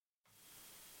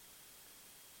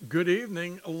Good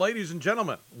evening, ladies and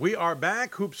gentlemen. We are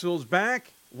back. Hoopsville's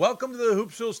back. Welcome to the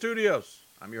Hoopsville Studios.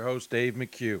 I'm your host, Dave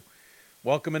McHugh.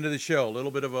 Welcome into the show. A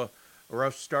little bit of a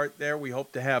rough start there. We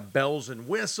hope to have bells and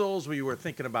whistles. We were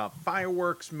thinking about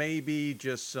fireworks, maybe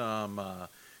just some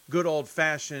good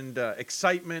old-fashioned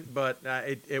excitement, but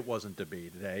it wasn't to be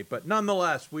today. But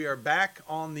nonetheless, we are back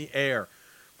on the air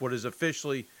for what is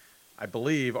officially, I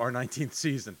believe, our 19th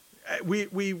season.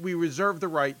 We reserve the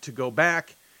right to go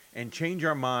back and change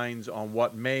our minds on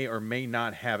what may or may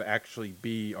not have actually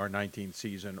be our 19th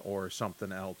season or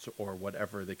something else or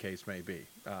whatever the case may be.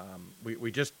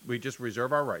 We just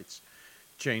reserve our rights.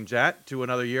 Change that to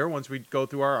another year once we go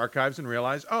through our archives and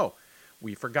realize, oh,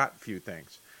 we forgot a few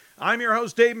things. I'm your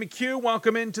host, Dave McHugh.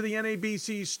 Welcome into the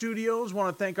NABC studios.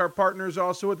 Want to thank our partners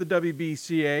also at the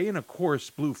WBCA and, of course,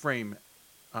 Blue Frame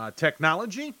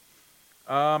Technology.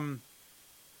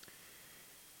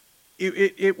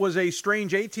 It was a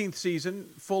strange 18th season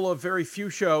full of very few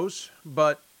shows,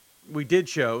 but we did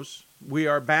shows. We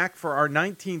are back for our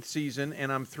 19th season,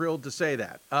 and I'm thrilled to say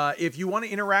that. If you want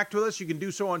to interact with us, you can do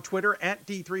so on Twitter at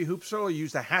D3Hoopsville or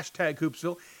use the hashtag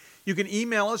Hoopsville. You can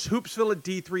email us, hoopsville at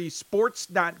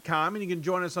d3sports.com, and you can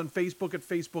join us on Facebook at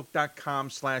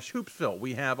facebook.com/hoopsville.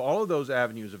 We have all of those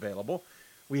avenues available.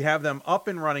 We have them up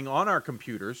and running on our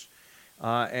computers.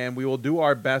 And we will do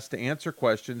our best to answer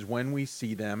questions when we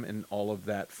see them and all of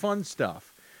that fun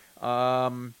stuff.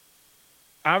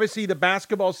 Obviously, the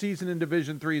basketball season in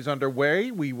Division III is underway.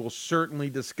 We will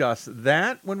certainly discuss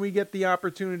that when we get the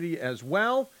opportunity as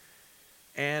well,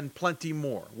 and plenty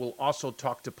more. We'll also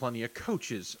talk to plenty of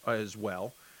coaches as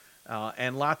well,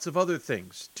 and lots of other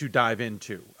things to dive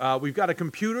into. We've got a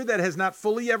computer that has not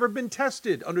fully ever been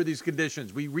tested under these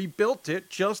conditions. We rebuilt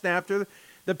it just after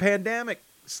the pandemic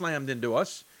slammed into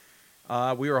us.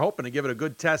 We were hoping to give it a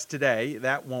good test today.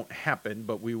 That won't happen,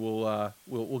 but we will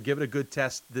we'll give it a good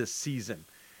test this season.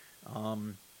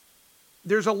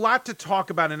 There's a lot to talk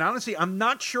about, and honestly, I'm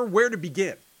not sure where to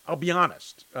begin. I'll be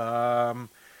honest. I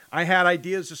had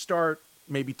ideas to start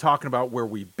maybe talking about where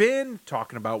we've been,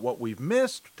 talking about what we've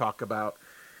missed, talk about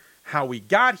how we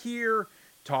got here,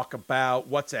 talk about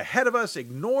what's ahead of us,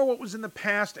 ignore what was in the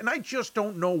past, and I just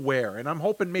don't know where. And I'm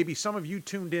hoping maybe some of you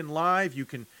tuned in live, you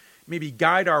can maybe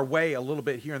guide our way a little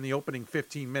bit here in the opening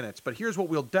 15 minutes. But here's what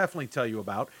we'll definitely tell you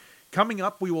about. Coming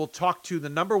up, we will talk to the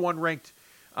number one ranked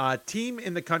team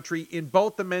in the country in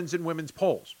both the men's and women's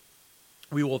polls.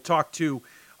 We will talk to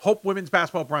Hope Women's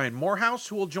Basketball Brian Morehouse,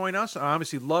 who will join us. I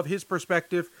obviously love his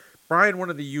perspective. Brian, one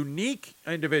of the unique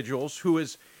individuals who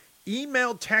is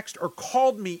emailed, text, or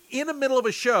called me in the middle of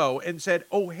a show and said,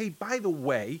 oh, hey, by the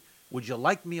way, would you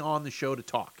like me on the show to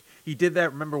talk? He did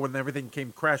that, remember, when everything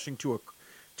came crashing to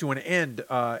an end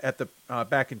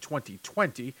back in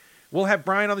 2020. We'll have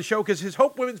Brian on the show because his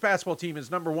Hope women's basketball team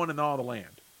is number one in all the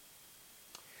land.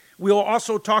 We'll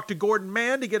also talk to Gordon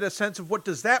Mann to get a sense of what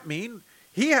does that mean.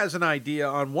 He has an idea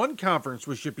on one conference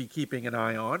we should be keeping an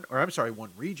eye on, or I'm sorry,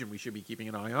 one region we should be keeping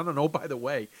an eye on. And oh, by the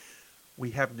way, we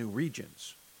have new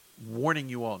regions. Warning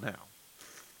you all now.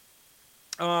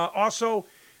 Also,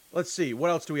 let's see. What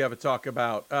else do we have to talk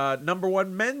about? Number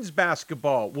one, men's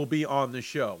basketball will be on the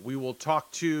show. We will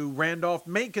talk to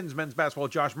Randolph-Macon's men's basketball,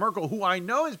 Josh Merkel, who I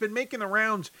know has been making the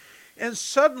rounds, and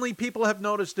suddenly people have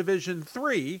noticed Division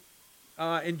III,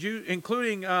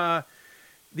 including the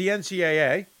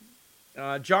NCAA.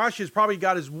 Josh has probably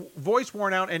got his voice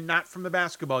worn out, and not from the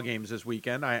basketball games this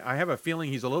weekend. I have a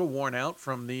feeling he's a little worn out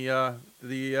from the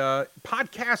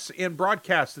podcasts and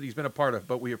broadcasts that he's been a part of,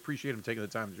 but we appreciate him taking the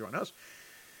time to join us.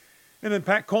 And then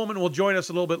Pat Coleman will join us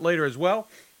a little bit later as well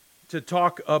to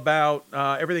talk about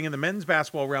everything in the men's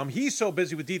basketball realm. He's so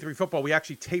busy with D3 football, we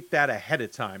actually taped that ahead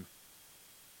of time.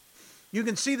 You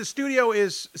can see the studio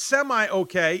is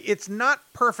semi-okay. It's not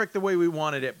perfect the way we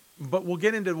wanted it, but we'll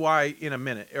get into why in a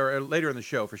minute, or later in the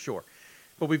show for sure.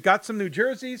 But we've got some new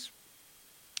jerseys.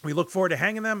 We look forward to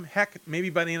hanging them. Heck, maybe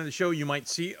by the end of the show, you might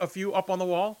see a few up on the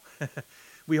wall.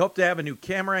 We hope to have a new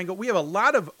camera angle. We have a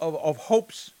lot of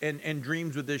hopes and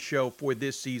dreams with this show for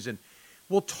this season.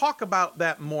 We'll talk about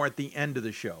that more at the end of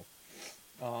the show.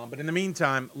 But in the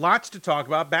meantime, lots to talk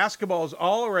about. Basketball is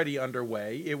already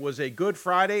underway. It was a good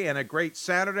Friday and a great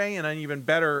Saturday and an even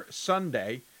better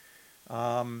Sunday.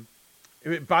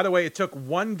 By the way, it took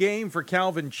one game for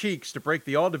Calvin Cheeks to break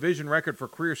the all-division record for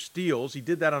career steals. He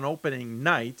did that on opening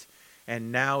night,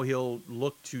 and now he'll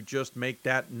look to just make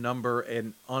that number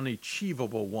an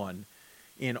unachievable one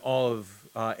in all of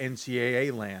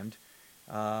NCAA land.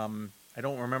 I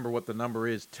don't remember what the number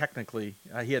is technically.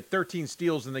 He had 13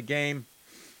 steals in the game.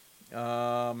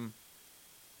 Again,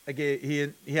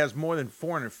 he has more than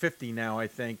 450 now, I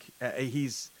think.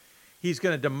 He's he's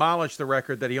going to demolish the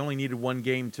record that he only needed one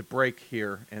game to break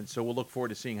here. And so we'll look forward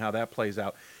to seeing how that plays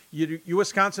out.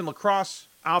 Wisconsin lacrosse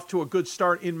off to a good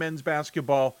start in men's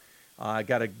basketball.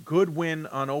 Got a good win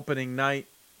on opening night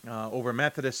over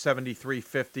Methodist,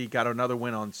 73-50. Got another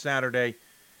win on Saturday.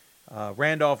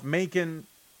 Randolph-Macon,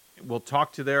 we'll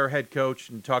talk to their head coach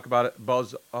and talk about it,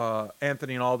 Buzz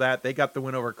Anthony and all that. They got the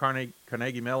win over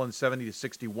Carnegie Mellon,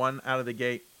 70-61 out of the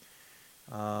gate.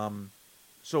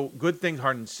 So good things.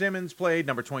 Hardin-Simmons played.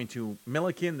 Number 22,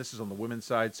 Milliken. This is on the women's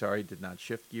side. Sorry, did not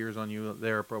shift gears on you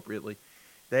there appropriately.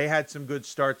 They had some good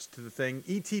starts to the thing.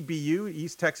 ETBU,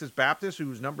 East Texas Baptist, who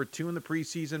was number 2 in the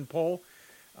preseason poll,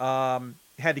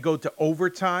 had to go to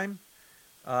overtime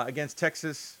against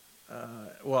Texas.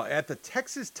 At the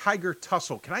Texas Tiger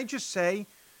Tussle. Can I just say,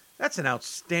 that's an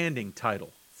outstanding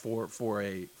title for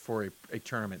a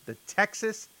tournament. The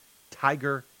Texas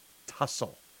Tiger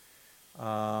Tussle.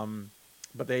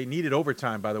 But they needed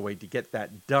overtime, by the way, to get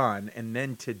that done. And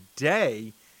then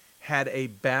today had a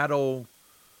battle.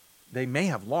 They may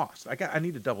have lost. I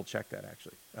need to double check that,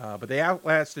 actually. But they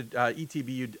outlasted,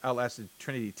 ETBU outlasted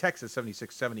Trinity, Texas,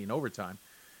 76-70 in overtime.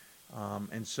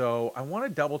 And so I want to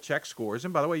double check scores.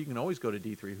 And by the way, you can always go to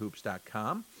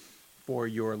d3hoops.com for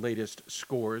your latest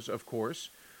scores, of course.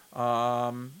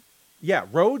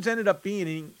 Rhodes ended up being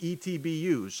in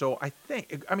ETBU. So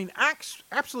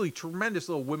absolutely tremendous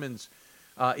little women's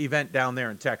event down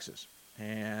there in Texas.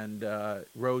 And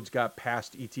Rhodes got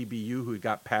past ETBU, who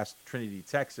got past Trinity,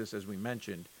 Texas, as we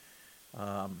mentioned.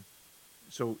 And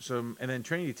then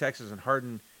Trinity, Texas,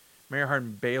 and Mary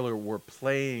Hardin-Baylor were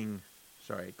playing.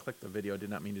 Sorry, I clicked the video. Did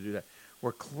not mean to do that.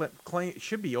 It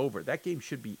should be over. That game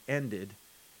should be ended.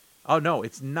 Oh, no,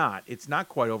 it's not. It's not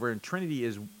quite over. And Trinity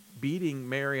is beating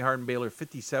Mary Hardin-Baylor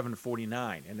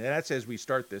 57-49. And that's as we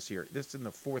start this here. This is in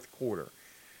the fourth quarter,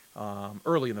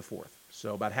 early in the fourth.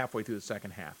 So about halfway through the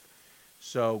second half.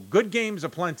 So good games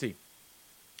aplenty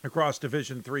across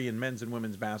Division III in men's and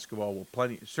women's basketball.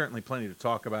 Certainly plenty to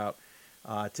talk about.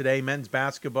 Today, men's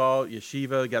basketball,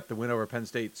 Yeshiva got the win over Penn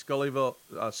State.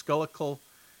 Schuylkill.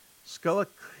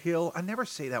 I never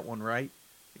say that one right.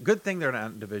 Good thing they're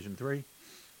not in Division III.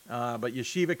 But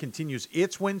Yeshiva continues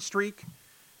its win streak.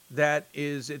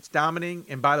 It's dominating.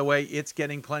 And by the way, it's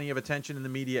getting plenty of attention in the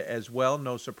media as well.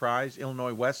 No surprise.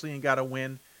 Illinois Wesleyan got a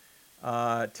win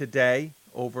today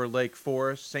over Lake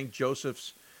Forest. St.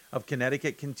 Joseph's of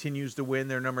Connecticut continues to win.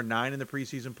 They're number 9 in the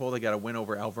preseason poll. They got a win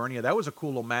over Alvernia. That was a cool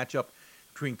little matchup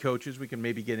between coaches. We can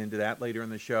maybe get into that later in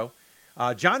the show.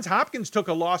 Johns Hopkins took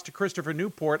a loss to Christopher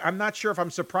Newport. I'm not sure if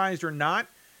I'm surprised or not.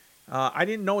 I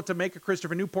didn't know what to make of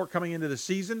Christopher Newport coming into the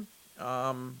season.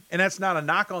 And that's not a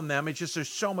knock on them. It's just there's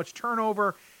so much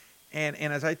turnover. And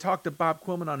as I talked to Bob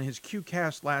Quillman on his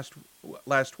QCast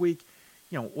last week,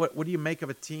 what do you make of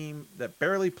a team that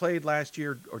barely played last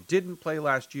year or didn't play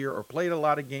last year or played a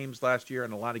lot of games last year,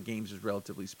 and a lot of games is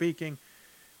relatively speaking?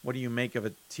 What do you make of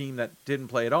a team that didn't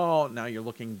play at all? Now you're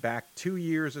looking back 2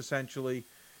 years, essentially.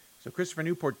 So Christopher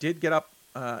Newport did got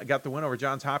the win over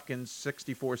Johns Hopkins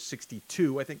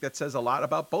 64-62. I think that says a lot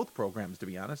about both programs, to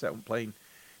be honest, that one playing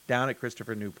down at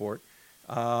Christopher Newport.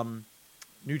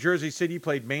 New Jersey City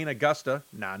played Maine Augusta,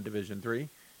 non-Division III,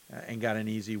 and got an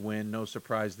easy win. No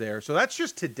surprise there. So that's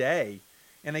just today.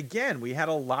 And again, we had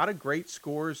a lot of great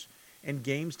scores and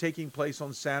games taking place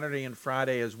on Saturday and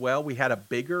Friday as well. We had a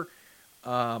bigger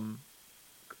a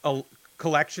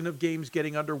collection of games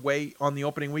getting underway on the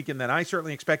opening weekend than I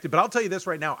certainly expected. But I'll tell you this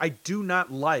right now. I do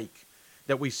not like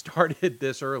that we started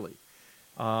this early.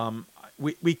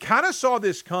 We kind of saw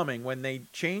this coming when they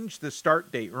changed the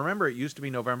start date. Remember, it used to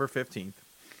be November 15th.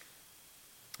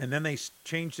 And then they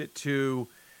changed it to,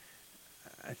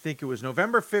 I think it was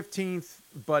November 15th.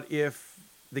 But if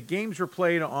the games were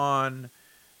played on,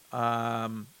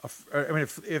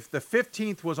 if the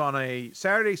 15th was on a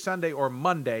Saturday, Sunday, or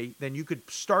Monday, then you could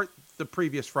start the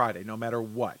previous Friday, no matter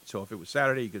what. So if it was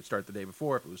Saturday, you could start the day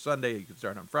before. If it was Sunday, you could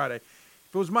start on Friday.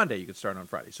 If it was Monday, you could start on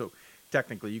Friday. So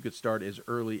technically, you could start as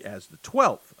early as the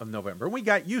 12th of November. We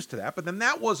got used to that, but then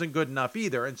that wasn't good enough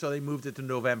either, and so they moved it to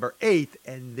November 8th,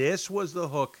 and this was the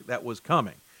hook that was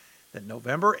coming, that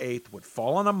November 8th would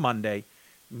fall on a Monday,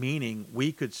 meaning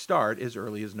we could start as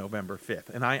early as November 5th,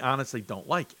 and I honestly don't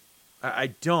like it. I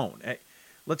don't.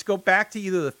 Let's go back to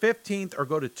either the 15th or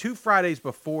go to 2 Fridays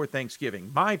before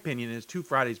Thanksgiving. My opinion is 2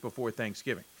 Fridays before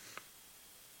Thanksgiving.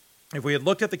 If we had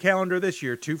looked at the calendar this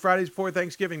year, 2 Fridays before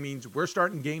Thanksgiving means we're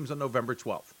starting games on November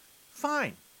 12th.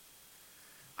 Fine.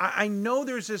 I know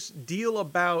there's this deal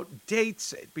about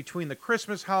dates between the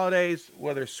Christmas holidays,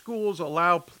 whether schools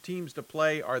allow teams to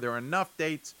play. Are there enough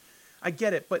dates? I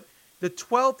get it. But the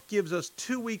 12th gives us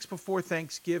 2 weeks before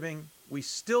Thanksgiving. We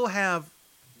still have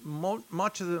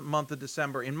much of the month of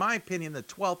December. In my opinion, the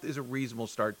 12th is a reasonable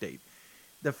start date.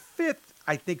 The 5th,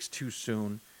 I think, is too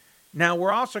soon. Now,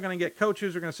 we're also going to get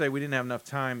coaches who are going to say we didn't have enough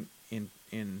time in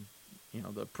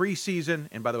the preseason.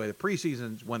 And by the way, the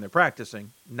preseason is when they're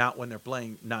practicing, not when they're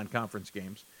playing non-conference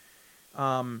games.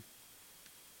 Well,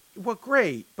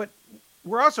 great, but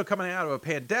we're also coming out of a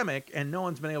pandemic, and no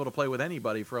one's been able to play with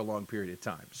anybody for a long period of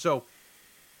time. So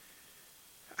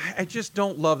I just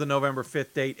don't love the November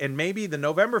 5th date, and maybe the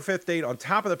November 5th date on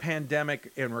top of the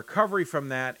pandemic and recovery from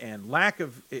that and lack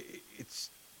of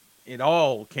it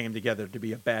all came together to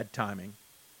be a bad timing.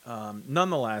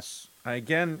 Nonetheless, I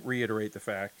again reiterate the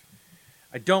fact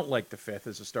I don't like the 5th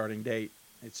as a starting date.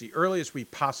 It's the earliest we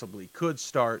possibly could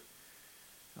start.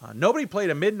 Nobody played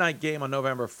a midnight game on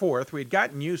November 4th. We had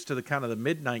gotten used to the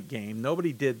midnight game.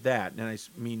 Nobody did that, and I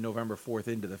mean November 4th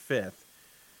into the 5th.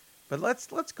 But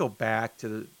let's go back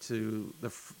to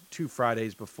the 2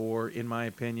 Fridays before, in my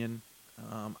opinion.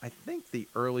 I think the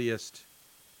earliest,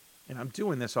 and I'm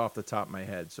doing this off the top of my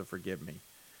head, so forgive me,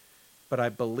 but I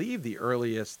believe the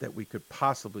earliest that we could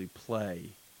possibly play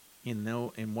in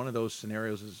one of those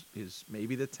scenarios is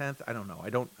maybe the 10th. I don't know. I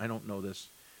don't know this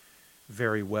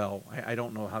very well. I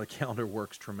don't know how the calendar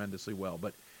works tremendously well,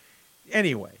 but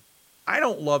anyway, I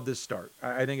don't love this start.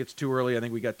 I think it's too early. I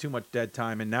think we got too much dead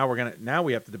time, and now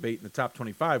we have to debate in the top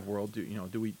 25 world.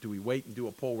 Do we wait and do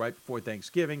a poll right before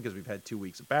Thanksgiving because we've had 2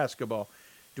 weeks of basketball?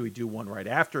 Do we do one right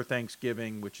after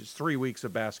Thanksgiving, which is 3 weeks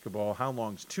of basketball? How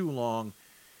long's too long?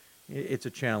 It's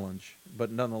a challenge,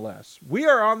 but nonetheless, we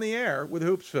are on the air with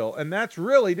Hoopsville, and that's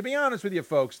really, to be honest with you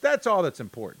folks, that's all that's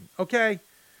important. Okay.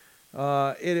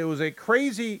 It was a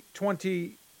crazy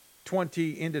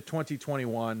 2020 into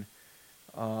 2021,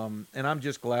 and I'm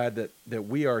just glad that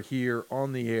we are here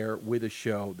on the air with a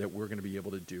show that we're going to be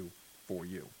able to do for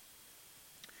you.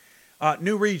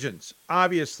 New regions,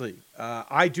 obviously.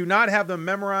 I do not have them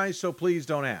memorized, so please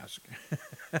don't ask.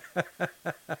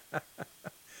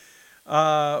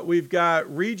 We've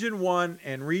got Region 1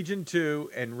 and Region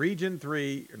 2 and Region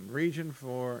 3 and Region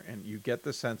 4, and you get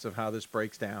the sense of how this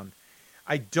breaks down.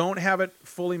 I don't have it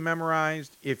fully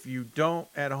memorized. If you don't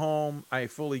at home, I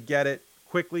fully get it.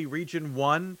 Quickly, Region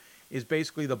 1 is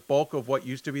basically the bulk of what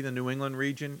used to be the New England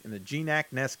region in the GNAC,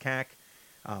 NESCAC,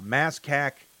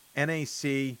 MASCAC,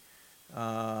 NAC.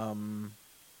 I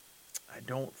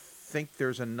don't think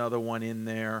there's another one in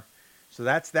there. So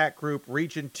that's that group.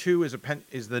 Region 2 is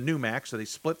the NUMAC, so they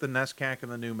split the NESCAC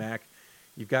and the NUMAC.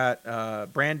 You've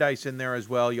got Brandeis in there as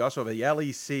well. You also have the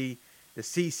LEC, the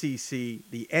CCC,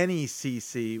 the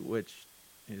NECC, which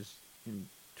is in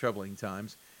troubling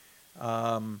times.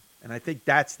 And I think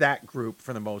that's that group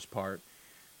for the most part.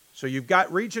 So you've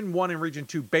got Region 1 and Region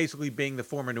 2 basically being the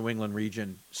former New England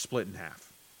region split in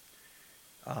half.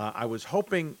 I was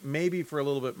hoping maybe for a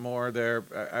little bit more there.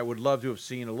 I would love to have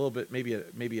seen a little bit, maybe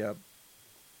a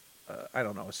I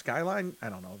don't know, a skyline. I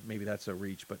don't know. Maybe that's a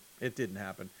reach, but it didn't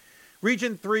happen.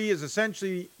 Region 3 is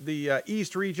essentially the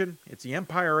East region. It's the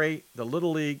Empire 8, the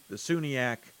Little League, the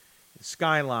SUNYAC, the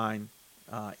Skyline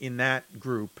in that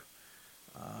group,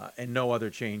 and no other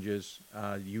changes.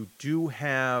 You do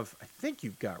have, I think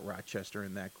you've got Rochester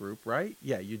in that group, right?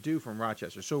 Yeah, you do from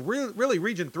Rochester. So really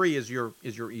Region 3 is your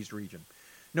East region.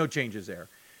 No changes there.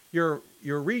 Your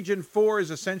Region 4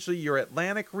 is essentially your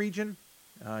Atlantic region.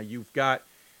 You've got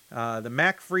the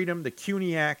Mac Freedom, the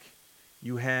CUNYAC.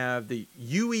 You have the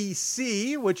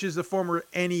UEC, which is the former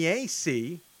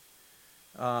NEAC.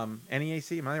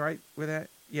 NEAC, am I right with that?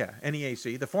 Yeah,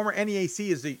 NEAC. The former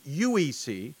NEAC is the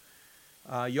UEC.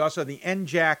 You also have the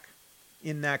NJAC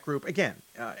in that group. Again,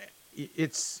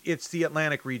 it's the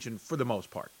Atlantic region for the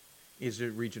most part, is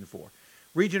Region 4.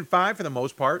 Region 5, for the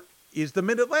most part, is the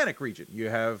Mid-Atlantic region. You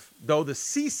have, though the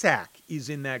CSAC is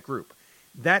in that group.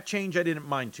 That change I didn't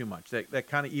mind too much. That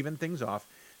kind of evened things off.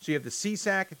 So you have the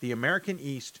CSAC, the American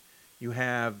East, you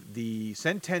have the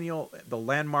Centennial, the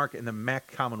Landmark, and the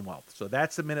MAC Commonwealth. So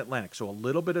that's the Mid-Atlantic. So a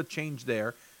little bit of change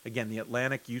there. Again, the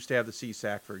Atlantic used to have the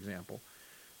CSAC, for example.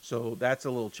 So that's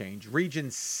a little change. Region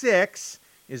 6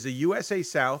 is the USA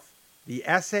South, the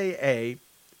SAA,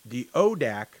 the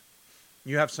ODAC.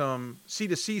 You have some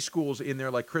C2C schools in there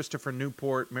like Christopher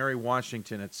Newport, Mary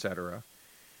Washington, etc.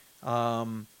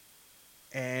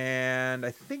 And I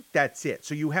think that's it.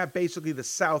 So you have basically the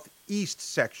southeast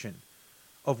section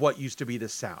of what used to be the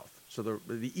South. So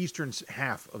the eastern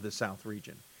half of the South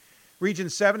region. Region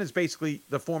 7 is basically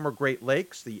the former Great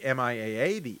Lakes, the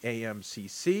MIAA, the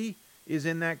AMCC is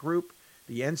in that group,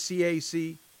 the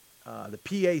NCAC, the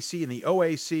PAC, and the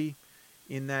OAC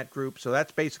in that group. So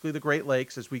that's basically the Great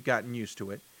Lakes as we've gotten used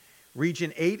to it.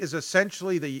 Region 8 is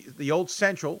essentially the old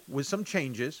Central with some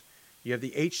changes. You have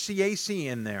the HCAC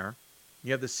in there.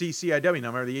 You have the CCIW. Now,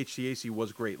 remember, the HCAC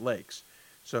was Great Lakes.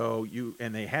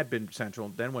 And they had been Central,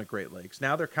 then went Great Lakes.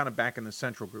 Now they're kind of back in the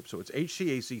Central group. So it's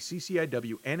HCAC,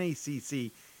 CCIW,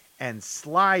 NACC, and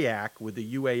SLIAC with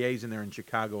the UAAs in there in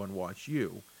Chicago and Wash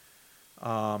U.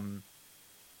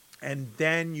 And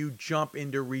then you jump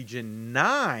into Region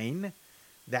 9.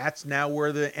 That's now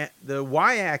where the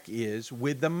WIAC is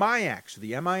with the MIAC. So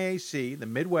the MIAC, the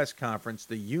Midwest Conference,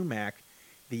 the UMAC,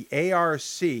 the ARC,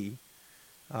 the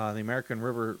American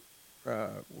River,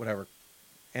 whatever,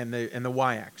 and the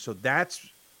WIAC. So that's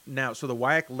now. So the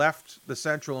WIAC left the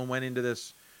Central and went into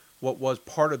this, what was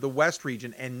part of the West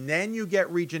region, and then you get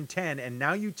Region 10, and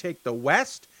now you take the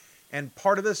West and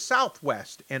part of the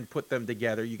Southwest and put them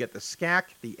together. You get the SCAC,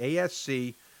 the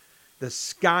ASC, the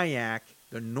SCIAC,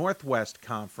 the Northwest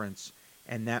Conference,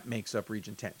 and that makes up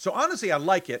Region 10. So honestly, I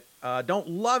like it. Don't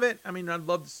love it. I mean, I'd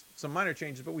love some minor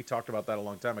changes, but we talked about that a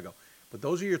long time ago. But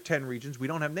those are your 10 regions. We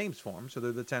don't have names for them, so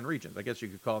they're the 10 regions. I guess you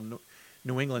could call them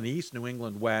New England East, New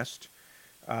England West,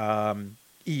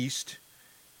 East,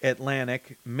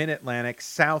 Atlantic, Mid-Atlantic,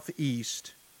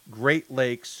 Southeast, Great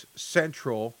Lakes,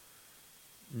 Central,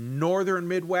 Northern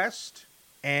Midwest,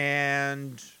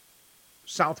 and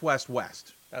Southwest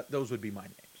West. Those would be my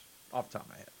names off the top of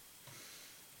my head.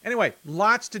 Anyway,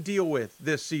 lots to deal with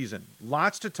this season.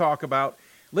 Lots to talk about.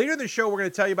 Later in the show, we're going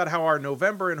to tell you about how our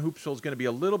November in Hoopsville is going to be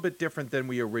a little bit different than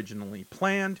we originally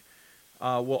planned.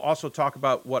 We'll also talk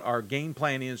about what our game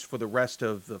plan is for the rest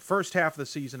of the first half of the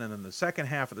season, and then the second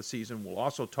half of the season. We'll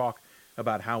also talk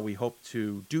about how we hope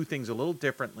to do things a little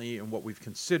differently and what we've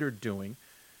considered doing.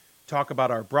 Talk about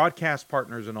our broadcast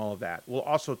partners and all of that. We'll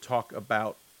also talk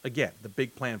about, again, the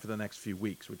big plan for the next few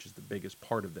weeks, which is the biggest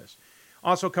part of this.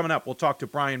 Also coming up, we'll talk to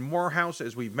Brian Morehouse,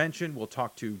 as we've mentioned. We'll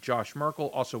talk to Josh Merkel,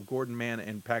 also Gordon Mann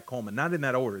and Pat Coleman. Not in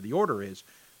that order. The order is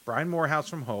Brian Morehouse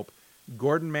from Hope,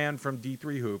 Gordon Mann from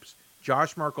D3 Hoops,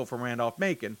 Josh Merkel from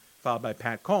Randolph-Macon, followed by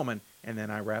Pat Coleman, and then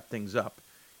I wrap things up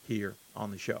here on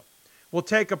the show. We'll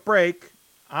take a break.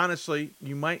 Honestly,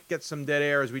 you might get some dead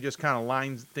air as we just kind of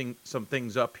line some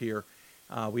things up here.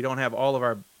 We don't have all of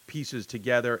our pieces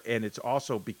together, and it's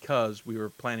also because we were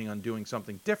planning on doing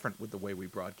something different with the way we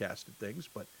broadcasted things,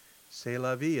 but c'est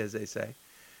la vie, as they say.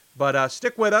 But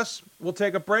stick with us. We'll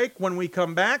take a break. When we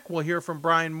come back, we'll hear from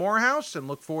Brian Morehouse and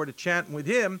look forward to chatting with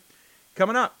him.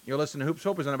 Coming up, you're listening to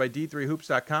Hoopsville, presented by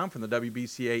D3Hoops.com from the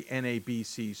WBCA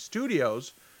NABC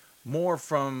studios. More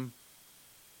from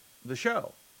the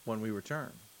show when we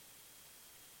return.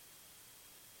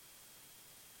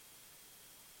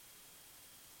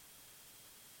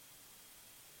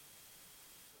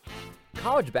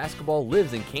 College basketball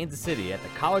lives in Kansas City at the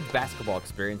College Basketball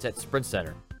Experience at Sprint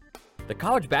Center. The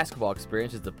College Basketball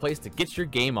Experience is the place to get your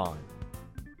game on.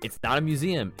 It's not a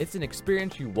museum, it's an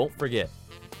experience you won't forget.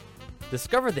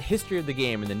 Discover the history of the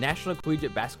game in the National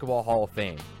Collegiate Basketball Hall of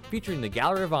Fame, featuring the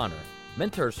Gallery of Honor,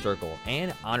 Mentor Circle,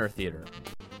 and Honor Theater.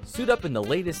 Suit up in the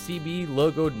latest CBE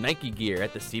logoed Nike gear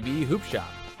at the CBE Hoop Shop.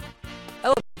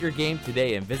 Elevate your game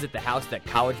today and visit the house that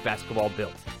college basketball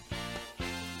built.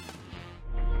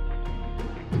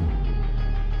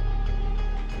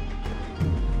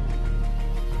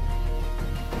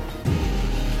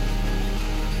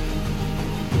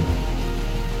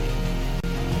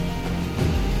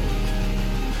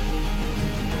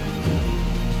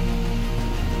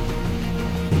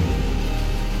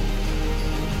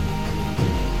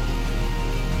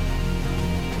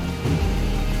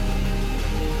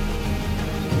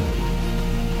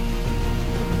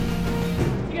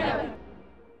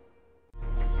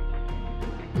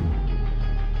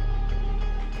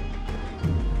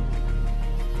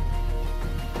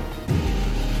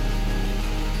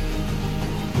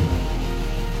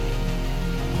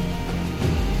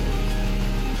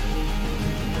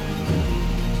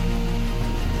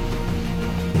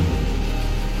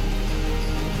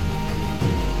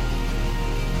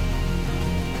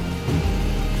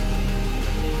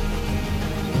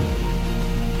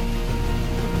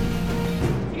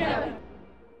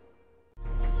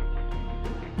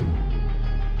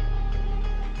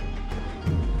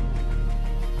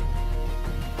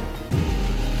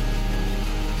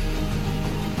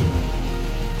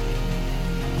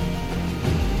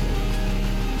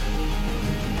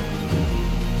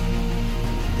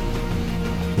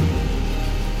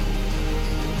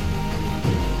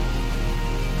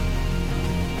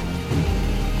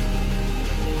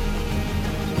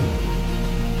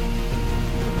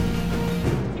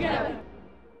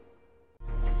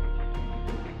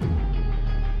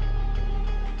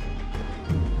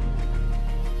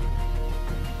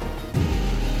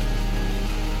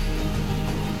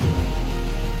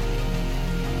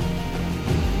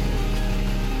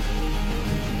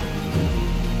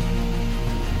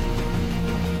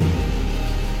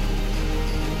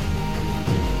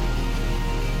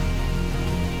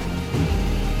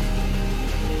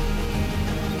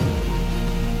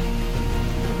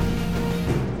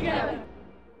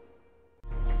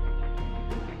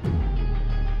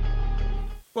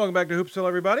 Welcome back to Hoopsville,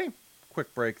 everybody.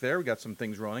 Quick break there. We got some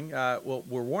things running. Well,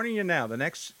 we're warning you now. The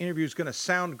next interview is going to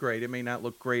sound great. It may not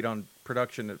look great on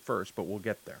production at first, but we'll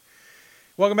get there.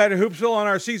 Welcome back to Hoopsville on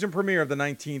our season premiere of the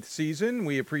 19th season.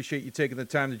 We appreciate you taking the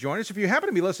time to join us. If you happen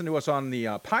to be listening to us on the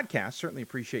podcast, certainly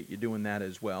appreciate you doing that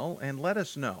as well. And let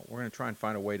us know. We're going to try and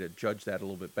find a way to judge that a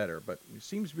little bit better. But it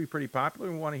seems to be pretty popular,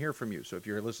 and we want to hear from you. So if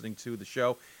you're listening to the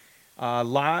show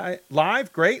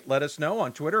live, great. Let us know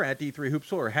on Twitter at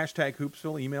D3Hoopsville or hashtag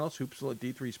Hoopsville. Email us, hoopsville at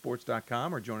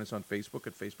D3sports.com, or join us on Facebook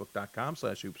at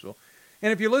facebook.com/Hoopsville.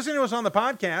 And if you're listening to us on the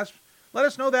podcast, let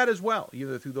us know that as well,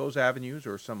 either through those avenues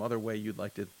or some other way you'd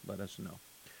like to let us know.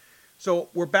 So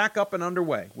we're back up and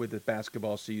underway with the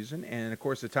basketball season. And, of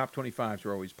course, the top 25s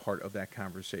are always part of that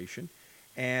conversation.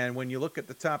 And when you look at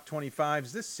the top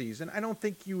 25s this season, I don't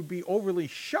think you would be overly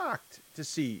shocked to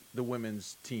see the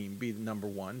women's team be the number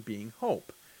one, being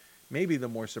Hope. Maybe the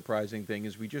more surprising thing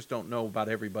is we just don't know about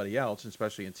everybody else,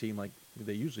 especially a team like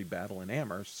they usually battle in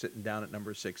Amherst, sitting down at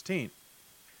number 16.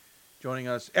 Joining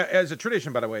us, as a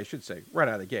tradition, by the way, I should say, right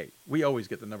out of the gate, we always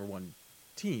get the number one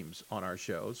teams on our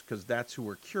shows because that's who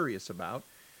we're curious about.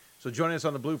 So joining us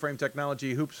on the Blue Frame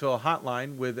Technology Hoopsville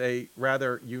hotline with a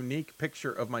rather unique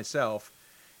picture of myself,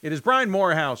 it is Brian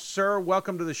Morehouse. Sir,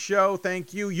 welcome to the show.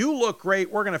 Thank you. You look great.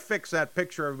 We're going to fix that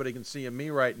picture. Everybody can see of me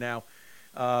right now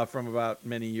from about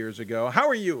many years ago. How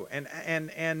are you?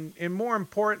 And more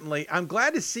importantly, I'm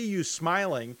glad to see you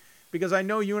smiling because I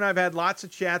know you and I have had lots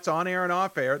of chats on air and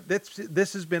off air.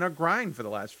 This has been a grind for the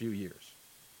last few years.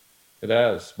 It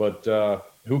has, but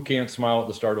who can't smile at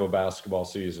the start of a basketball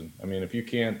season? I mean, if you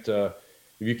can't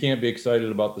be excited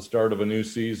about the start of a new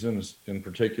season, in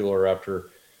particular after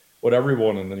what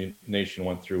everyone in the nation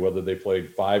went through, whether they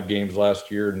played 5 games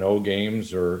last year, no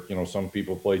games, or some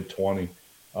people played 20.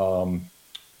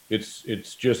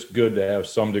 It's just good to have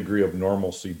some degree of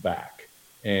normalcy back,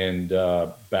 and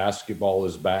basketball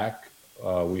is back.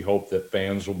 We hope that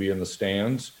fans will be in the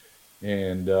stands,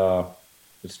 and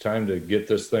it's time to get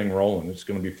this thing rolling. It's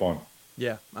going to be fun.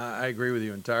 Yeah, I agree with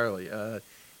you entirely. The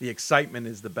excitement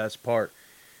is the best part.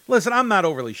 Listen, I'm not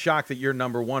overly shocked that you're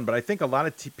number one, but I think a lot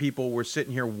of people were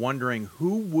sitting here wondering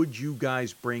who would you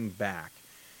guys bring back?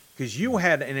 Because you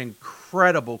had an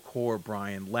incredible core,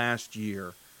 Brian, last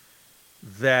year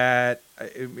that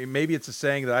maybe it's a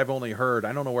saying that I've only heard.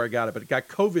 I don't know where I got it, but it got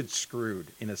COVID screwed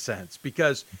in a sense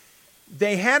because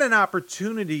they had an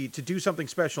opportunity to do something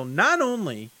special, not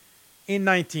only in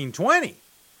 1920,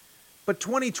 but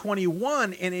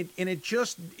 2021, and it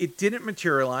didn't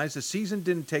materialize. The season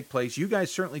didn't take place. You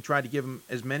guys certainly tried to give them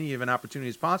as many of an opportunity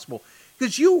as possible.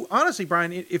 Because you, honestly,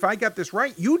 Brian, if I got this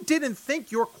right, you didn't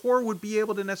think your core would be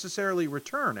able to necessarily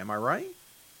return. Am I right?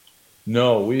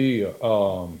 No, we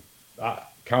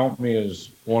count me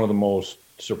as one of the most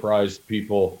surprised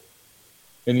people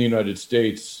in the United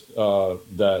States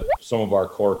that some of our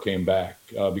core came back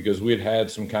because we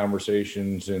had some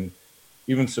conversations in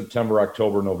even September,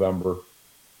 October, November,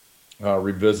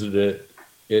 revisited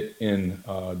it in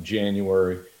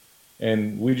January,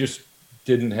 and we just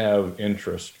didn't have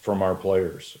interest from our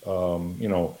players. I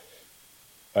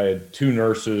had 2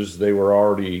 nurses. They were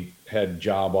already had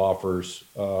job offers.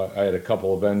 I had a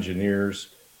couple of engineers.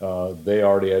 They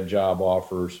already had job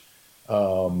offers.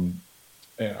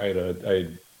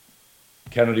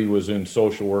 Kennedy was in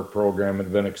social work program and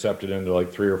had been accepted into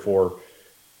like 3 or 4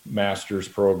 master's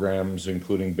programs,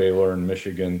 including Baylor and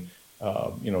Michigan.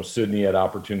 Sydney had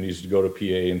opportunities to go to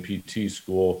PA and PT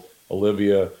school.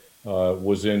 Olivia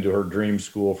was into her dream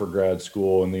school for grad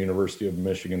school in the University of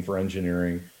Michigan for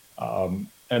engineering. And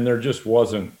there just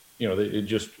wasn't,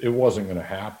 it wasn't going to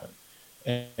happen.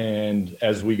 And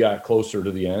as we got closer to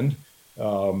the end,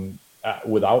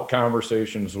 without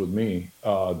conversations with me,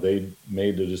 they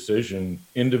made the decision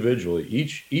individually,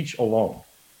 each alone,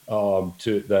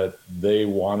 that they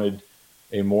wanted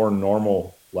a more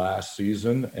normal last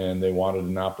season, and they wanted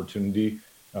an opportunity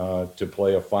to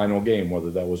play a final game,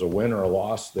 whether that was a win or a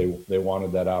loss. They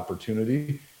wanted that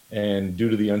opportunity, and due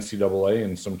to the NCAA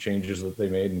and some changes that they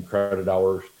made in credit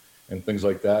hours and things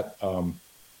like that,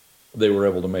 they were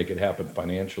able to make it happen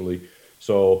financially.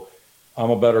 So I'm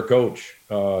a better coach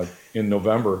in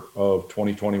November of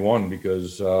 2021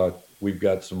 because we've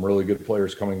got some really good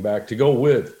players coming back to go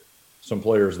with some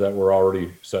players that were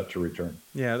already set to return.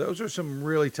 Yeah, those are some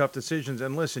really tough decisions.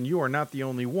 And listen, you are not the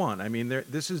only one. I mean,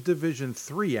 this is Division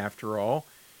III after all.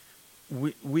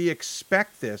 We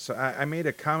expect this. I made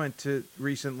a comment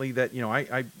recently that,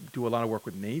 I do a lot of work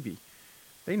with Navy.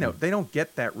 They know they don't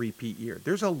get that repeat year.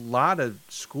 There's a lot of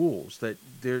schools that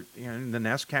the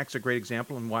NESCAC's a great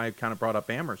example, and why I kind of brought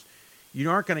up Amherst. You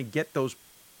aren't going to get those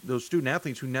student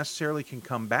athletes who necessarily can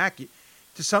come back.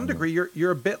 to some degree,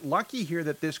 you're a bit lucky here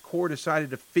that this core decided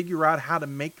to figure out how to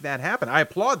make that happen. I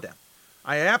applaud them.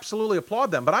 I absolutely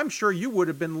applaud them. But I'm sure you would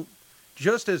have been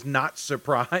just as not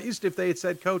surprised if they had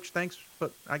said, Coach, thanks,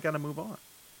 but I got to move on.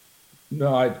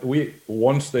 No,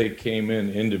 once they came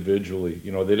in individually,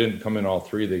 they didn't come in all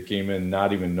three. They came in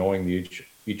not even knowing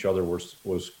each other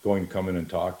was going to come in and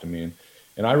talk to me.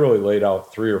 And I really laid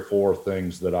out 3 or 4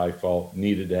 things that I felt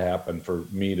needed to happen for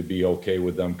me to be okay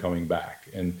with them coming back.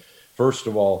 And first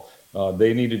of all,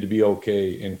 they needed to be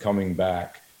okay in coming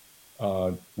back,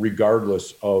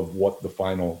 regardless of what the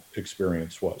final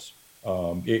experience was.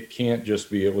 It can't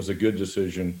just be, it was a good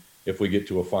decision if we get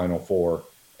to a Final Four.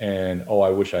 And, I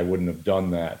wish I wouldn't have done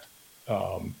that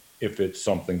if it's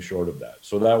something short of that.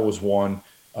 So that was one.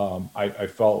 I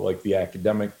felt like the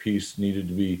academic piece needed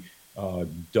to be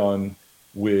done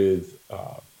with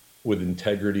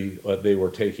integrity. They were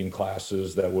taking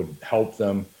classes that would help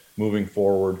them moving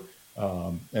forward,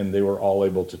 and they were all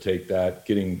able to take that,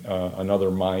 getting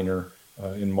another minor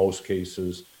in most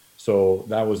cases. So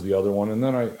that was the other one. And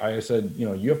then I said,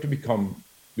 you have to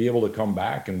be able to come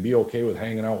back and be okay with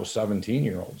hanging out with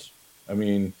 17-year-olds. I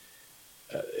mean,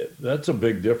 that's a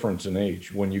big difference in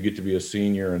age when you get to be a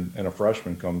senior and a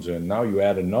freshman comes in. Now you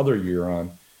add another year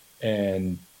on,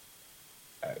 and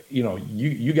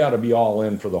you got to be all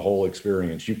in for the whole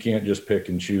experience. You can't just pick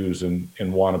and choose and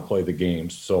want to play the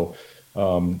games. So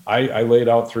I laid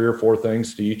out 3 or 4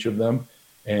 things to each of them,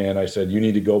 and I said, you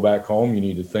need to go back home. You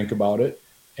need to think about it.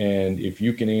 And if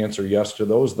you can answer yes to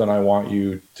those, then I want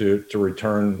you to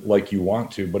return like you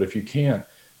want to. But if you can't,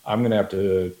 I'm going to have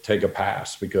to take a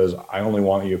pass, because I only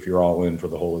want you if you're all in for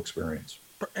the whole experience.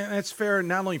 And it's fair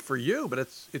not only for you, but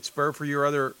it's fair for your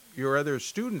other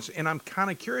students. And I'm kind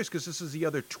of curious, because this is the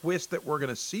other twist that we're going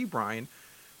to see, Brian,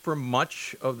 for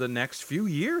much of the next few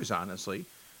years, honestly.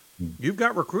 You've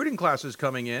got recruiting classes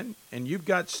coming in, and you've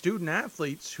got student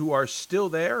athletes who are still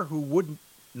there who wouldn't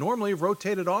normally have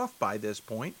rotated off by this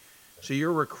point. So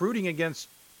you're recruiting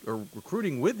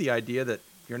with the idea that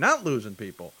you're not losing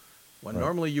people when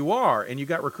normally you are. And you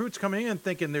got recruits coming in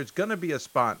thinking there's going to be a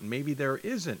spot, and maybe there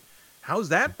isn't. How's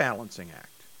that balancing act?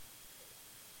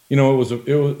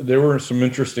 There were some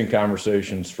interesting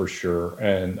conversations for sure.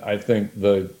 And I think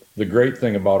the great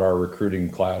thing about our recruiting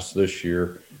class this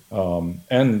year,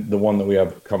 and the one that we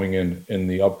have coming in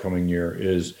the upcoming year,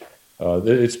 is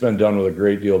it's been done with a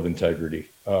great deal of integrity.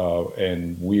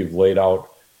 And we've laid out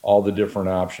all the different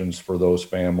options for those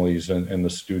families and the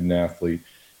student athlete.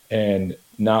 And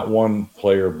not one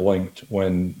player blinked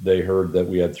when they heard that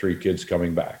we had 3 kids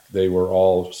coming back. They were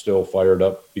all still fired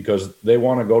up because they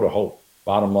want to go to Hope,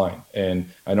 bottom line. And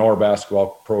I know our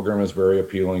basketball program is very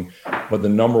appealing, but the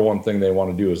number one thing they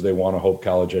want to do is they want a Hope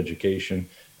College education,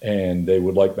 and they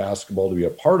would like basketball to be a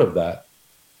part of that.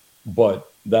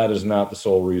 But that is not the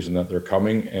sole reason that they're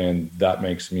coming, and that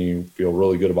makes me feel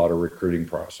really good about our recruiting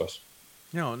process.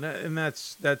 No, and that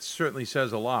certainly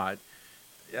says a lot.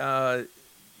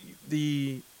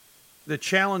 The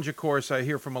challenge, of course, I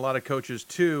hear from a lot of coaches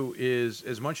too, is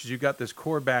as much as you got this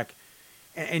core back,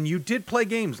 and you did play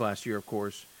games last year, of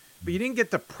course, but you didn't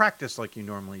get to practice like you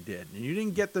normally did, and you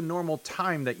didn't get the normal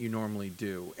time that you normally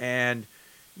do, and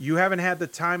you haven't had the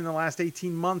time in the last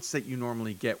 18 months that you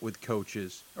normally get with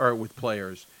coaches or with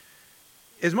players.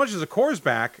 As much as the core's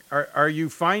back, are you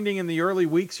finding in the early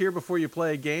weeks here before you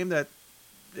play a game that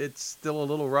it's still a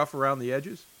little rough around the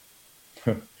edges?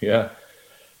 Yeah.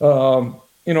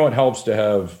 It helps to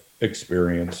have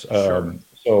experience. Sure.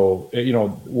 So,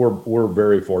 we're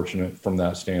very fortunate from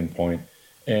that standpoint.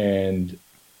 And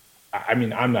I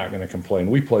mean, I'm not going to complain.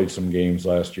 We played some games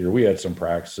last year. We had some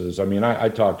practices. I mean, I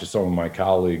talked to some of my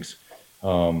colleagues,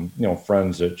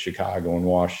 friends at Chicago and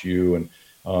Wash U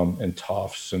and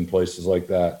Tufts and places like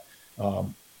that.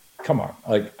 Come on.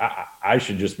 Like, I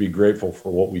should just be grateful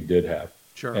for what we did have.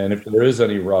 Sure. And if there is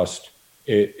any rust,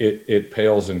 it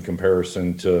pales in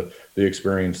comparison to the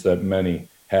experience that many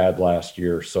had last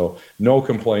year. So no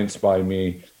complaints by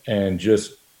me, and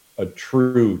just a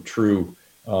true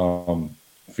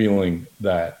feeling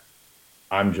that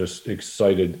I'm just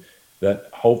excited that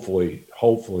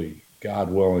hopefully, God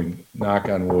willing, knock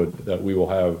on wood, that we will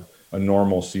have a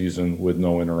normal season with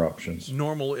no interruptions.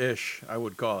 Normal-ish, I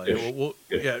would call it.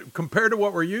 Yeah, compared to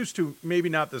what we're used to, maybe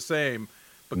not the same,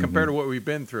 but compared to what we've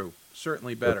been through,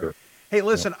 certainly better. Sure. Hey,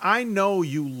 listen, I know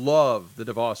you love the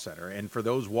DeVos Center, and for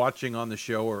those watching on the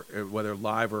show, or whether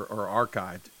live or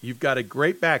archived, you've got a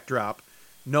great backdrop.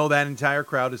 No, that entire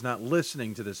crowd is not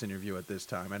listening to this interview at this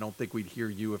time. I don't think we'd hear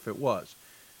you if it was.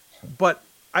 But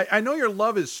I know your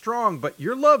love is strong, but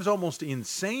your love's almost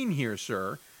insane here,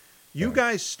 sir. You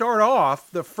guys start off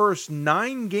the first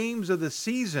 9 games of the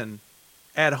season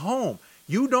at home.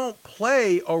 You don't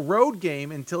play a road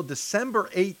game until December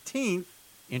 18th,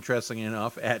 interestingly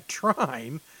enough, at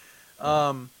Trine.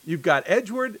 You've got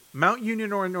Edgewood, Mount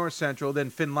Union or North Central,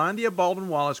 then Finlandia, Baldwin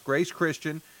Wallace, Grace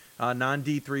Christian,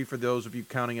 non-D3 for those of you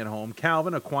counting at home,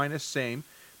 Calvin, Aquinas, same,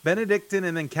 Benedictine,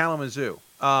 and then Kalamazoo.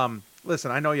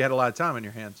 Listen, I know you had a lot of time on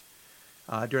your hands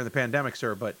during the pandemic,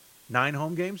 sir, but 9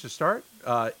 home games to start?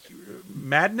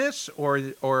 Madness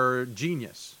or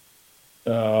genius?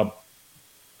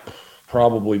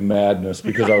 Probably madness,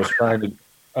 because I was trying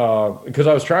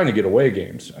to get away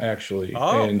games, actually.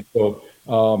 Oh. And so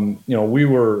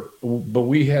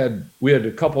we had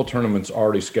a couple tournaments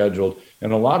already scheduled,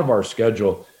 and a lot of our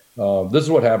schedule, this is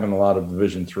what happened in a lot of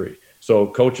Division III. So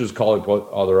coaches call it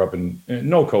other up, and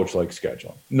no coach likes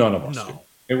scheduling. None of us do.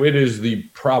 It is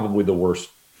probably the worst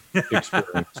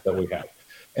experience that we have.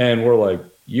 And we're like,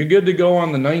 you good to go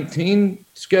on the 19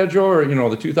 schedule or,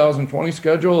 the 2020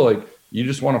 schedule? Like, you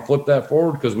just want to flip that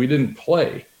forward, because we didn't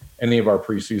play any of our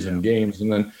preseason games.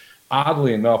 And then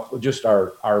oddly enough, just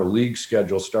our league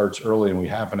schedule starts early, and we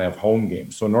happen to have home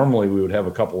games. So normally we would have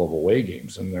a couple of away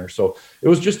games in there. So it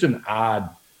was just an odd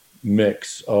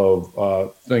mix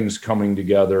of things coming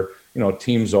together.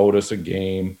 Teams owed us a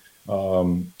game.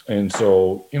 And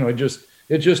so,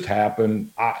 it just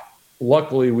happened.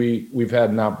 Luckily, we've had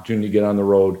an opportunity to get on the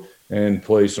road and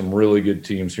play some really good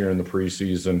teams here in the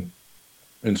preseason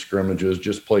and scrimmages.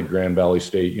 Just played Grand Valley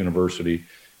State University,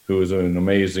 who is an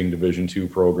amazing Division II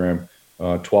program,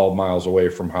 12 miles away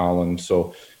from Holland.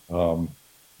 So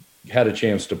had a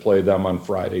chance to play them on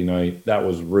Friday night. That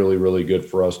was really, really good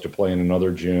for us to play in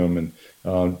another gym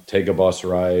and take a bus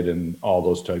ride and all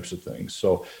those types of things.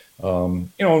 So,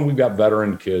 and we've got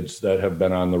veteran kids that have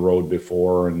been on the road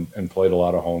before and played a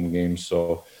lot of home games.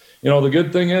 So, the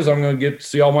good thing is I'm going to get to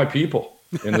see all my people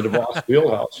in the DeVos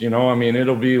Fieldhouse.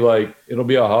 It'll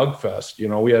be a hug fest.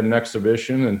 We had an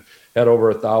exhibition and had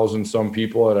over 1,000 some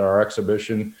people at our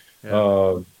exhibition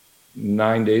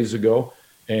 9 days ago.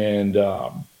 And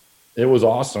it was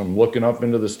awesome looking up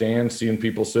into the stands, seeing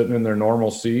people sitting in their normal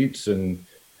seats, and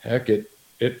heck,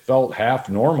 it felt half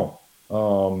normal.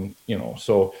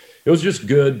 So it was just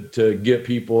good to get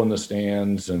people in the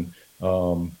stands, and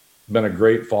been a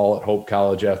great fall at Hope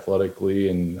College athletically.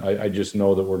 And I just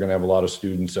know that we're going to have a lot of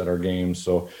students at our games.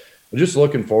 So I'm just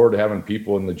looking forward to having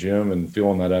people in the gym and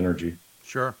feeling that energy.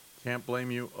 Sure. Can't blame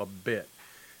you a bit.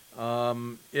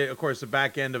 Of course, the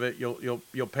back end of it,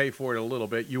 you'll pay for it a little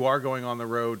bit. You are going on the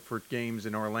road for games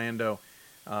in Orlando,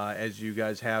 as you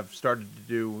guys have started to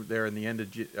do there in the end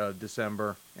of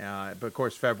December. But of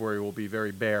course, February will be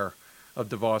very bare of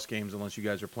DeVos games unless you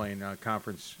guys are playing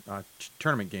conference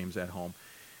tournament games at home.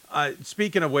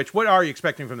 Speaking of which, what are you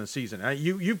expecting from the season?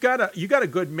 You've got a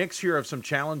good mix here of some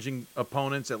challenging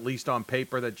opponents, at least on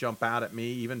paper, that jump out at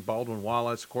me. Even Baldwin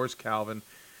Wallace, of course, Calvin.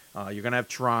 You're going to have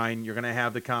Trine. You're going to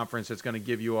have the conference that's going to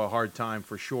give you a hard time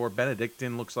for sure.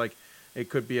 Benedictine looks like it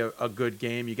could be a good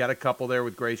game. You got a couple there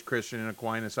with Grace Christian and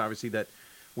Aquinas, obviously, that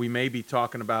we may be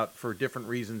talking about for different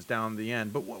reasons down the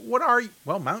end. But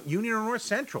Mount Union or North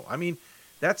Central? I mean,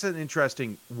 that's an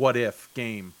interesting what-if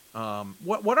game.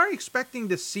 What are you expecting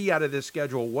to see out of this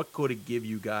schedule? What could it give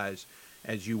you guys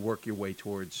as you work your way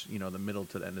towards, the middle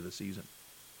to the end of the season?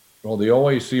 Well, the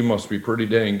OAC must be pretty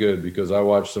dang good, because I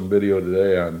watched some video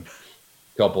today on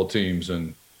a couple teams,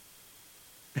 and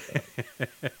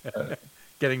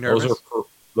getting nervous.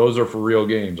 Those are for real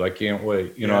games. I can't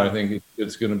wait. I think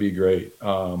it's going to be great.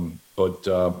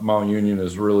 But Mount Union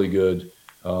is really good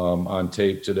on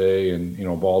tape today, and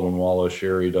Baldwin Wallace,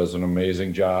 Sherry does an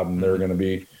amazing job, and they're going to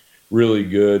be really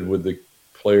good with the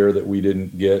player that we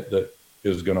didn't get that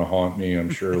is going to haunt me, I'm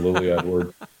sure, Lily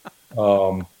Edward.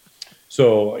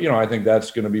 So, I think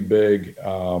that's going to be big.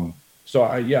 I'm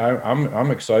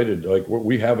excited. Like,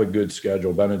 we have a good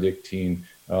schedule. Benedictine,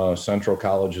 Central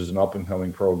College is an up and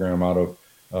coming program out of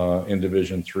in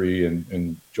Division III,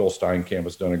 and Joel Steinkamp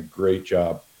has done a great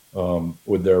job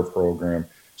with their program.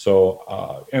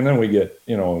 So, and then we get,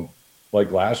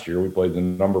 like last year, we played the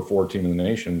number 4 team in the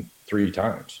nation 3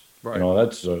 times. Right.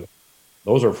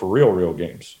 Those are for real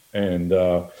games. And,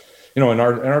 and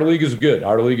our league is good.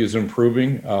 Our league is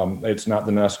improving. It's not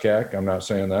the NESCAC. I'm not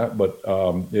saying that, but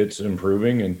it's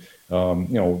improving. And,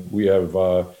 we have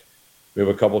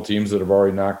a couple teams that have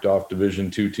already knocked off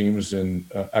Division II teams in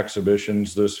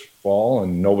exhibitions this fall,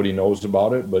 and nobody knows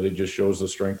about it, but it just shows the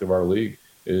strength of our league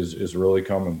is really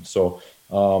coming. So,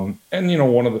 and,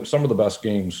 some of the best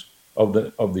games of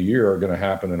the year are going to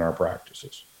happen in our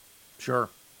practices. Sure.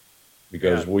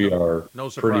 Because we are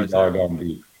pretty doggone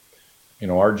deep.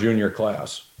 Our junior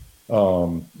class,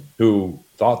 who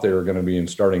thought they were going to be in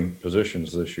starting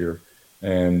positions this year,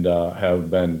 and have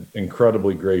been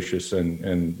incredibly gracious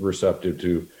and receptive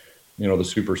to, the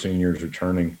super seniors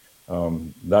returning.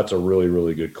 That's a really,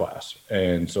 really good class.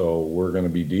 And so we're going to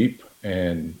be deep,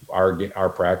 and our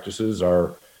practices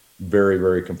are very,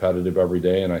 very competitive every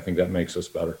day. And I think that makes us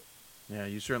better. Yeah,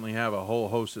 you certainly have a whole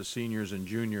host of seniors and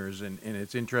juniors, and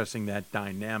it's interesting, that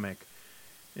dynamic.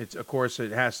 Of course,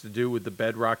 it has to do with the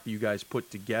bedrock that you guys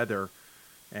put together,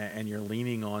 and you're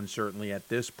leaning on certainly at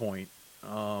this point.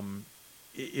 I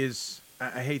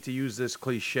hate to use this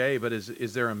cliche, but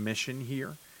is there a mission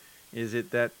here? Is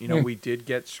it that we did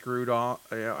get screwed out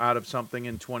of something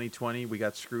in 2020, we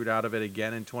got screwed out of it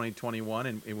again in 2021,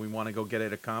 and we want to go get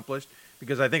it accomplished?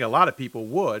 Because I think a lot of people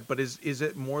would, but is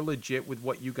it more legit with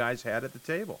what you guys had at the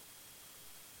table?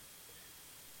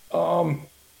 I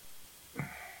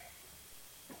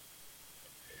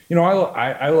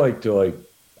like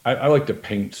to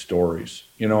paint stories,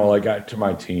 to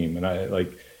my team, and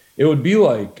it would be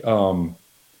like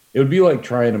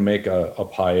trying to make a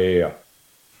paella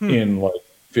in like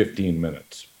 15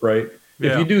 minutes, right?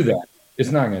 Yeah. If you do that, it's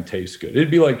not going to taste good.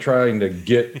 It'd be like trying to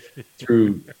get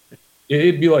through.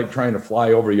 It'd be like trying to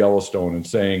fly over Yellowstone and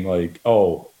saying like,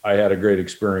 "Oh, I had a great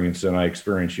experience and I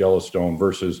experienced Yellowstone,"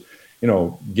 versus,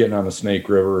 getting on the Snake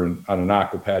River and on an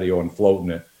aqua patio and floating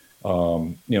it,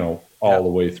 all the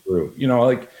way through.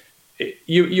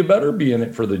 You better be in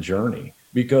it for the journey,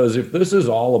 because if this is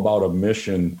all about a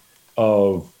mission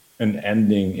of an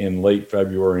ending in late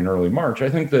February and early March, I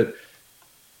think that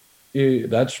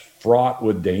that's fraught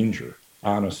with danger,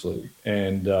 honestly.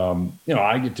 And,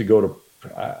 I get to go to,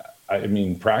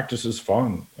 practice is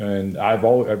fun. And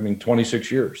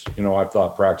 26 years, I've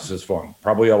thought practice is fun,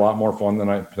 probably a lot more fun than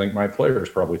I think my players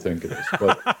probably think it is.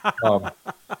 But,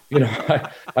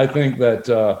 I think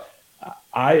that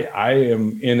I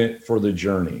am in it for the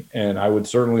journey, and I would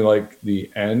certainly like the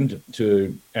end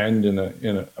to end in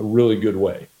a really good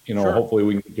way. Sure. Hopefully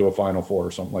we can get to a Final Four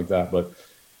or something like that. But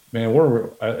man,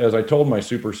 as I told my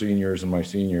super seniors and my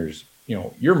seniors,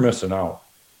 you're missing out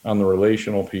on the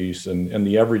relational piece and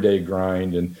the everyday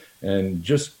grind and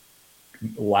just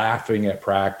laughing at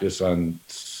practice on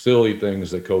silly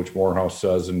things that Coach Morehouse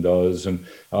says and does, and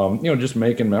just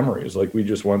making memories. Like, we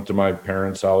just went to my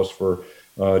parents' house for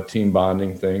a team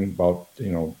bonding thing, about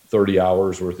 30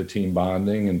 hours worth of team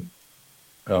bonding,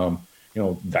 and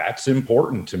that's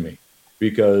important to me,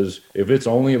 because if it's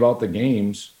only about the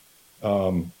games,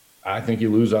 I think you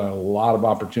lose a lot of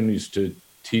opportunities to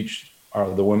teach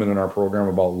the women in our program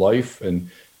about life and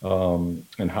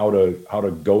how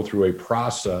to go through a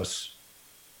process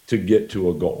to get to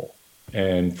a goal.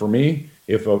 And for me,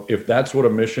 if that's what a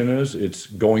mission is, it's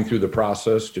going through the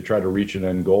process to try to reach an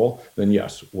end goal, then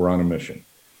yes, we're on a mission.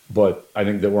 But I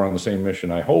think that we're on the same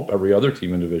mission I hope every other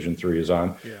team in Division III is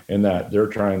on, in that they're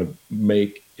trying to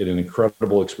make it an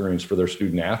incredible experience for their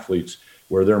student athletes,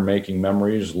 where they're making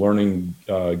memories, learning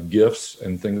gifts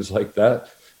and things like that.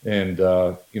 And,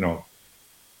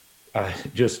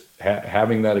 just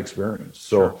having that experience.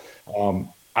 So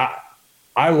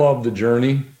I love the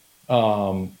journey.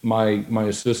 My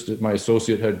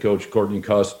associate head coach, Courtney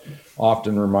Cuss,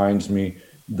 often reminds me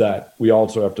that we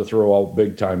also have to throw out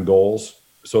big time goals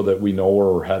so that we know where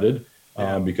we're headed,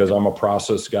 because I'm a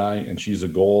process guy and she's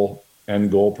a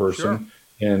end goal person.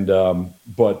 Sure. And,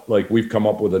 but we've come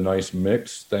up with a nice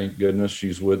mix. Thank goodness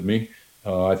she's with me.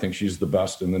 I think she's the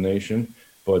best in the nation,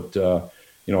 but,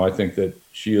 I think that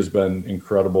she has been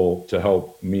incredible to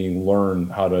help me learn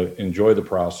how to enjoy the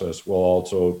process while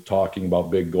also talking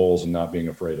about big goals and not being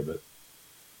afraid of it.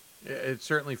 It's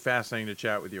certainly fascinating to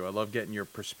chat with you. I love getting your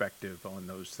perspective on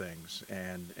those things,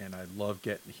 and I love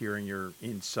hearing your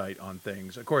insight on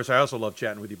things. Of course, I also love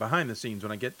chatting with you behind the scenes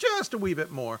when I get just a wee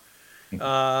bit more.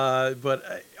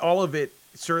 But all of it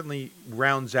certainly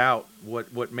rounds out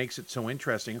what makes it so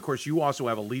interesting. Of course, you also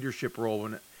have a leadership role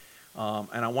in it.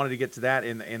 And I wanted to get to that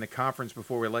in the conference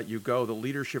before we let you go. The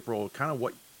leadership role, kind of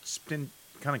what's been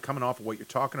kind of coming off of what you're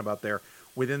talking about there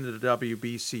within the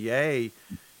WBCA.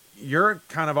 You're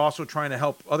kind of also trying to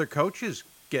help other coaches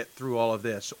get through all of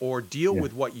this, or deal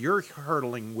with what you're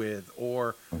hurdling with,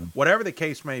 or whatever the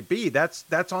case may be. That's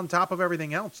on top of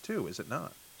everything else too, is it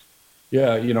not?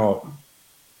 Yeah,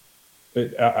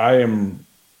 I am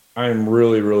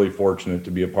really, really fortunate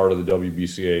to be a part of the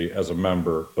WBCA as a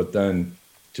member, but then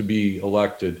to be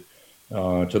elected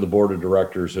to the board of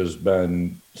directors has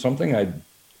been something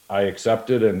I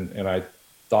accepted and I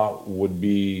thought would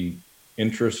be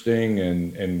interesting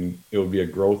and it would be a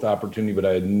growth opportunity, but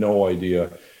I had no idea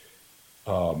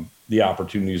the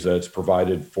opportunities that it's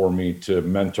provided for me to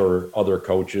mentor other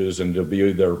coaches and to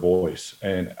be their voice.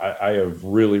 And I have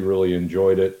really, really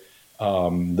enjoyed it.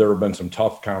 There have been some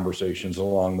tough conversations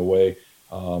along the way,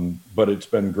 but it's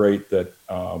been great that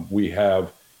we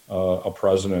have a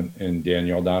president in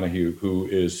Danielle Donahue who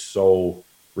is so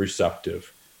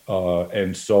receptive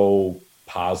and so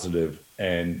positive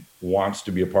and wants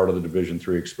to be a part of the Division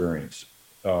III experience.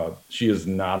 She is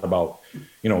not about,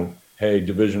 hey,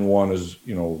 Division I is,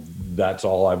 that's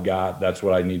all I've got. That's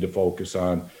what I need to focus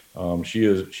on. She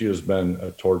has been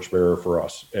a torchbearer for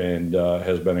us and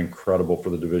has been incredible for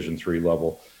the Division III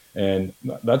level. And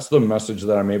that's the message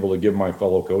that I'm able to give my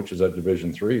fellow coaches at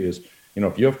Division III is,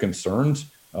 if you have concerns,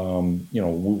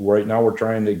 right now we're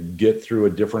trying to get through a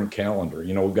different calendar.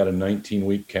 We've got a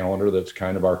 19-week calendar that's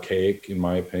kind of archaic, in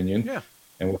my opinion. Yeah.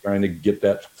 And we're trying to get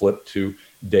that flipped to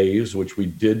days, which we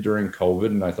did during COVID.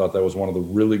 And I thought that was one of the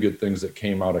really good things that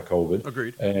came out of COVID.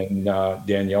 Agreed. And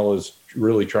Danielle is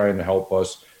really trying to help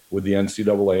us with the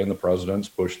NCAA and the presidents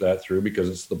push that through because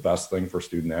it's the best thing for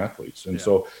student athletes. And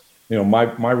so,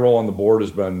 my role on the board has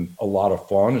been a lot of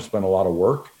fun. It's been a lot of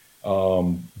work,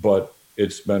 but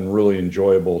it's been really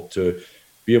enjoyable to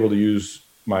be able to use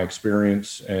my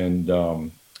experience and,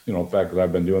 the fact that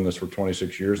I've been doing this for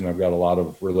 26 years and I've got a lot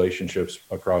of relationships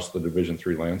across the Division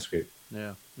III landscape.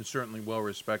 Yeah, it's certainly well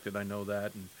respected. I know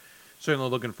that, and certainly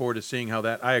looking forward to seeing how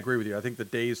that. I agree with you. I think the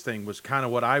days thing was kind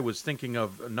of what I was thinking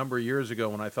of a number of years ago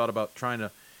when I thought about trying to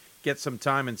get some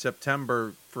time in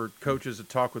September for coaches to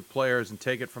talk with players and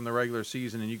take it from the regular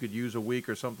season, and you could use a week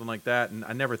or something like that. And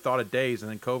I never thought of days, and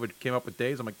then COVID came up with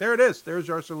days. I'm like, there it is. There's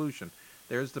our solution.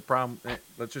 There's the problem.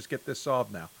 Let's just get this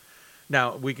solved now.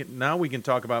 Now we can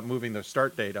talk about moving the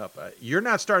start date up. You're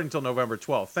not starting until November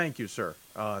 12th. Thank you, sir.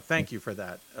 Thank you for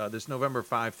that. This November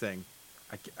 5 thing,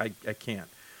 I can't.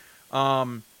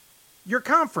 Your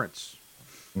conference,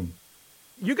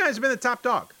 you guys have been the top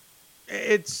dog.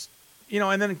 It's,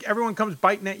 and then everyone comes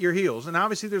biting at your heels. And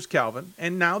obviously there's Calvin,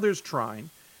 and now there's Trine.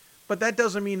 But that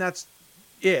doesn't mean that's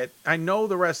it. I know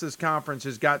the rest of this conference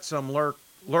has got some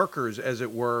lurkers, as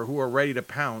it were, who are ready to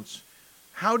pounce.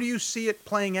 How do you see it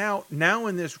playing out now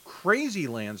in this crazy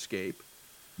landscape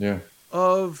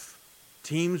of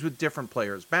teams with different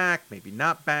players back, maybe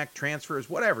not back, transfers,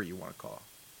 whatever you want to call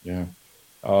it? Yeah.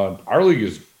 Our league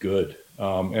is good.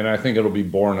 And I think it'll be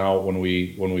borne out when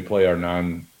we play our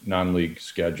non-league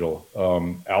schedule.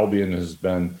 Albion has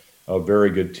been a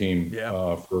very good team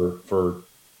for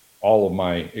all of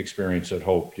my experience at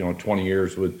Hope. 20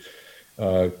 years with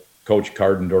Coach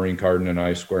Carden, Doreen Carden, and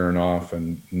I squaring off,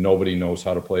 and nobody knows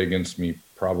how to play against me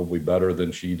probably better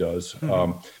than she does.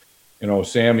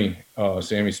 Sammy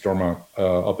Stormont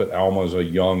up at Alma is a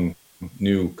young,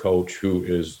 new coach who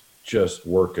is just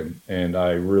working, and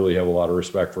I really have a lot of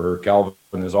respect for her. Calvin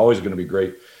is always going to be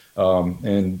great.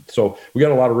 And so we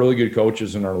got a lot of really good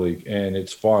coaches in our league, and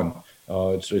it's fun.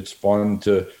 It's fun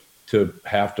to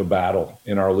have to battle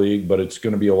in our league, but it's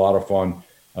going to be a lot of fun.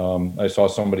 I saw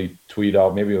somebody tweet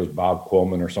out, maybe it was Bob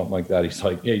Quillman or something like that. He's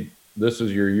like, hey, this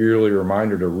is your yearly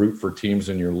reminder to root for teams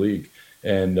in your league.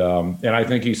 And I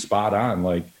think he's spot on.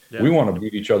 Like, we want to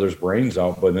beat each other's brains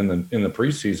out, but in the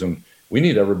preseason, we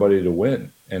need everybody to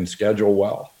win and schedule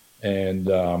well.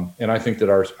 And I think that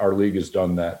our league has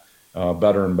done that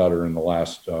better and better in the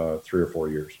last 3 or 4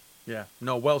 years. Yeah.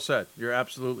 No, well said. You're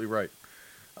absolutely right.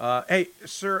 Hey,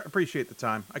 sir, appreciate the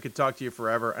time. I could talk to you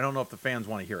forever. I don't know if the fans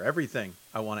want to hear everything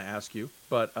I want to ask you,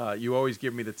 but you always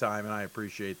give me the time, and I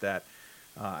appreciate that.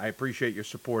 I appreciate your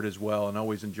support as well, and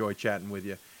always enjoy chatting with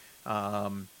you.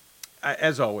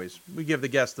 As always, we give the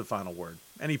guests the final word.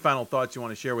 Any final thoughts you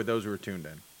want to share with those who are tuned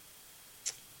in?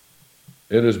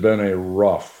 It has been a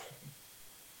rough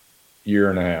year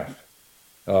and a half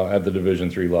at the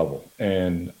Division III level,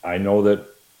 and I know that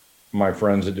my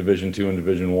friends at Division II and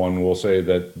Division I will say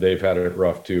that they've had it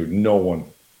rough too. No one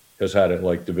has had it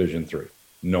like Division III.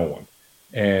 No one.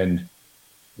 And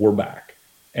we're back.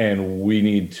 And we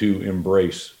need to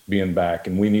embrace being back.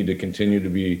 And we need to continue to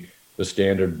be the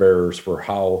standard bearers for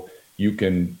how you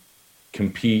can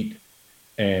compete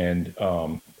and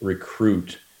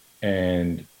recruit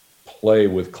and play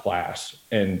with class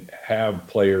and have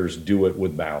players do it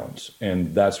with balance.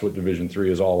 And that's what Division III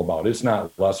is all about. It's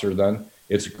not lesser than.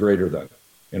 It's greater than,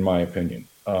 in my opinion.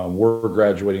 We're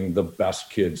graduating the best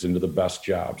kids into the best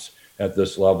jobs at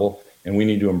this level, and we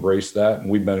need to embrace that. And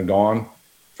we've been gone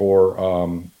for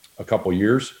a couple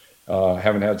years,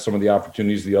 haven't had some of the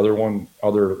opportunities the other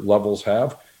levels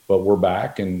have, but we're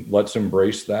back, and let's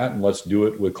embrace that, and let's do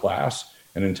it with class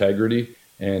and integrity,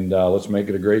 and let's make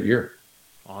it a great year.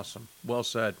 Awesome. Well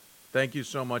said. Thank you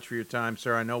so much for your time,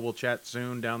 sir. I know we'll chat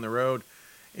soon down the road.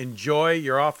 Enjoy.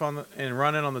 You're off and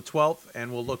running on the 12th,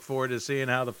 and we'll look forward to seeing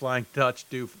how the Flying Dutch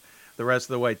do the rest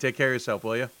of the way. Take care of yourself,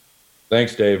 will you?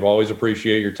 Thanks, Dave. Always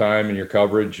appreciate your time and your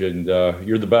coverage, and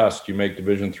you're the best. You make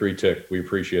Division III tick. We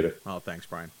appreciate it. Oh, thanks,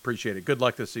 Brian. Appreciate it. Good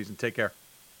luck this season. Take care.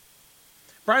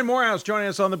 Brian Morehouse joining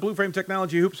us on the Blue Frame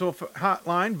Technology Hoopsville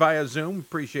hotline via Zoom.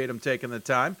 Appreciate him taking the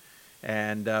time,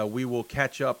 and we will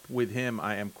catch up with him,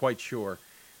 I am quite sure,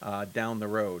 down the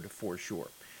road for sure.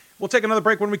 We'll take another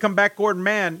break. When we come back, Gordon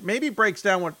Mann maybe breaks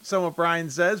down what some of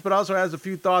Brian says, but also has a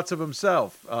few thoughts of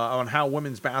himself on how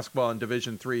women's basketball in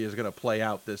Division III is going to play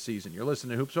out this season. You're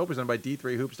listening to Hoopsville, presented by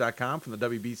D3Hoops.com from the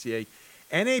WBCA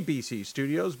and ABC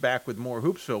studios. Back with more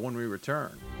Hoopsville when we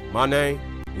return. My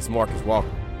name is Marcus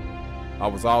Walker. I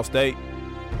was All-State,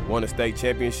 won a state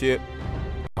championship,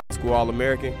 high school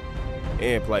All-American,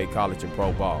 and played college and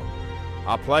pro ball.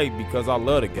 I played because I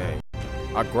love the game.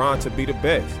 I grind to be the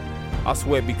best. I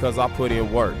sweat because I put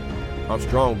in work. I'm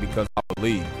strong because I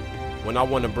believe. When I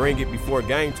want to bring it before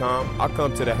game time, I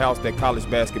come to the house that college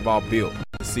basketball built,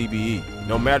 the CBE.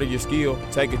 No matter your skill,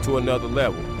 take it to another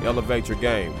level. Elevate your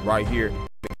game right here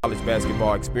at the college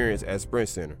basketball experience at Sprint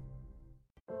Center.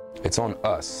 It's on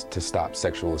us to stop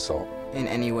sexual assault. In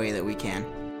any way that we can.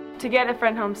 To get a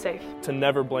friend home safe. To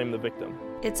never blame the victim.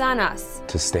 It's on us.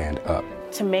 To stand up.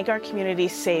 To make our community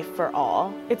safe for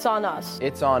all. It's on us.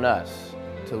 It's on us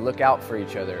to look out for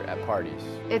each other at parties.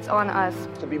 It's on us.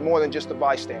 To be more than just a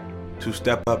bystander. To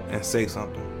step up and say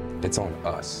something. It's on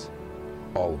us.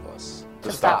 All of us.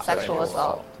 To stop sexual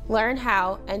assault. Learn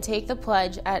how and take the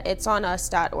pledge at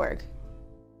itsonus.org.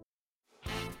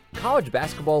 College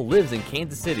basketball lives in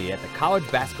Kansas City at the College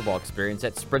Basketball Experience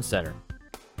at Sprint Center.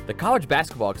 The College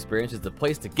Basketball Experience is the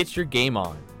place to get your game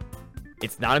on.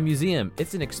 It's not a museum,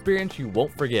 it's an experience you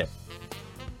won't forget.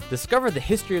 Discover the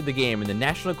history of the game in the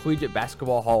National Collegiate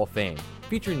Basketball Hall of Fame,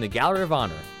 featuring the Gallery of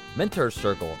Honor, Mentor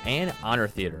Circle, and Honor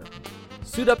Theater.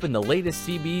 Suit up in the latest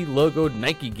CBE logoed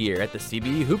Nike gear at the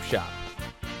CBE Hoop Shop.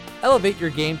 Elevate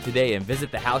your game today and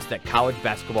visit the house that college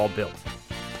basketball built.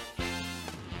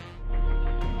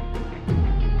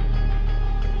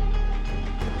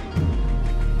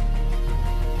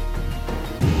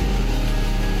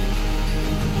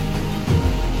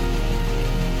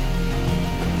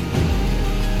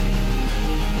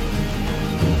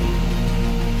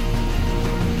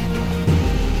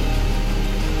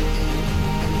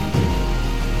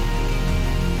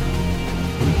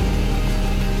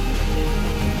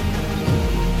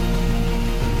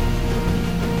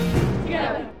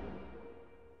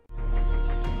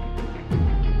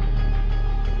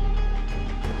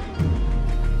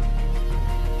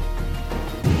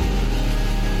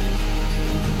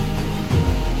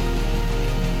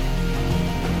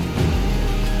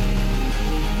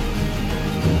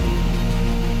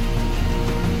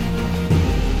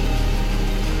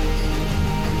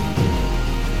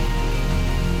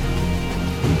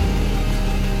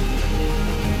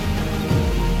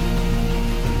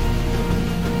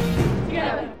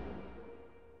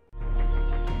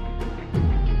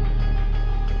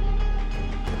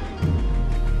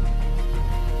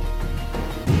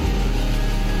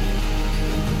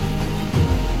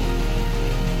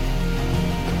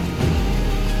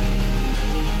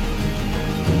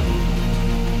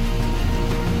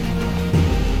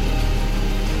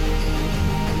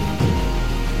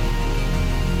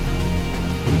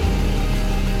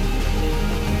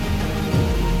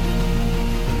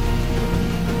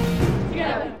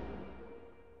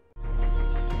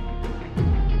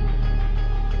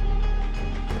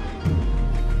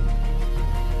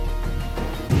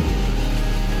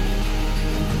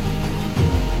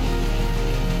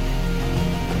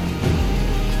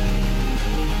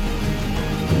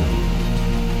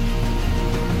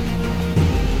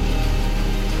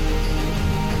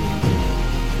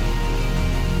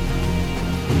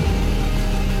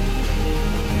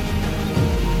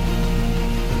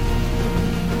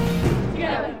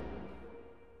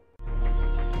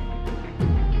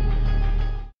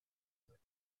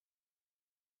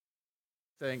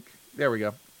 There we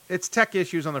go. It's tech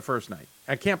issues on the first night.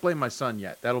 I can't blame my son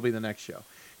yet. That'll be the next show.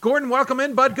 Gordon, welcome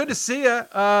in, bud. Good to see you.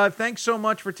 Thanks so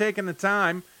much for taking the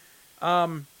time.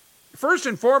 First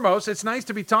and foremost, it's nice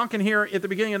to be talking here at the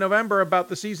beginning of November about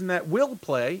the season that will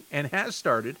play and has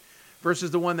started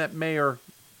versus the one that may or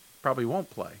probably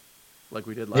won't play like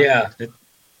we did last year.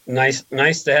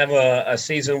 Nice to have a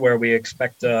season where we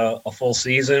expect a full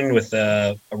season with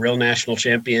a real national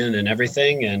champion and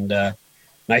everything. And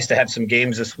nice to have some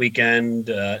games this weekend.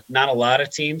 Not a lot of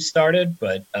teams started,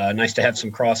 but nice to have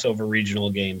some crossover regional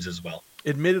games as well.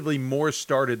 Admittedly, more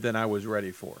started than I was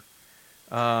ready for.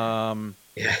 Yeah.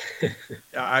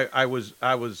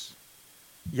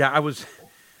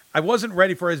 I wasn't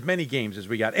ready for as many games as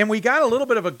we got. And we got a little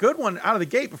bit of a good one out of the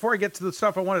gate before I get to the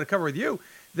stuff I wanted to cover with you.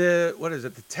 what is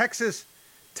it? The Texas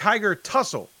Tiger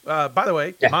Tussle. By the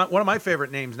way, one of my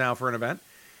favorite names now for an event,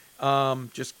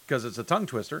 just because it's a tongue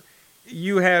twister.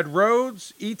 You had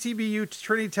Rhodes, ETBU,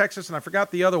 Trinity, Texas, and I forgot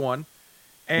the other one.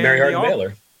 And Mary Hardin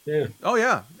Baylor. Yeah. Oh,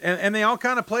 yeah. And they all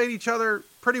kind of played each other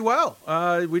pretty well.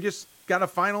 We just got a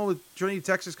final with Trinity,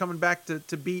 Texas coming back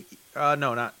to beat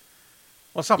something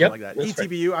like that.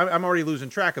 ETBU, right. I'm already losing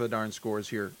track of the darn scores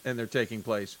here, and they're taking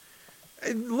place.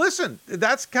 And listen,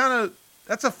 that's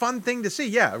a fun thing to see.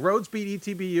 Yeah, Rhodes beat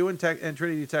ETBU and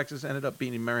Trinity, Texas ended up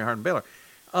beating Mary Hardin Baylor.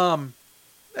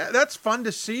 That's fun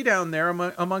to see down there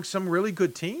among some really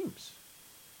good teams.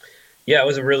 Yeah, it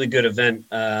was a really good event.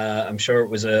 I'm sure it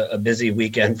was a busy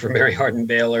weekend for Mary Hardin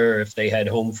Baylor if they had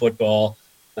home football.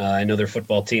 I know their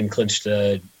football team clinched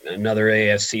another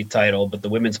AFC title, but the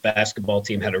women's basketball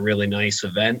team had a really nice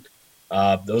event.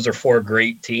 Those are 4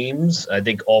 great teams. I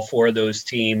think all 4 of those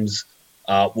teams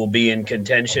will be in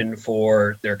contention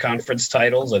for their conference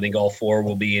titles. I think all 4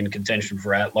 will be in contention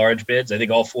for at-large bids. I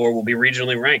think all 4 will be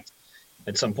regionally ranked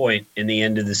at some point in the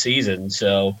end of the season.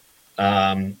 So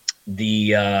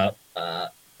the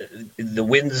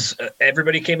wins,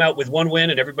 everybody came out with 1 win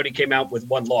and everybody came out with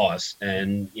 1 loss.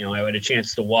 And, I had a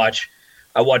chance to watch.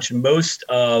 I watched most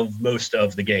of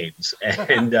the games.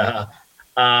 And,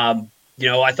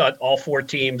 I thought all 4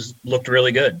 teams looked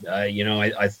really good.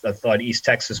 I thought East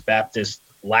Texas Baptist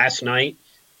last night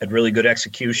had really good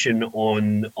execution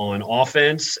on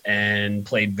offense and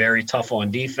played very tough on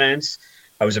defense.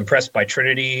 I was impressed by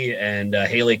Trinity and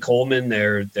Haley Coleman,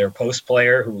 their post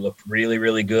player, who looked really,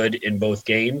 really good in both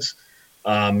games.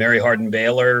 Mary Hardin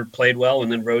Baylor played well,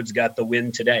 and then Rhodes got the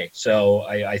win today. So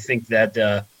I think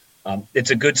that it's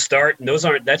a good start. And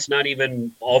that's not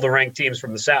even all the ranked teams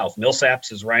from the South.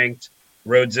 Millsaps is ranked.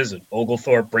 Rhodes isn't.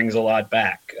 Oglethorpe brings a lot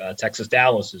back. Texas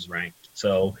Dallas is ranked.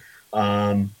 So,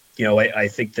 I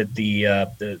think that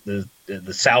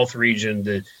the South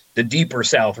region, the deeper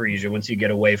South region, once you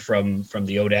get away from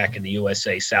the ODAC and the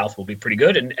USA South, will be pretty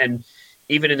good. And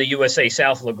even in the USA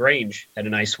South, LaGrange had a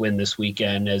nice win this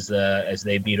weekend as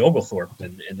they beat Oglethorpe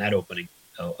in that opening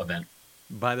event.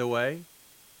 By the way,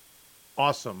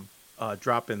 awesome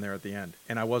drop in there at the end.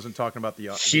 And I wasn't talking about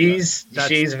the she's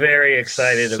very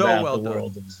excited about the done.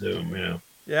 World of Zoom.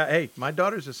 Yeah. Hey, my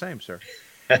daughter's the same, sir.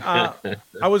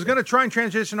 I was going to try and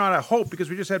transition on a hope because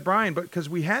we just had Brian, but because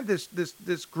we had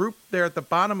this group there at the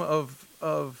bottom of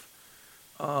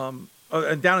down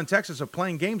in Texas of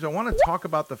playing games. I want to talk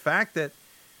about the fact that,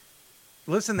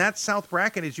 listen, that South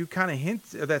bracket, as you kind of hint,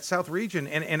 that South region,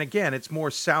 and again, it's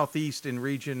more Southeast in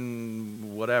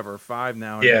region 5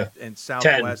 now, and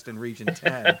Southwest 10. In region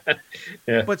 10.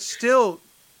 Yeah. But still,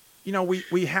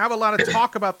 we have a lot of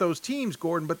talk about those teams,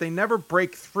 Gordon, but they never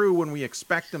break through when we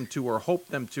expect them to or hope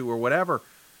them to or whatever.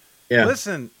 Yeah.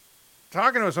 Listen,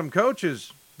 talking to some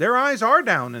coaches, their eyes are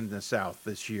down in the South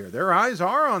this year. Their eyes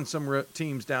are on some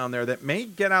teams down there that may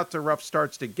get out to rough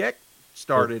starts to get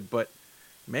started, but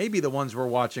maybe the ones we're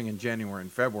watching in January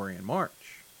and February and March.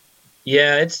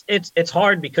 Yeah, it's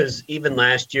hard because even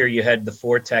last year you had the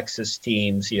 4 Texas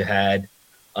teams. You had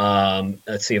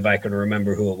let's see if I can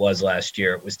remember who it was last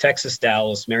year. It was Texas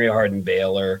Dallas, Mary Hardin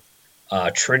Baylor,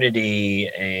 Trinity,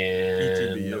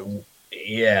 and ETBU.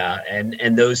 Yeah,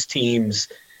 and those teams,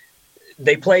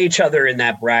 they play each other in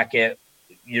that bracket.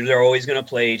 They're always going to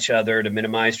play each other to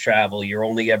minimize travel. You're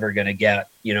only ever going to get,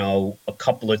 a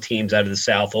couple of teams out of the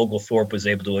South. Oglethorpe was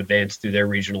able to advance through their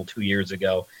regional 2 years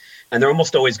ago, and they're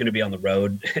almost always going to be on the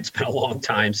road. It's been a long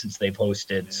time since they've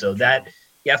hosted, so that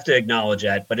you have to acknowledge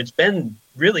that. But it's been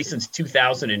really since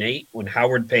 2008 when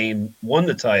Howard Payne won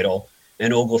the title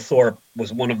and Oglethorpe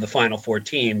was one of the Final 4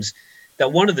 teams,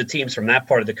 that one of the teams from that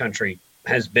part of the country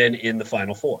has been in the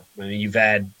Final 4. I mean, you've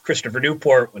had Christopher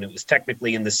Newport when it was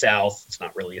technically in the South. It's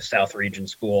not really a South region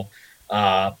school.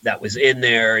 That was in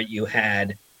there. You've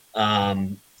had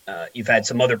some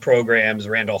other programs,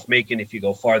 Randolph-Macon, if you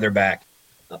go farther back.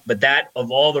 But that,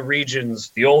 of all the regions,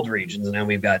 the old regions, and now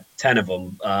we've got 10 of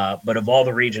them, but of all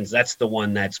the regions, that's the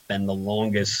one that's been the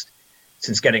longest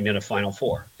since getting to the Final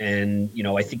 4. And,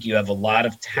 I think you have a lot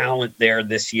of talent there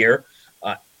this year.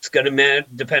 It's going to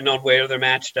depend on where they're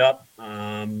matched up.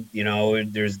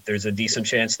 There's a decent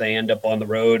chance they end up on the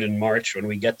road in March when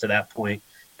we get to that point.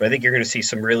 But I think you're going to see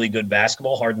some really good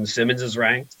basketball. Hardin Simmons is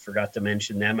ranked. Forgot to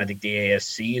mention them. I think the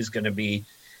ASC has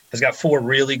got 4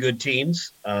 really good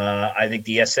teams. I think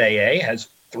the SAA has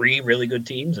 3 really good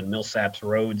teams, and Millsaps,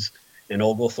 Rhodes, and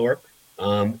Oglethorpe.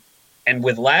 And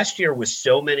with last year, with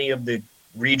so many of the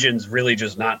regions really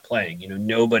just not playing,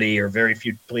 nobody or very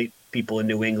few people in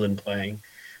New England playing.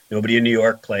 Nobody in New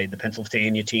York played. The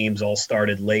Pennsylvania teams all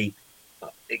started late.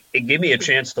 it gave me a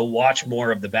chance to watch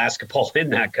more of the basketball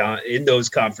in those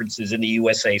conferences in the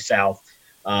USA South,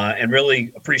 and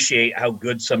really appreciate how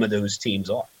good some of those teams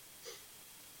are.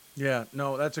 Yeah,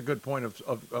 no, that's a good point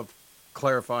of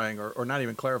clarifying, or not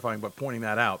even clarifying, but pointing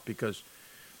that out, because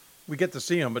we get to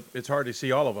see them, but it's hard to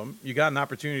see all of them. You got an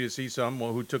opportunity to see some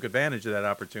who took advantage of that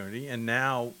opportunity, and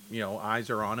now eyes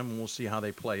are on them, and we'll see how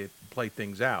they play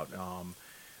things out.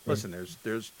 Listen,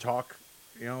 there's talk,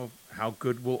 how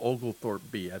good will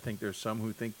Oglethorpe be? I think there's some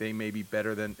who think they may be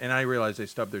better than, and I realize they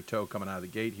stubbed their toe coming out of the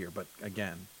gate here, but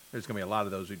again, there's going to be a lot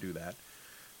of those who do that.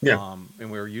 Yeah.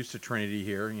 And we're used to Trinity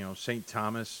here. St.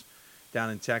 Thomas down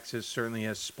in Texas certainly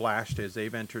has splashed as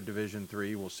they've entered Division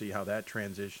III. We'll see how that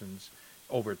transitions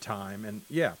over time. And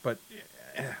yeah, but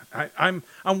I'm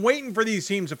waiting for these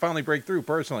teams to finally break through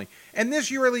personally. And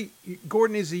this year, really,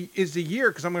 Gordon, is the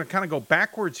year, because I'm going to kind of go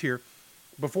backwards here.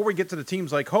 Before we get to the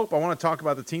teams like Hope, I want to talk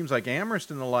about the teams like Amherst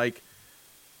and the like,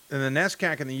 and the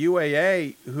NESCAC and the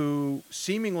UAA, who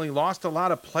seemingly lost a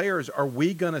lot of players. Are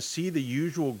we going to see the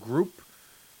usual group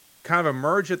kind of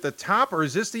emerge at the top, or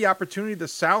is this the opportunity the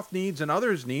South needs and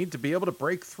others need to be able to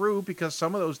break through, because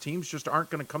some of those teams just aren't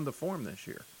going to come to form this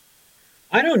year?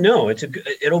 I don't know.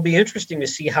 It'll be interesting to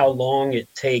see how long it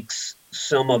takes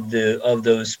some of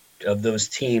those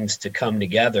teams to come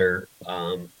together.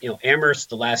 Amherst,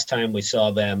 the last time we saw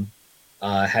them,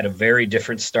 had a very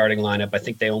different starting lineup. I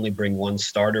think they only bring one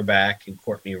starter back in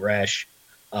Courtney Resch.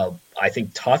 I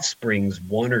think Tufts brings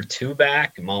one or two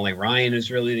back. Molly Ryan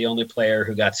is really the only player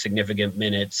who got significant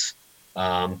minutes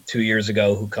 2 years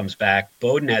ago who comes back.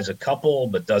 Bowdoin has a couple,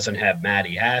 but doesn't have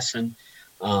Maddie Hassan.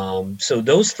 So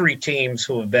those three teams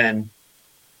who have been,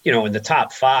 in the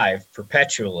top five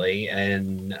perpetually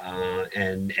and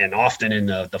often in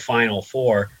the final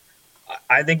four,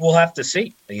 I think we'll have to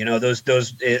see.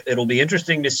 It'll be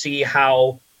interesting to see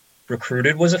how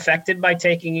Recruited was affected by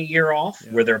taking a year off.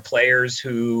 Yeah. Were there players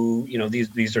who,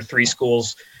 these are three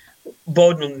schools,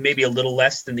 Bowdoin maybe a little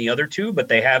less than the other two, but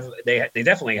they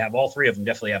definitely have, all three of them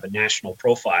definitely have a national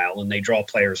profile, and they draw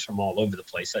players from all over the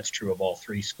place. That's true of all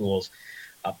three schools.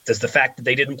 Does the fact that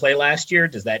they didn't play last year,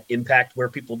 does that impact where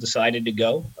people decided to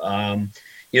go?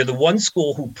 The one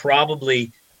school who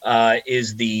probably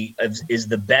is the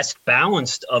best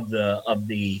balanced of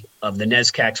the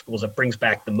NESCAC schools that brings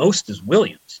back the most is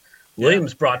Williams.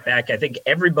 Williams brought back, I think,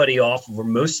 everybody off, or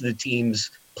most of the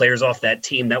players off that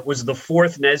team. That was the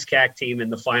fourth NESCAC team in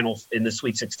the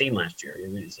Sweet 16 last year.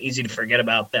 It was easy to forget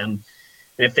about them.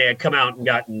 And if they had come out and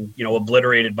gotten,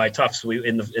 obliterated by Tufts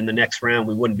in the next round,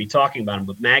 we wouldn't be talking about them.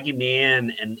 But Maggie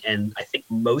Mann and I think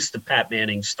most of Pat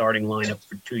Manning's starting lineup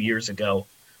for 2 years ago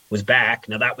was back.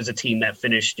 Now, that was a team that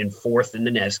finished in fourth in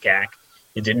the NESCAC.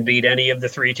 It didn't beat any of the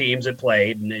three teams it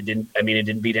played, and it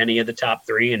didn't beat any of the top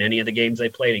three in any of the games they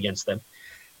played against them.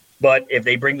 But if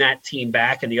they bring that team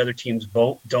back and the other teams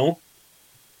don't,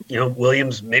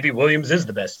 Williams is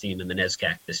the best team in the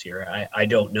NESCAC this year. I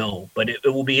don't know, but it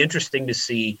will be interesting to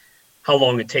see how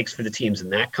long it takes for the teams in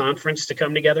that conference to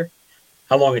come together,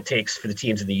 how long it takes for the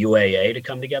teams in the UAA to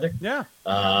come together. Yeah.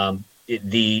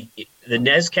 The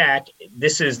NESCAC,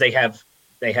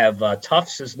 they have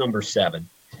Tufts as number 7.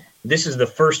 This is the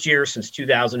first year since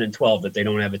 2012 that they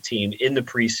don't have a team in the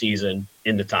preseason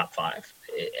in the top 5.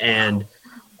 And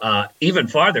even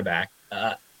farther back,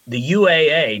 the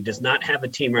UAA does not have a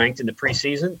team ranked in the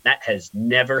preseason. That has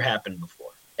never happened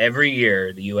before. Every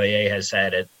year, the UAA has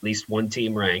had at least one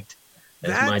team ranked.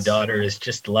 My daughter is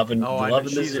just loving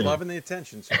she's loving the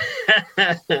attention.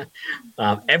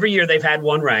 Every year they've had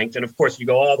one ranked, and of course, you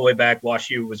go all the way back.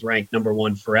 WashU was ranked number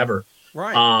 1 forever.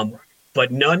 Right. But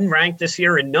none ranked this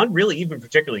year, and none really even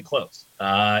particularly close.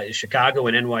 Chicago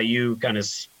and NYU kind of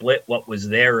split what was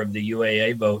there of the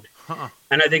UAA vote.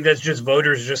 And I think that's just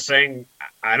voters just saying,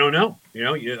 I don't know.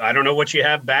 I don't know what you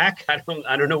have back. I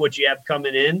don't know what you have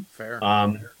coming in. Fair.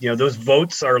 Those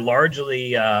votes are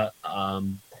largely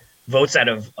votes out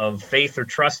of faith or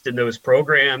trust in those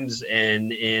programs,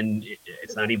 and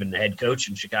it's not even the head coach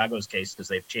in Chicago's case because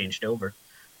they've changed over.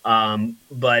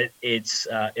 But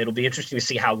it'll be interesting to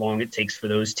see how long it takes for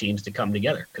those teams to come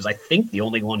together, because I think the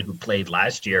only one who played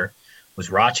last year was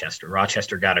Rochester.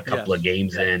 Rochester got a couple of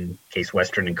games in. Case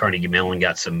Western and Carnegie Mellon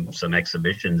got some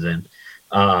exhibitions in.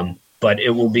 But it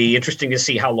will be interesting to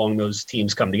see how long those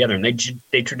teams come together, and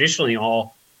they traditionally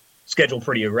all schedule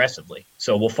pretty aggressively,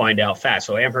 so we'll find out fast.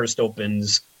 So Amherst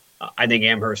opens. I think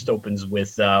Amherst opens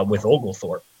with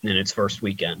Oglethorpe in its first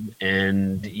weekend,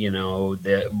 and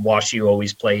the WashU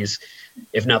always plays,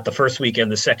 if not the first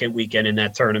weekend, the second weekend in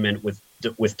that tournament with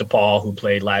DePaul, who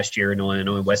played last year, and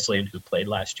Illinois Wesleyan, who played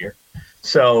last year.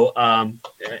 So,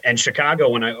 and Chicago,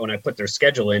 when I put their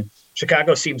schedule in,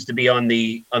 Chicago seems to be on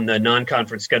the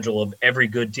non-conference schedule of every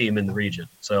good team in the region.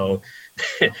 So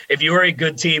if you are a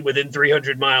good team within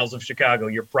 300 miles of Chicago,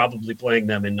 you're probably playing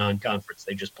them in non-conference.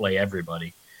 They just play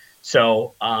everybody.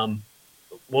 So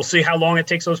we'll see how long it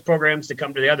takes those programs to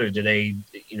come together. Do they,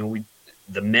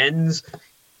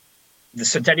 the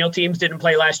Centennial teams didn't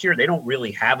play last year. They don't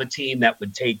really have a team that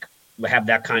would have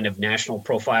that kind of national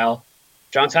profile.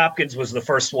 Johns Hopkins was the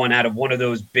first one out of one of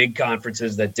those big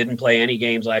conferences that didn't play any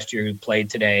games last year, who played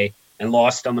today and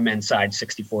lost on the men's side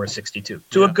 64-62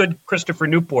 to a good Christopher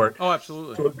Newport. Oh,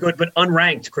 absolutely. To a good but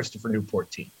unranked Christopher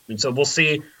Newport team. And so we'll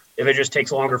see if it just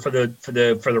takes longer for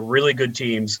the really good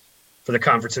teams, for the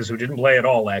conferences who didn't play at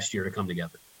all last year, to come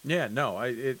together. Yeah, no,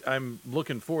 I'm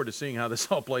looking forward to seeing how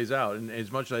this all plays out. And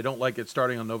as much as I don't like it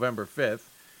starting on November 5th,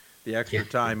 the extra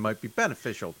time might be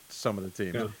beneficial to some of the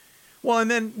teams. Yeah. Well,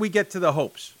 and then we get to the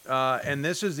hopes. And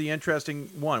this is the interesting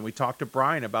one. We talked to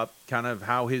Brian about kind of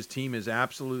how his team is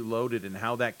absolutely loaded and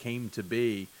how that came to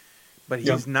be. But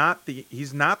he's not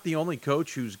the only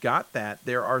coach who's got that.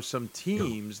 There are some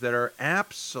teams that are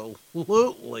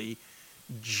absolutely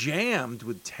jammed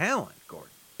with talent, Gordon.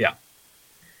 Yeah.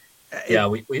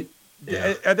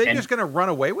 Are they just going to run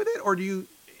away with it, or do you?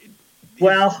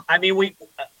 Well, I mean,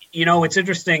 it's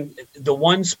interesting. The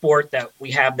one sport that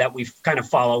we kind of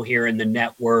follow here in the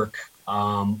network,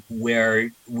 where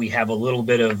we have a little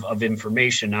bit of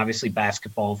information. Obviously,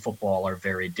 basketball and football are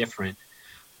very different,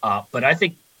 but I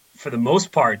think for the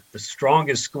most part, the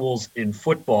strongest schools in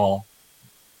football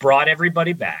brought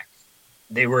everybody back.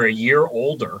 They were a year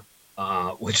older,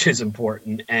 which is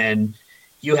important, and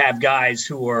you have guys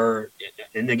who are,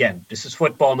 and again, this is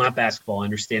football, not basketball. I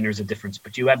understand there's a difference,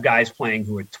 but you have guys playing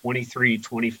who are 23,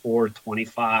 24,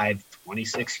 25,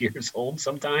 26 years old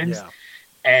sometimes. Yeah.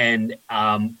 And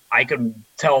I can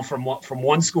tell from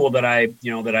one school that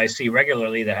I see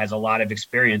regularly that has a lot of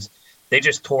experience, they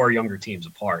just tore younger teams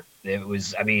apart. It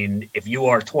was, I mean, if you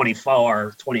are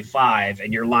 24, 25,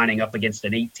 and you're lining up against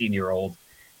an 18-year-old,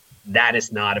 that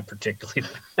is not a particularly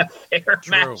fair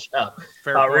matchup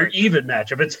or even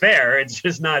matchup. It's fair. It's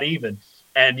just not even.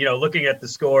 And, looking at the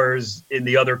scores in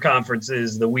the other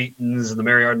conferences, the Wheatons, the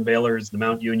Mary Hardin Baylors, the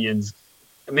Mount Unions,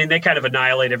 I mean, they kind of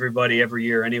annihilate everybody every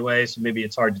year anyway, so maybe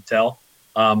it's hard to tell.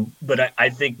 But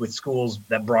I think with schools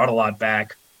that brought a lot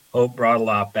back, Hope brought a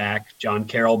lot back, John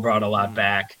Carroll brought a lot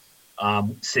back,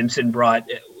 Simpson brought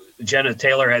 – Jenna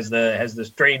Taylor has the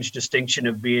strange distinction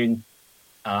of being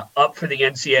up for the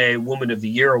NCAA Woman of the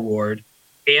Year award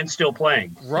and still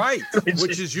playing. Right,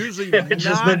 which is usually not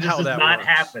how that works.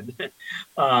 Happen.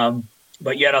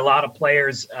 But yet a lot of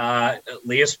players,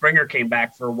 Leah Springer came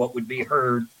back for what would be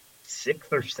her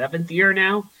 6th or 7th year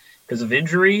now because of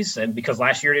injuries and because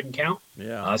last year didn't count.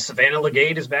 Yeah. Savannah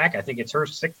Legate is back. I think it's her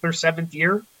 6th or 7th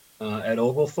year at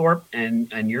Oglethorpe. And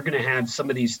you're going to have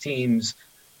some of these teams.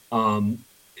 And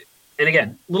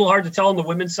again, a little hard to tell on the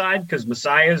women's side because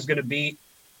Messiah is going to beat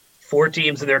 4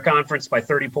 teams in their conference by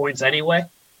 30 points anyway.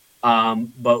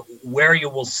 But where you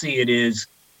will see it is,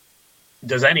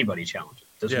 does anybody challenge it?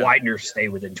 Does Widener stay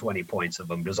within 20 points of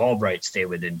them? Does Albright stay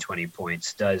within 20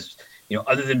 points? Does,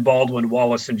 other than Baldwin,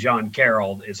 Wallace, and John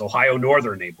Carroll, is Ohio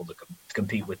Northern able to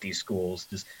compete with these schools?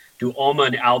 Do Alma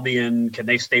and Albion, can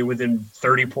they stay within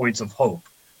 30 points of Hope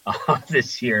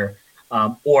this year?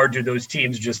 Or do those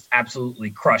teams just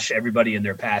absolutely crush everybody in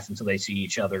their path until they see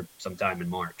each other sometime in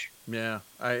March? Yeah.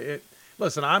 I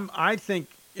think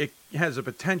it has a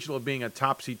potential of being a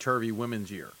topsy-turvy women's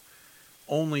year,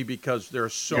 only because there are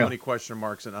so many question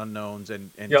marks and unknowns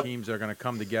and teams that are going to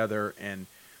come together. And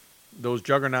those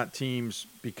juggernaut teams,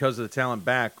 because of the talent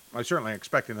back, I certainly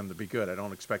expecting them to be good. I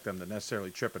don't expect them to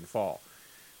necessarily trip and fall.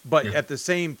 But at the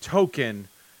same token,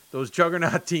 those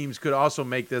juggernaut teams could also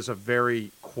make this a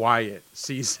very quiet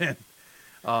season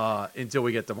until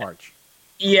we get to March.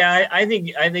 Yeah, I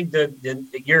think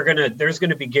that there's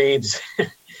gonna be games.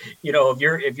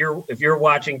 If you're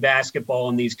watching basketball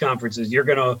in these conferences, you're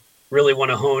gonna really want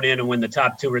to hone in on when the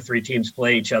top 2 or 3 teams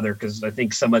play each other, because I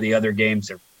think some of the other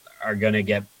games are gonna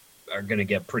get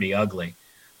pretty ugly.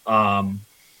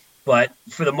 But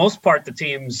for the most part, the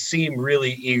teams seem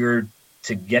really eager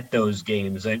to get those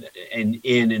games and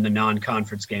in the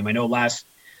non-conference game. I know last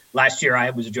year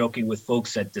I was joking with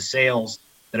folks at DeSales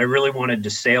that I really wanted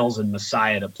DeSales and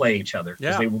Messiah to play each other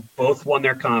because they both won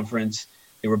their conference.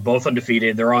 They were both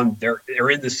undefeated. They're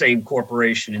in the same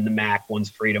corporation in the MAC. One's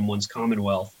Freedom, one's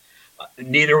Commonwealth.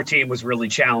 Neither team was really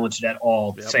challenged at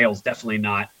all. DeSales definitely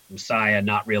not. Messiah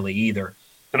not really either.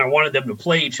 And I wanted them to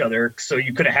play each other so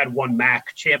you could have had one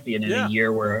MAC champion in a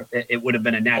year where it would have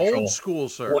been a natural old school,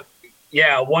 sir.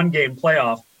 One game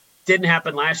playoff. didn't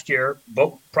happen last year,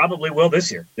 but probably will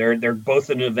this year. They're both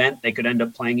an event. They could end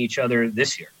up playing each other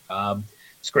this year.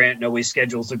 Scranton always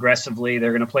schedules aggressively.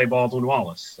 They're going to play Baldwin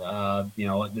Wallace.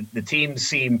 The teams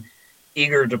seem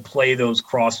eager to play those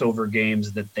crossover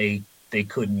games that they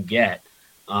couldn't get.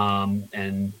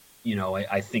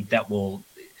 I think that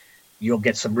you'll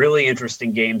get some really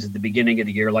interesting games at the beginning of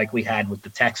the year, like we had with the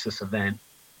Texas event.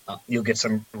 You'll get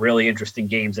some really interesting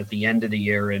games at the end of the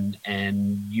year, and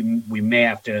we may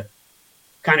have to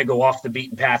kind of go off the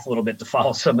beaten path a little bit to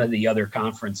follow some of the other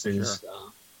conferences.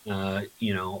 Sure.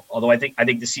 Although I think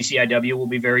the CCIW will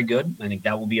be very good. I think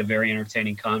that will be a very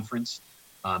entertaining conference.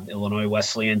 Illinois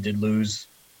Wesleyan did lose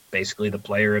basically the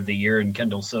player of the year in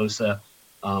Kendall Sosa,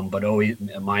 but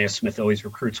Maya Smith always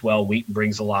recruits well. Wheaton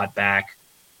brings a lot back.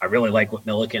 I really like what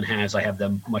Millikan has. I have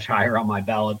them much higher on my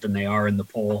ballot than they are in the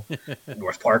poll.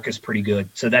 North Park is pretty good.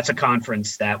 So that's a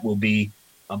conference that will be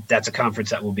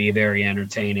very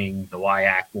entertaining. The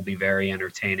WIAC will be very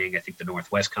entertaining. I think the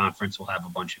Northwest Conference will have a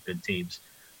bunch of good teams.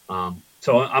 Those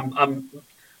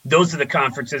are the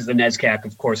conferences, the NESCAC,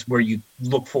 of course, where you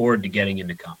look forward to getting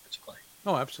into conference play.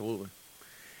 Oh, absolutely.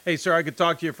 Hey, sir, I could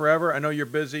talk to you forever. I know you're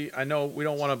busy. I know we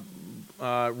don't want to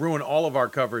ruin all of our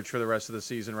coverage for the rest of the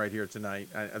season right here tonight.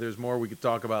 There's more we could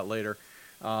talk about later.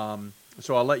 So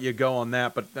I'll let you go on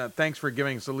that. But thanks for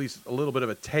giving us at least a little bit of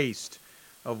a taste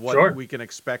of what we can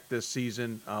expect this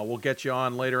season. We'll get you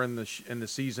on later in the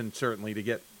season, certainly, to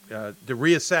get to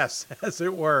reassess, as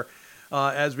it were,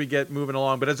 as we get moving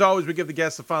along. But as always, we give the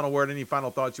guests the final word. Any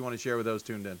final thoughts you want to share with those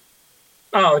tuned in?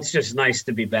 Oh, it's just nice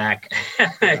to be back.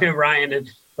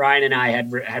 Ryan and I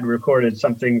had recorded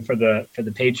something for the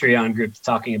Patreon group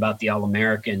talking about the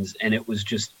All-Americans, and it was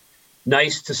just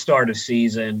nice to start a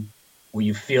season where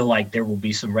you feel like there will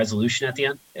be some resolution at the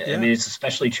end. Yeah. I mean, it's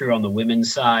especially true on the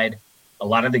women's side. A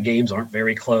lot of the games aren't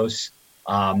very close.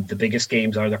 The biggest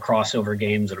games are the crossover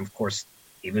games, and of course,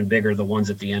 even bigger, the ones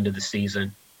at the end of the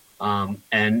season.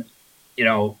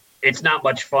 It's not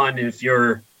much fun if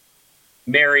you're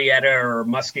Marietta or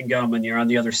Muskingum and you're on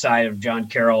the other side of John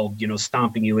Carroll,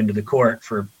 stomping you into the court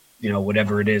for,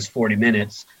 whatever it is, 40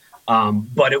 minutes.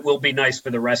 But it will be nice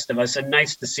for the rest of us, and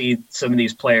nice to see some of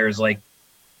these players like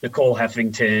Nicole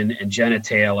Heffington and Jenna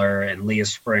Taylor and Leah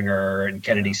Springer and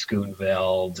Kennedy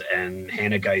Schoonveld and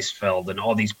Hannah Geisfeld and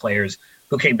all these players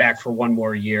who came back for one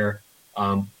more year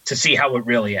to see how it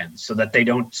really ends, so that they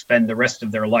don't spend the rest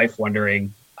of their life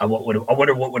wondering, I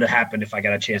wonder what would have happened if I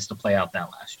got a chance to play out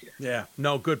that last year. Yeah,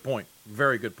 no, good point.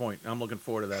 Very good point. I'm looking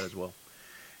forward to that as well.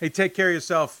 Hey, take care of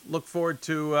yourself. Look forward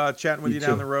to chatting with you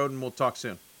down the road, and we'll talk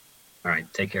soon. All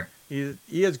right, take care. He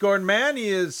is Gordon Mann. He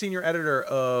is senior editor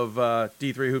of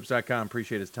D3Hoops.com.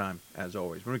 Appreciate his time, as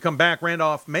always. When we come back,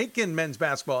 Randolph-Macon men's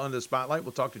basketball under the spotlight.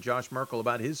 We'll talk to Josh Merkel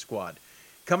about his squad.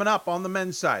 Coming up on the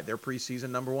men's side, their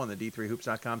preseason number one, the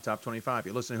D3Hoops.com Top 25.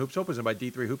 You're listening to Hoops Open by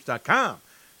D3Hoops.com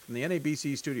from the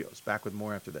NABC studios. Back with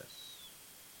more after this.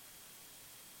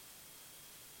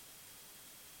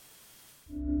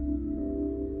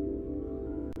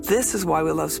 This is why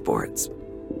we love sports.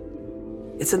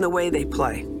 It's in the way they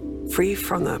play, free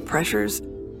from the pressures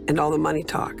and all the money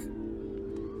talk.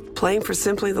 Playing for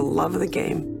simply the love of the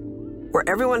game, where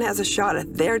everyone has a shot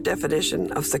at their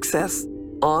definition of success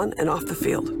on and off the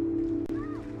field.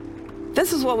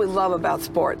 This is what we love about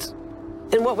sports,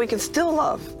 and what we can still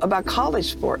love about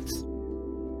college sports.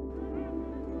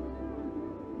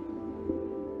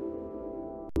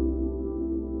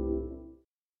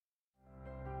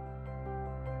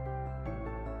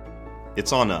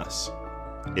 It's on us.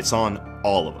 It's on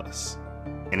all of us.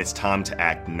 And it's time to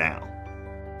act now.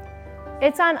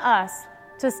 It's on us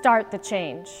to start the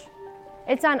change.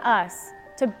 It's on us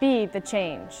to be the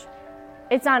change.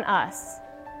 It's on us.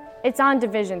 It's on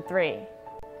Division III.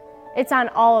 It's on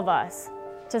all of us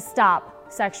to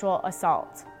stop sexual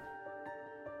assault.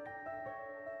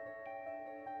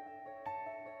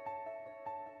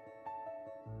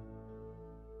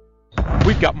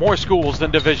 We've got more schools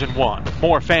than Division I,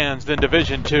 more fans than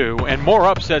Division II, and more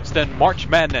upsets than March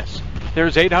Madness.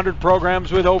 There's 800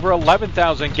 programs with over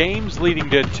 11,000 games leading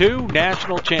to 2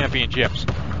 national championships.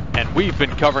 And we've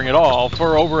been covering it all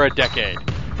for over a decade.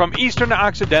 From Eastern to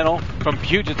Occidental, from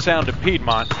Puget Sound to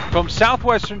Piedmont, from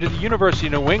Southwestern to the University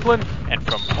of New England, and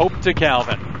from Hope to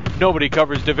Calvin. Nobody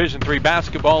covers Division III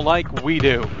basketball like we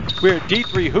do. We're at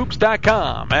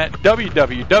D3Hoops.com at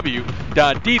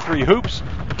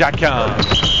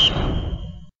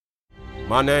www.D3Hoops.com.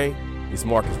 My name is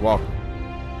Marcus Walker.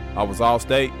 I was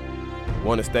All-State,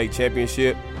 won a state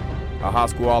championship, a high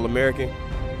school All-American,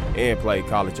 and played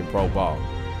college and pro ball.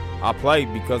 I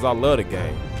played because I love the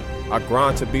game. I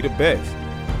grind to be the best.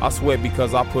 I sweat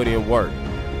because I put in work.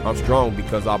 I'm strong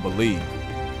because I believe.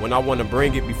 When I want to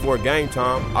bring it before game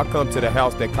time, I come to the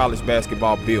house that college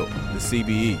basketball built, the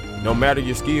CBE. No matter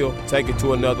your skill, take it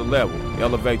to another level.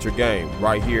 Elevate your game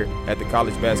right here at the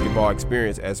College Basketball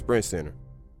Experience at Sprint Center.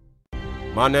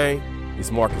 My name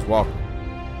is Marcus Walker.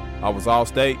 I was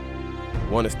All-State,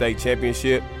 won a state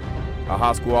championship, a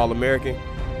high school All-American,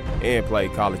 and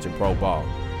played college and pro ball.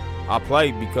 I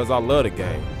played because I love the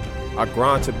game. I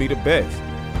grind to be the best.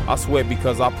 I sweat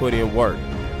because I put in work.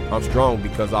 I'm strong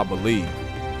because I believe.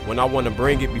 When I want to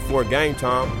bring it before game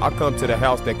time, I come to the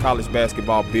house that college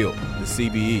basketball built, the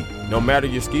CBE. No matter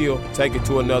your skill, take it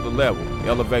to another level.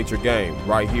 Elevate your game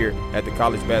right here at the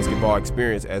College Basketball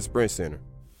Experience at Sprint Center.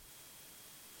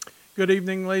 Good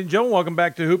evening, ladies and gentlemen. Welcome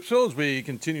back to Hoopsville as we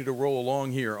continue to roll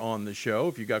along here on the show.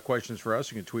 If you've got questions for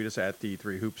us, you can tweet us at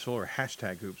D3Hoopsville or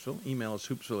hashtag Hoopsville. Email us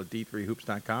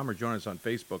hoopsville@d3hoops.com or join us on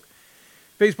Facebook.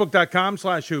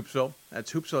 Facebook.com/Hoopsville.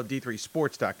 That's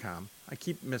Hoopsville@d3sports.com. I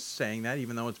keep saying that,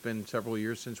 even though it's been several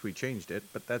years since we changed it,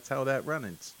 but that's how that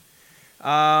runs.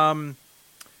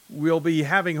 We'll be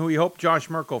having, who we hope, Josh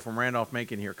Merkel from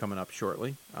Randolph-Macon here coming up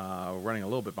shortly. We're running a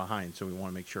little bit behind, so we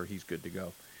want to make sure he's good to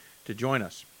go to join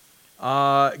us.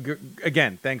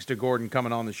 Again, thanks to Gordon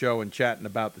coming on the show and chatting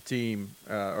about the team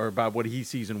or about what he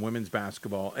sees in women's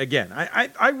basketball. Again,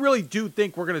 I really do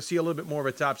think we're going to see a little bit more of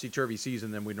a topsy-turvy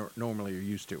season than we normally are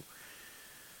used to.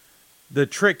 The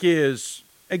trick is,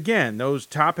 again, those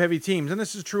top-heavy teams, and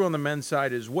this is true on the men's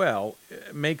side as well,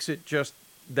 makes it just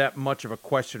that much of a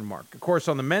question mark. Of course,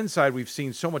 on the men's side, we've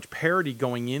seen so much parity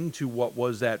going into what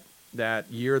was that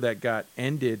year that got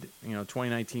ended,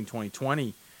 2019,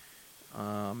 2020.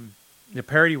 The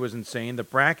parity was insane. The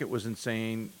bracket was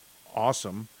insane.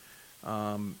 Awesome.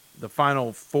 The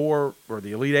Final Four, or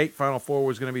the Elite Eight Final Four,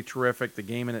 was going to be terrific. The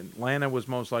game in Atlanta was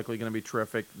most likely going to be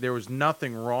terrific. There was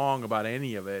nothing wrong about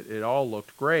any of it. It all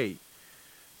looked great.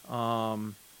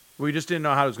 We just didn't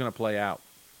know how it was going to play out.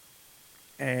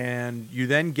 And you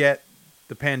then get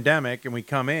the pandemic, and we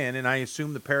come in, and I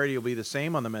assume the parity will be the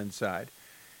same on the men's side.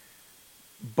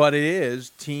 But it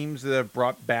is teams that have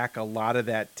brought back a lot of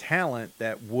that talent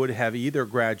that would have either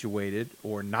graduated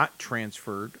or not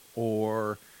transferred,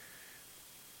 or,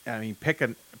 pick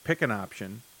an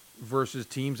option, versus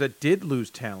teams that did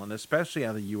lose talent, especially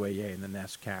out of the UAA and the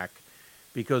NESCAC,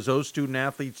 because those student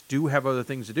athletes do have other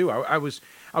things to do. I was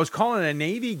calling a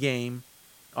Navy game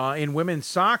in women's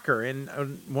soccer, and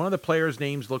one of the players'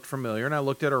 names looked familiar, and I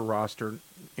looked at her roster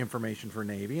information for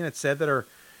Navy, and it said that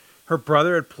her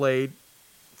brother had played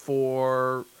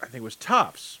for, I think it was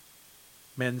Tufts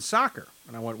men's soccer.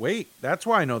 And I went, wait, that's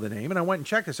why I know the name. And I went and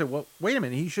checked. I said, well, wait a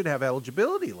minute, he should have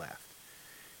eligibility left.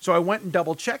 So I went and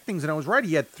double checked things, and I was right.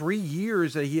 He had 3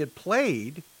 years that he had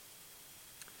played.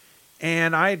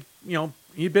 And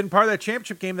he'd been part of that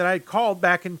championship game that I had called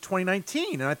back in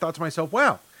 2019. And I thought to myself,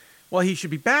 well, he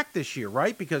should be back this year,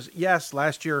 right? Because yes,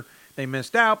 last year they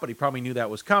missed out, but he probably knew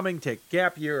that was coming. Take a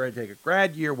gap year or take a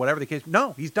grad year, whatever the case.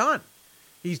 No, he's done.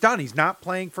 He's done. He's not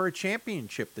playing for a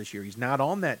championship this year. He's not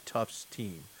on that Tufts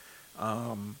team.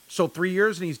 So 3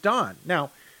 years and he's done. Now,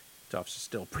 Tufts is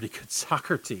still a pretty good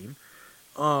soccer team.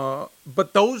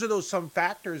 But those are some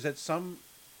factors that some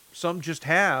just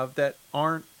have that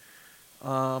aren't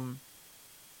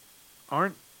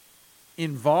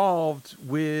involved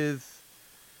with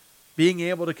being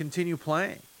able to continue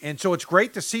playing. And so it's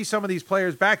great to see some of these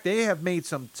players back. They have made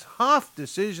some tough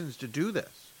decisions to do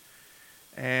this.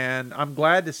 And I'm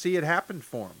glad to see it happen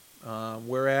for them.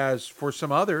 Whereas for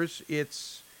some others,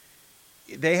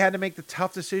 they had to make the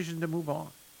tough decision to move on.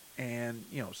 And,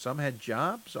 some had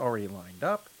jobs already lined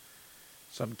up.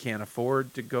 Some can't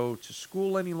afford to go to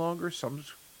school any longer. Some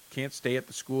can't stay at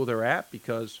the school they're at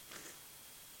because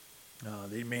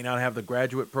they may not have the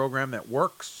graduate program that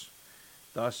works.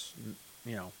 Thus,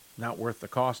 not worth the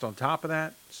cost on top of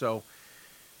that. So,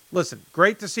 listen,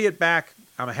 great to see it back.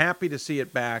 I'm happy to see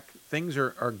it back. Things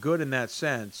are good in that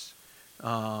sense.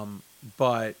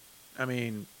 But,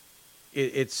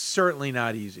 it's certainly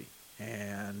not easy.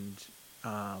 And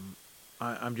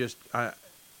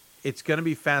it's going to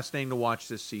be fascinating to watch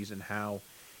this season, how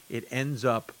it ends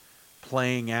up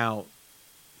playing out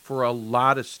for a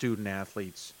lot of student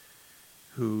athletes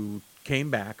who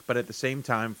came back, but at the same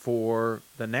time for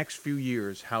the next few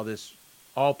years, how this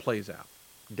all plays out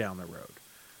down the road.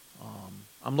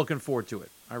 I'm looking forward to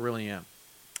it. I really am.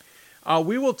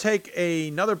 We will take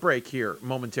another break here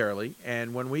momentarily,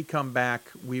 and when we come back,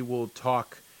 we will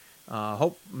talk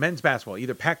men's basketball.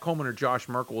 Either Pat Coleman or Josh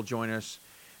Merkel will join us,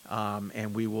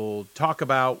 and we will talk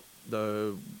about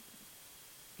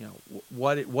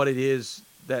what it is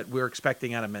that we're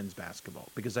expecting out of men's basketball,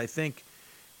 because I think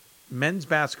men's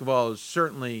basketball has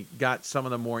certainly got some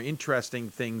of the more interesting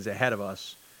things ahead of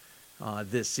us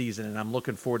this season, and I'm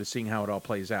looking forward to seeing how it all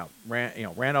plays out.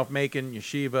 Randolph-Macon,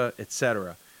 Yeshiva,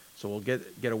 etc. So we'll get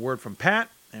a word from Pat,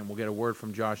 and we'll get a word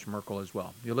from Josh Merkel as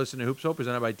well. You're listening to Hoopsville,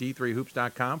 presented by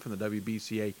D3Hoops.com from the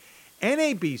WBCA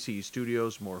NABC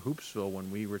studios. More Hoopsville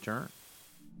when we return.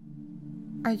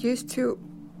 I used to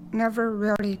never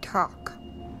really talk.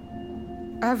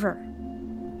 Ever.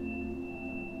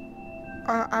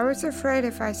 I was afraid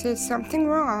if I said something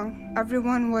wrong,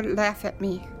 everyone would laugh at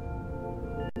me.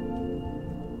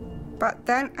 But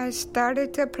then I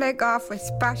started to play golf with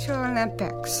Special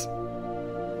Olympics.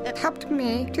 It helped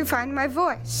me to find my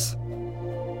voice.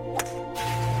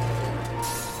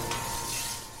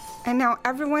 And now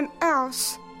everyone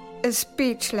else is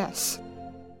speechless.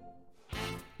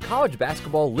 College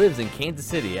basketball lives in Kansas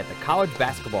City at the College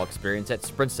Basketball Experience at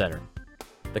Sprint Center.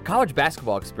 The College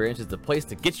Basketball Experience is the place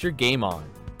to get your game on.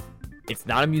 It's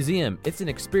not a museum, it's an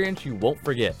experience you won't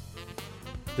forget.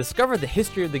 Discover the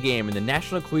history of the game in the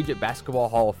National Collegiate Basketball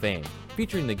Hall of Fame,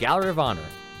 featuring the Gallery of Honor,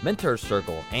 Mentor's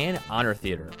Circle, and Honor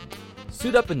Theater.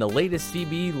 Suit up in the latest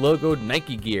CBE logoed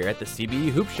Nike gear at the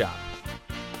CBE Hoop Shop.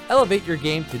 Elevate your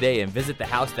game today and visit the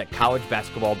house that college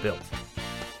basketball built.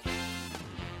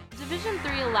 Division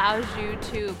III allows you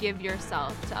to give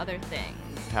yourself to other things.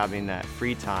 Having that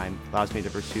free time allows me to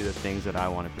pursue the things that I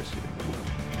want to pursue.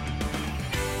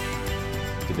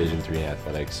 Division III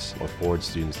athletics affords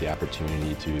students the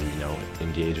opportunity to,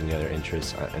 engage in the other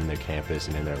interests in their campus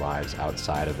and in their lives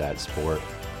outside of that sport.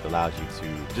 It allows you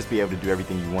to just be able to do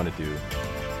everything you want to do.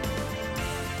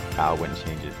 I wouldn't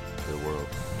change it for the world.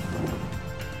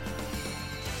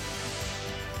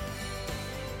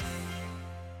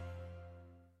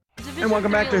 And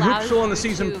welcome back to Hoopsville and the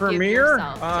season premiere,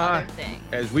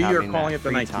 as we are calling it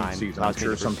the 19th season. I'm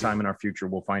sure sometime in our future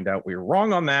we'll find out we were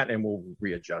wrong on that and we'll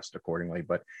readjust accordingly.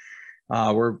 But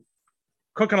we're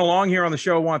cooking along here on the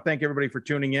show. I want to thank everybody for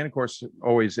tuning in. Of course,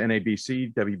 always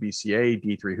NABC, WBCA,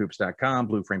 D3Hoops.com,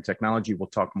 Blue Frame Technology. We'll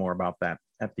talk more about that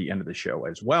at the end of the show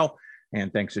as well.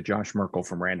 And thanks to Josh Merkel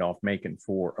from Randolph-Macon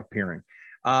for appearing.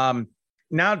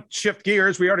 Now, shift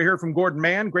gears. We already heard from Gordon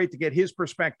Mann. Great to get his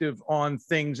perspective on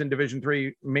things in Division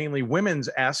III, mainly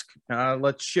women's-esque.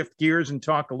 Let's shift gears and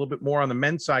talk a little bit more on the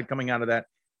men's side coming out of that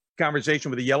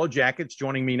conversation with the Yellow Jackets.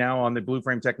 Joining me now on the Blue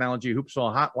Frame Technology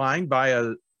Hoopsville hotline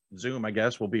via Zoom, I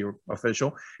guess, will be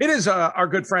official. It is our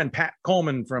good friend Pat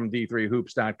Coleman from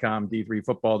D3Hoops.com,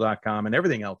 D3Football.com, and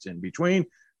everything else in between.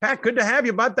 Pat, good to have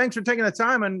you, bud. Thanks for taking the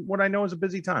time and what I know is a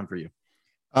busy time for you.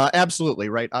 Absolutely.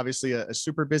 Right. Obviously a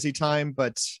super busy time,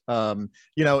 but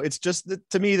it's just,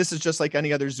 to me, this is just like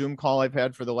any other Zoom call I've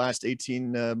had for the last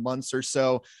 18 months or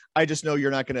so. I just know you're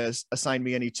not going to assign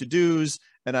me any to-dos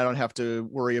and I don't have to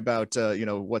worry about,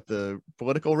 what the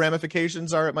political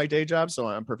ramifications are at my day job. So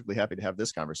I'm perfectly happy to have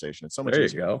this conversation. It's so much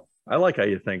easier. There you go. I like how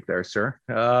you think there, sir.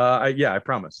 I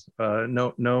promise.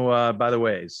 No, by the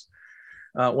ways.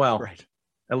 Right.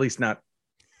 At least not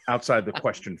outside the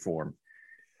question form.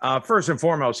 First and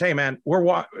foremost, hey, man,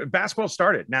 basketball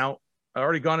started. Now, I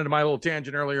already gone into my little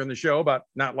tangent earlier in the show about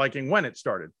not liking when it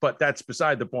started, but that's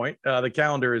beside the point. The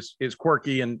calendar is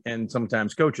quirky and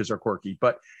sometimes coaches are quirky,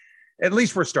 but at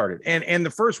least we're started. And the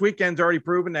first weekend's already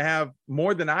proven to have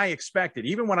more than I expected.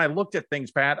 Even when I looked at things,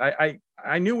 Pat,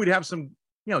 I knew we'd have some,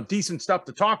 decent stuff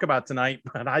to talk about tonight,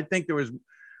 but I think there was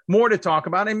more to talk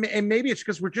about. And maybe it's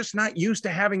because we're just not used to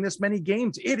having this many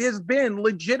games. It has been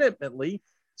legitimately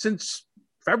since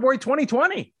February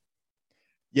 2020.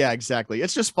 Yeah, exactly.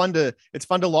 It's just fun to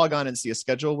log on and see a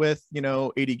schedule with,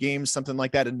 80 games, something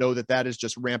like that, and know that is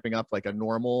just ramping up. Like a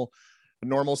normal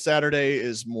Saturday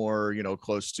is more,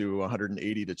 close to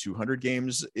 180 to 200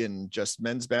 games in just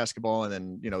men's basketball.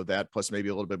 And then, that plus maybe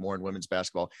a little bit more in women's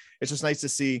basketball. It's just nice to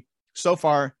see. So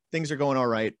far, things are going all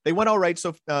right. They went all right.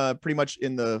 So pretty much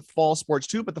in the fall sports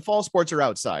too, but the fall sports are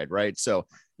outside, right? So,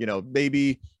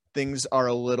 maybe things are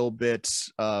a little bit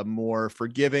more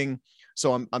forgiving.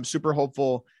 So I'm super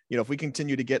hopeful, if we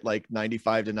continue to get like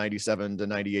 95 to 97 to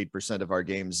 98% of our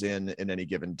games in any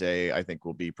given day, I think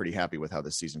we'll be pretty happy with how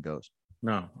this season goes.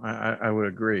 No, I would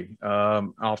agree.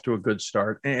 Off to a good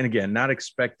start. And again, not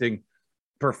expecting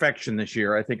perfection this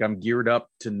year. I think I'm geared up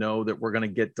to know that we're going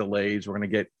to get delays. We're going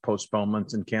to get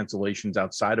postponements and cancellations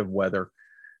outside of weather,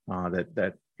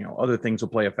 that other things will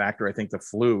play a factor. I think the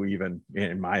flu, even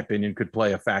in my opinion, could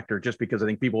play a factor just because I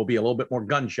think people will be a little bit more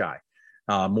gun shy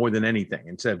more than anything,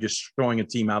 instead of just throwing a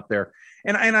team out there.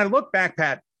 And I look back,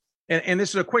 Pat, and this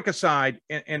is a quick aside,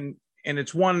 and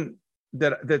it's one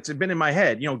that's been in my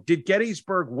head. Did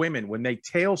Gettysburg women, when they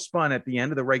tail spun at the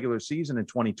end of the regular season in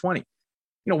 2020,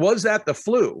 was that the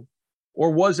flu?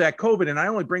 or was that COVID? And I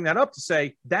only bring that up to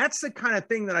say that's the kind of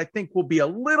thing that I think will be a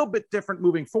little bit different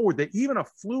moving forward, that even a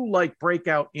flu-like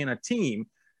breakout in a team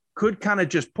could kind of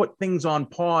just put things on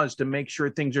pause to make sure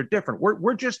things are different.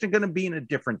 We're just going to be in a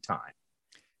different time.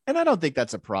 And I don't think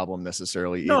that's a problem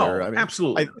necessarily no, either. I mean,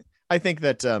 absolutely. I think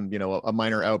that, a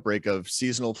minor outbreak of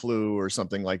seasonal flu or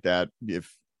something like that,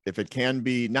 if it can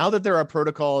be, now that there are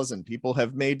protocols and people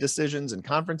have made decisions and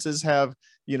conferences have,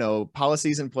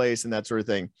 policies in place and that sort of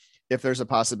thing, if there's a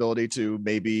possibility to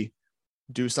maybe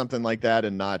do something like that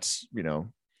and not,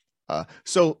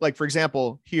 so like, for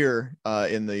example, here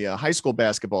in the high school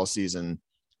basketball season,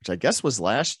 which I guess was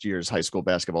last year's high school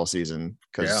basketball season,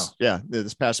 because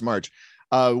this past March,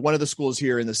 one of the schools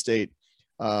here in the state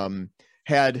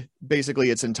had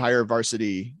basically its entire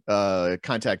varsity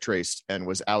contact traced and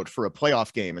was out for a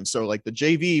playoff game. And so like the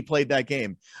JV played that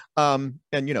game and,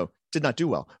 did not do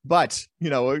well, but,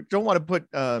 don't want to put,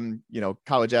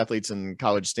 college athletes and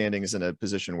college standings in a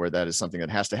position where that is something that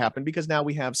has to happen, because now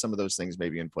we have some of those things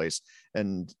maybe in place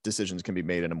and decisions can be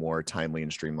made in a more timely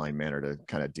and streamlined manner to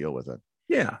kind of deal with it.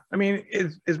 Yeah. I mean,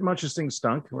 as much as things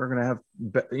stunk, we're going to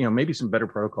have, maybe some better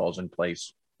protocols in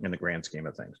place in the grand scheme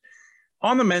of things.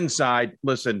 On the men's side,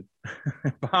 listen,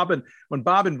 when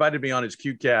Bob invited me on his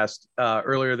QCast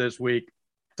earlier this week,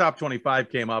 top 25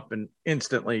 came up and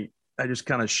instantly I just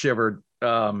kind of shivered.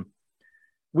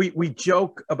 We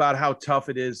joke about how tough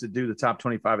it is to do the top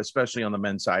 25, especially on the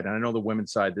men's side. And I know the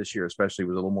women's side this year especially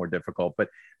was a little more difficult, but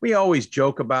we always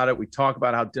joke about it. We talk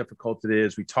about how difficult it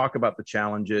is. We talk about the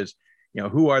challenges.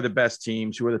 Who are the best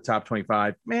teams? Who are the top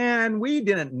 25? Man, we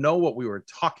didn't know what we were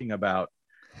talking about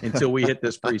until we hit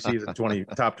this preseason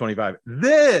top 25.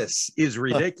 This is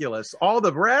ridiculous. All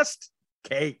the rest,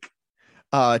 cake.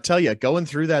 I tell you, going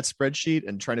through that spreadsheet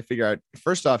and trying to figure out,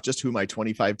 first off, just who my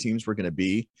 25 teams were going to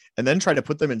be, and then try to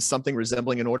put them in something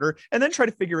resembling an order, and then try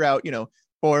to figure out,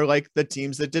 or like the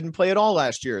teams that didn't play at all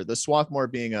last year, the Swarthmore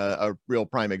being a real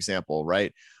prime example,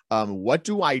 right? What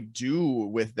do I do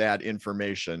with that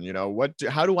information?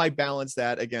 How do I balance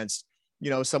that against,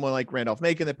 someone like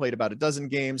Randolph-Macon that played about a dozen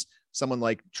games, someone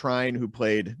like Trine who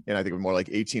played, and I think more like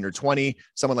 18 or 20,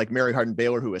 someone like Mary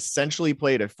Hardin-Baylor who essentially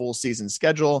played a full season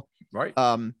schedule. Right.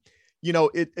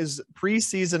 It is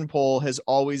preseason poll has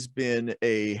always been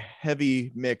a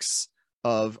heavy mix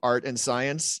of art and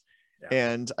science. Yeah.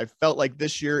 And I felt like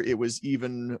this year it was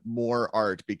even more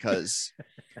art because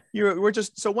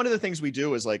so one of the things we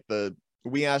do is like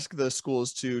we ask the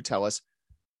schools to tell us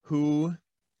who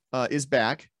is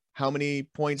back. How many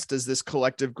points does this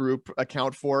collective group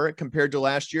account for compared to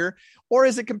last year? Or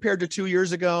is it compared to 2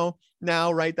 years ago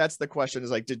now, right? That's the question,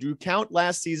 is like, did you count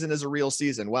last season as a real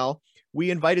season? Well, we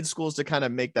invited schools to kind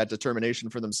of make that determination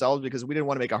for themselves because we didn't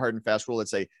want to make a hard and fast rule that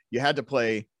say you had to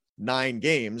play 9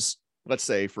 games, let's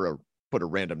say put a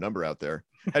random number out there,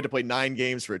 had to play 9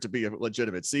 games for it to be a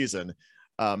legitimate season.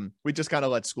 We just kind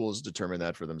of let schools determine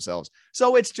that for themselves.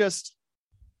 So it's just,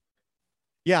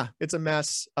 yeah, it's a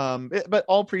mess. But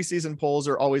all preseason polls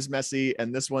are always messy,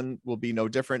 and this one will be no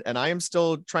different. And I am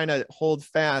still trying to hold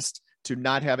fast to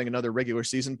not having another regular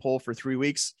season poll for 3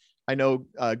 weeks. I know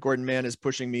Gordon Mann is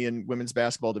pushing me in women's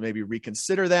basketball to maybe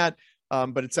reconsider that.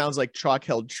 But it sounds like chalk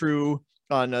held true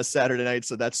on Saturday night.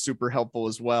 So that's super helpful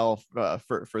as well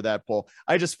for that poll.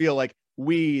 I just feel like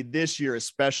we this year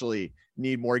especially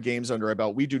need more games under our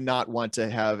belt. We do not want to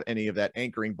have any of that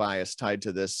anchoring bias tied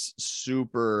to this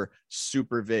super,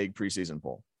 super vague preseason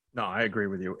poll. No, I agree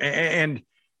with you. And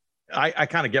I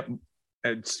kind of get,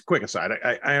 it's quick aside.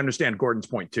 I understand Gordon's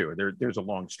point too. There's a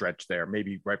long stretch there,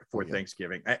 maybe right before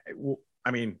Thanksgiving.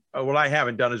 I mean, what I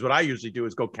haven't done is what I usually do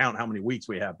is go count how many weeks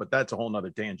we have, but that's a whole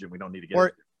nother tangent we don't need to get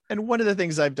into. And one of the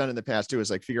things I've done in the past too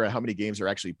is like figure out how many games are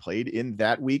actually played in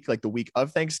that week, like the week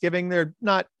of Thanksgiving. They're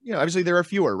not, obviously there are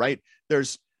fewer, right?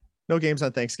 There's no games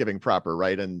on Thanksgiving proper,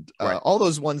 right? And all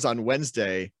those ones on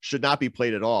Wednesday should not be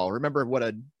played at all. Remember what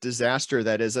a disaster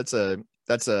that is. That's a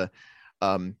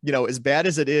as bad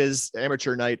as it is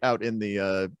amateur night out in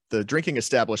the drinking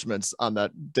establishments on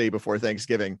that day before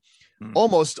Thanksgiving.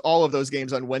 Almost all of those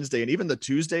games on Wednesday and even the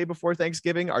Tuesday before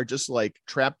Thanksgiving are just like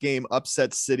trap game,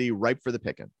 upset city, ripe for the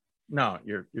picking. No,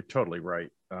 you're totally right.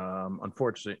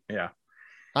 Unfortunately, yeah.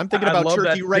 I'm thinking about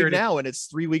Turkey right now, and it's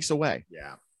 3 weeks away.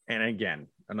 Yeah. And again,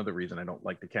 another reason I don't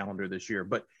like the calendar this year.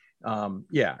 But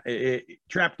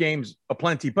trap games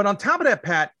aplenty. But on top of that,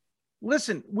 Pat,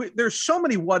 listen, there's so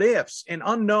many what ifs and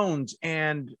unknowns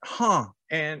and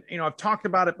I've talked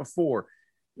about it before.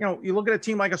 You look at a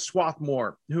team like a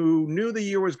Swarthmore who knew the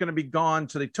year was going to be gone.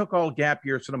 So they took all gap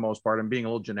years for the most part and being a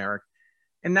little generic.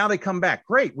 And now they come back.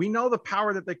 Great. We know the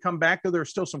power that they come back, though there's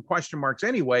still some question marks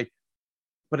anyway.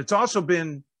 But it's also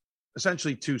been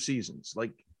essentially 2 seasons.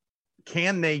 Like,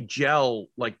 can they gel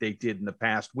like they did in the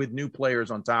past with new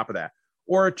players on top of that?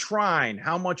 Or a Trine,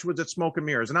 how much was it smoke and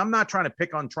mirrors? And I'm not trying to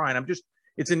pick on Trine.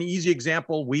 It's an easy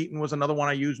example. Wheaton was another one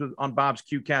I used on Bob's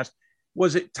QCast.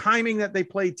 Was it timing that they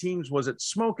played teams? Was it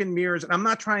smoke and mirrors? And I'm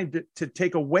not trying to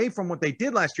take away from what they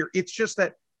did last year. It's just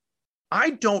that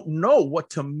I don't know what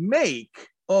to make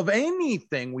of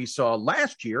anything we saw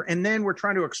last year. And then we're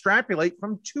trying to extrapolate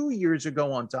from 2 years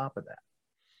ago on top of that.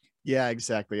 Yeah,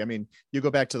 exactly. I mean, you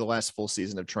go back to the last full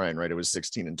season of Trine, right? It was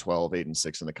 16-12,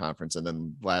 8-6 in the conference. And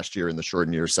then last year in the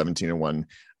shortened year, 17-1,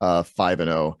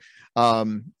 5-0.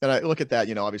 And I look at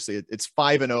that, obviously it's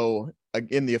 5-0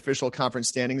 in the official conference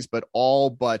standings, but all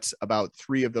but about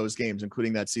 3 of those games,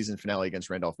 including that season finale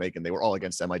against Randolph-Macon, they were all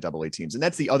against MIAA teams. And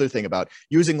that's the other thing about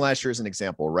using last year as an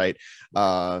example, right?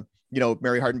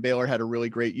 Mary Hardin Baylor had a really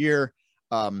great year.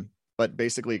 But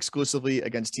basically exclusively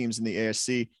against teams in the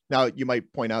ASC. Now, you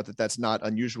might point out that that's not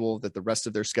unusual, that the rest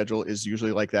of their schedule is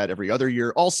usually like that every other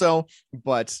year also.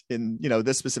 But in,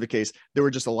 this specific case, there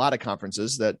were just a lot of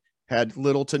conferences that had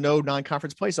little to no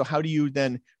non-conference play. So how do you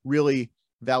then really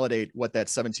validate what that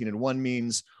 17-1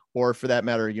 means? Or for that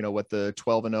matter, what the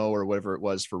 12-0 or whatever it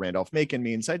was for Randolph-Macon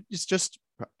means? If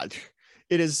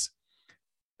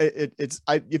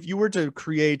you were to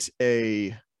create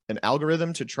an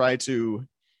algorithm to try to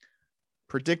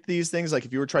predict these things, like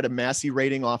if you were trying to Massey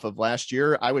rating off of last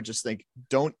year, I would just think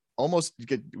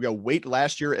weight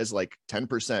last year as like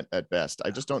 10% at best.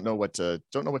 I just don't know what to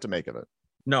make of it.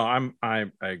 No, I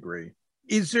agree.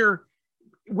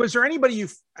 Was there anybody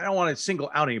I don't want to single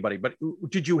out anybody, but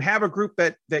did you have a group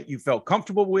that you felt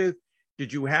comfortable with?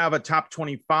 Did you have a top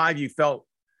 25 you felt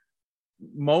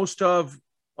most of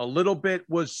a little bit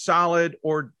was solid,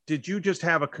 or did you just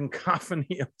have a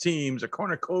cacophony of teams, a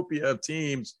cornucopia of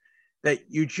teams that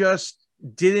you just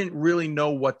didn't really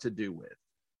know what to do with?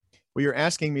 Well, you're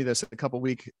asking me this a couple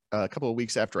of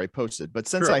weeks after I posted, but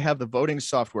since I have the voting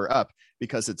software up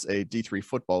because it's a D3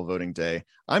 football voting day,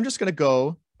 I'm just going to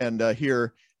go and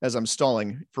here, as I'm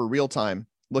stalling for real time,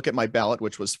 look at my ballot,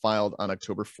 which was filed on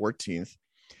October 14th.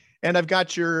 And I've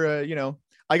got your,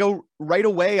 I go right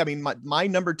away. I mean, my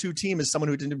number 2 team is someone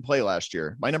who didn't play last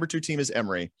year. My number 2 team is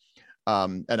Emory.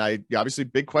 And I obviously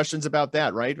big questions about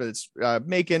that, right? But it's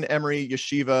Macon, Emory,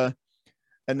 Yeshiva,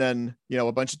 and then,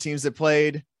 a bunch of teams that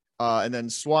played, and then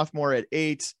Swarthmore at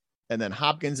 8, and then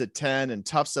Hopkins at 10 and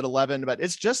Tufts at 11. But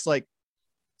it's just like,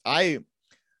 I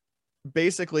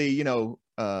basically, you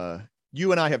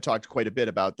and I have talked quite a bit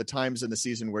about the times in the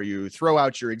season where you throw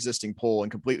out your existing poll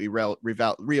and completely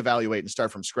reevaluate and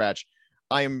start from scratch.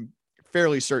 I am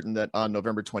fairly certain that on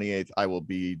November 28th, I will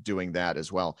be doing that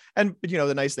as well. And,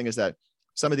 the nice thing is that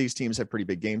some of these teams have pretty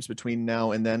big games between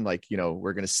now and then. Like,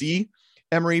 we're going to see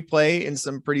Emory play in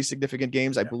some pretty significant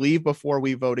games, I believe, before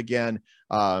we vote again.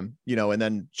 And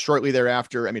then shortly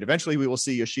thereafter, eventually we will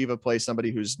see Yeshiva play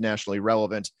somebody who's nationally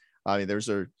relevant.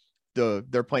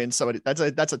 They're playing somebody that's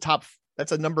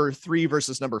a number 3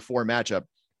 versus number 4 matchup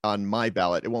on my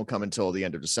ballot. It won't come until the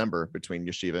end of December between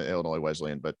Yeshiva and Illinois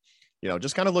Wesleyan, but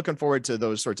just kind of looking forward to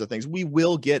those sorts of things. We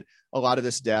will get a lot of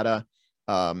this data.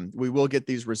 We will get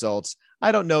these results.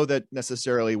 I don't know that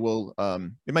necessarily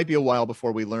it might be a while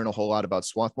before we learn a whole lot about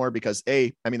Swarthmore because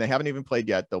they haven't even played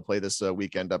yet. They'll play this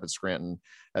weekend up at Scranton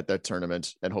at that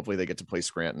tournament, and hopefully they get to play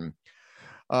Scranton.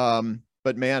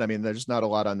 But man, there's not a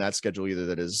lot on that schedule either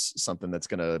that is something that's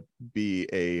going to be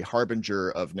a harbinger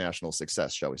of national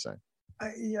success, shall we say.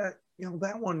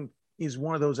 That one is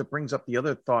one of those that brings up the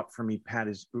other thought for me, Pat,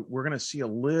 is we're going to see a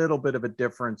little bit of a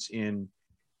difference in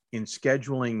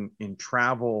scheduling, in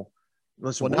travel.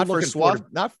 Listen, not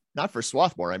for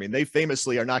Swarthmore. They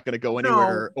famously are not going to go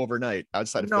anywhere overnight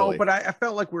outside of Philly. But I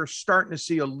felt like we're starting to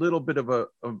see a little bit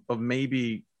of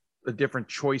maybe a different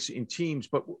choice in teams,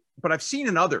 but I've seen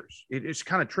in others, it just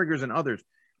kind of triggers in others.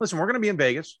 Listen, we're going to be in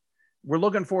Vegas. We're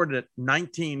looking forward to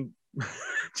 19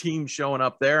 teams showing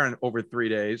up there and over 3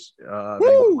 days. If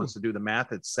anyone wants to do the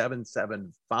math, it's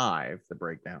 775, the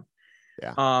breakdown.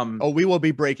 Yeah. We will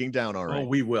be breaking down. All right.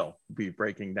 We will be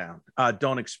breaking down.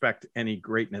 Don't expect any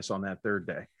greatness on that third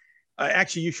day.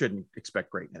 Actually, you shouldn't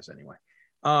expect greatness anyway.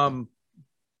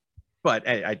 But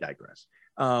I digress.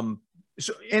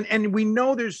 So, and we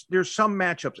know there's some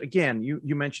matchups. Again,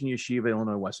 you mentioned Yeshiva,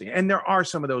 Illinois Wesleyan, and there are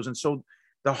some of those. And so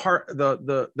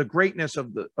the greatness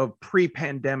of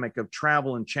pre-pandemic of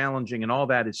travel and challenging and all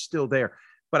that is still there.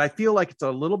 But I feel like it's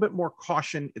a little bit more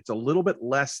caution. It's a little bit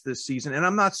less this season. And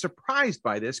I'm not surprised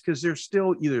by this because there's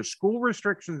still either school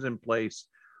restrictions in place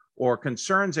or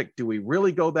concerns like, do we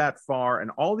really go that far?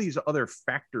 And all these other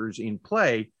factors in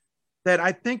play that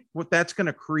I think what that's going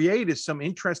to create is some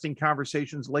interesting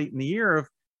conversations late in the year of,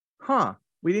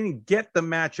 we didn't get the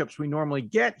matchups we normally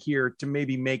get here to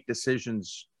maybe make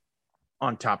decisions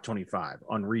on top 25,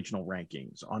 on regional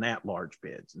rankings, on at-large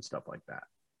bids and stuff like that.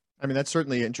 I mean, that's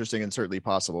certainly interesting and certainly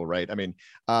possible, right? I mean,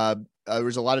 there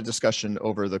was a lot of discussion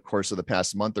over the course of the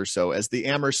past month or so as the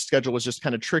Amherst schedule was just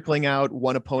kind of trickling out.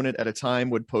 One opponent at a time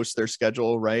would post their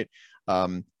schedule, right?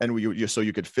 And so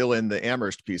you could fill in the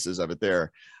Amherst pieces of it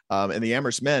there. And the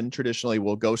Amherst men traditionally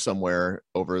will go somewhere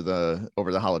over the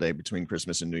holiday between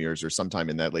Christmas and New Year's or sometime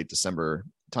in that late December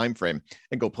timeframe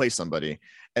and go play somebody.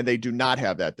 And they do not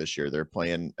have that this year. They're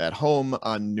playing at home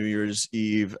on New Year's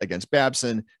Eve against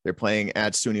Babson. They're playing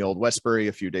at SUNY Old Westbury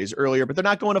a few days earlier, but they're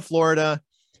not going to Florida,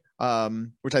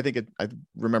 which I think if I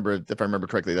remember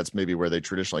correctly, that's maybe where they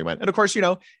traditionally went. And of course,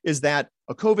 is that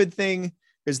a COVID thing?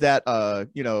 Is that a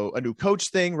new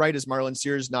coach thing, right? Is Marlon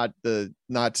Sears is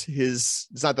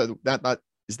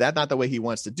that not the way he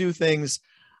wants to do things?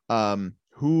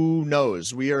 Who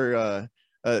knows? We are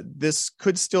this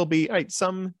could still be right.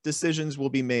 Some decisions will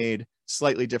be made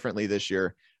slightly differently this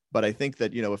year, but I think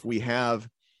that if we have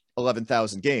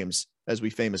 11,000 games, as we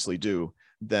famously do,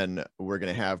 then we're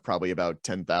going to have probably about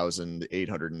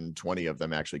 10,820 of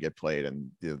them actually get played, and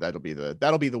that'll be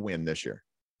the win this year.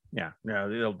 Yeah,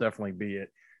 it'll definitely be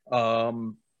it.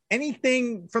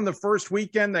 Anything from the first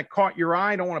weekend that caught your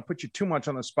eye? I don't want to put you too much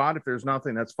on the spot. If there's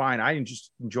nothing, that's fine. I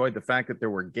just enjoyed the fact that there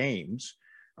were games.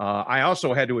 I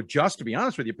also had to adjust, to be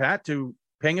honest with you, Pat, to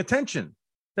paying attention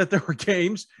that there were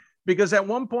games, because at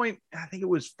one point, I think it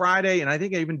was Friday, and I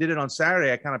think I even did it on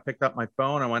Saturday. I kind of picked up my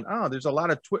phone. I went, oh, there's a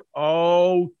lot of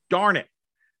oh, darn it.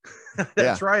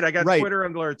 That's right. I got Twitter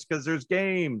alerts because there's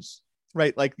games.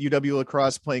 Right, like UW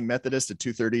Lacrosse playing Methodist at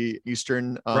 2:30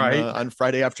 Eastern on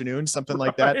Friday afternoon, something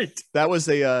like that. That was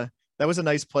a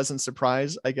nice, pleasant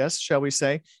surprise, I guess, shall we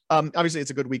say? Obviously,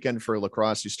 it's a good weekend for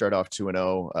lacrosse. You start off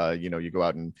 2-0. You go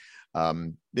out and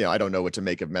I don't know what to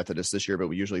make of Methodist this year, but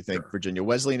we usually think Virginia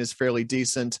Wesleyan is fairly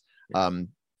decent.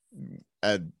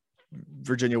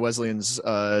 Virginia Wesleyan's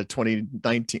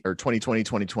 2019 or 2020,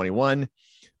 2021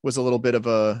 was a little bit of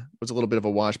a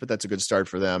wash, but that's a good start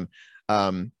for them.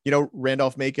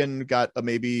 Randolph-Macon got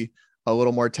maybe a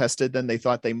little more tested than they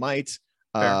thought they might,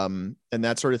 and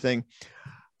that sort of thing.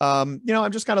 I'm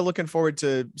just kind of looking forward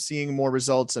to seeing more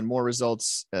results and more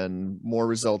results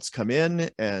come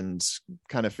in and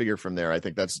kind of figure from there. I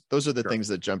think those are the things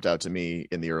that jumped out to me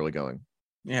in the early going.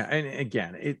 Yeah. And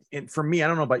again, it for me, I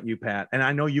don't know about you, Pat, and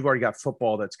I know you've already got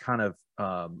football that's kind of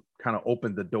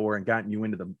opened the door and gotten you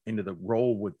into the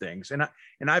role with things. And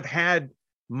I've had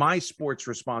my sports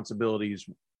responsibilities,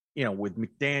 with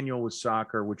McDaniel, with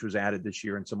soccer, which was added this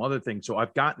year, and some other things. So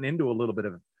I've gotten into a little bit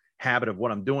of habit of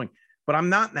what I'm doing, but I'm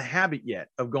not in the habit yet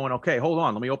of going, okay, hold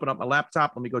on, let me open up my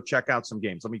laptop. Let me go check out some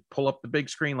games. Let me pull up the big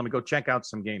screen. Let me go check out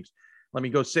some games. Let me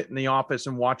go sit in the office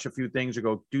and watch a few things or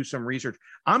go do some research.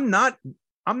 I'm not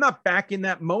back in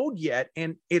that mode yet.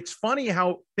 And it's funny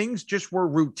how things just were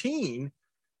routine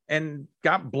and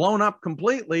got blown up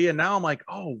completely. And now I'm like,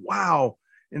 oh, wow.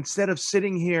 Instead of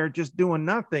sitting here just doing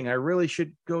nothing, I really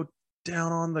should go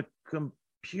down on the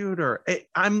computer.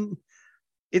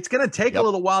 It's going to take a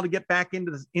little while to get back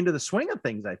into the swing of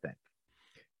things, I think.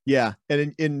 Yeah.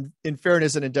 And in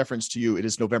fairness and in deference to you, it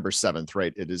is November 7th,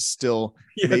 right? It is still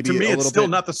maybe to me, it's still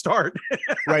not the start.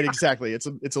 Right. Exactly. It's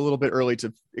a little bit early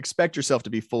to expect yourself to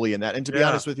be fully in that. And to be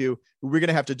honest with you, we're going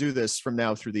to have to do this from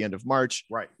now through the end of March.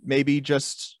 Right. Maybe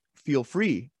just feel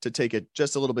free to take it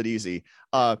just a little bit easy.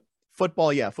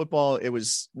 Football, it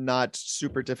was not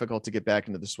super difficult to get back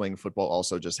into the swing. Football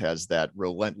also just has that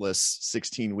relentless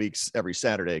 16 weeks every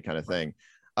Saturday kind of thing.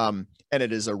 And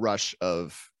it is a rush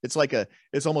it's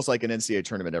almost like an NCAA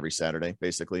tournament every Saturday,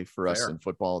 basically, for us in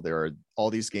football. There are all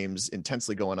these games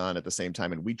intensely going on at the same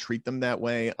time, and we treat them that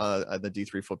way at the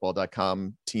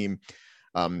D3football.com team.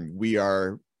 We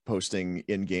are posting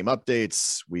in-game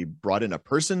updates. We brought in a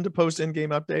person to post in-game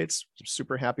updates, which I'm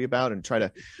super happy about, and try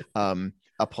to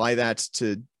apply that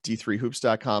to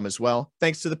D3hoops.com as well,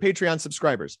 thanks to the Patreon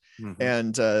subscribers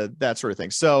and that sort of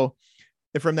thing. So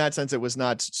from that sense, it was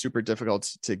not super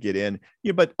difficult to get in.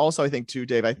 But also I think too,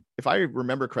 Dave, if I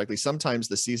remember correctly, sometimes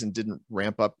the season didn't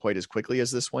ramp up quite as quickly as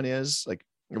this one is. Like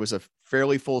it was a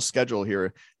fairly full schedule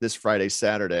here this Friday,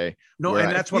 Saturday. No,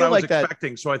 and that's what I was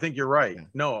expecting. So I think you're right. Yeah.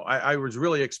 No, I was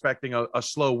really expecting a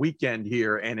slow weekend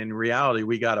here. And in reality,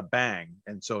 we got a bang.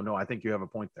 And so, no, I think you have a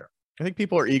point there. I think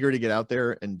people are eager to get out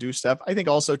there and do stuff. I think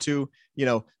also too,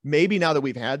 maybe now that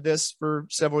we've had this for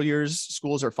several years,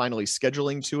 schools are finally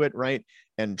scheduling to it, right?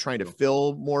 And trying to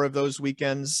fill more of those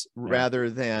weekends rather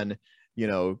than,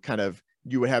 kind of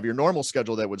you would have your normal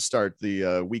schedule that would start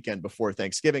the weekend before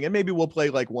Thanksgiving. And maybe we'll play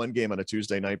like one game on a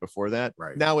Tuesday night before that.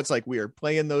 Right. Now it's like we are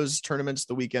playing those tournaments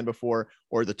the weekend before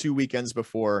or the 2 weekends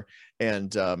before.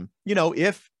 And,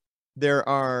 if there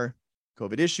are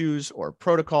COVID issues or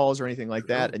protocols or anything like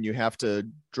that, and you have to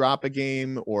drop a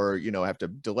game or, have to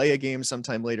delay a game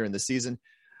sometime later in the season,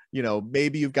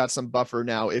 maybe you've got some buffer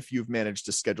now if you've managed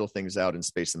to schedule things out and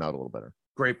space them out a little better.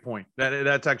 Great point.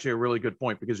 That's actually a really good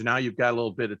point, because now you've got a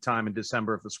little bit of time in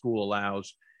December, if the school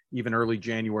allows, even early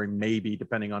January, maybe,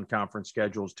 depending on conference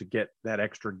schedules, to get that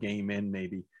extra game in,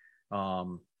 maybe.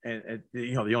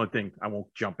 The only thing, I won't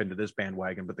jump into this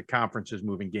bandwagon, but the conference is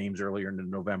moving games earlier into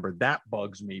November. That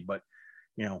bugs me, but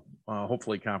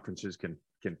hopefully conferences can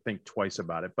think twice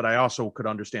about it. But I also could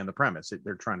understand the premise.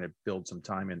 They're trying to build some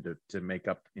time in to make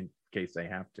up in case they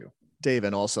have to. Dave,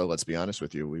 and also, let's be honest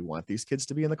with you, we want these kids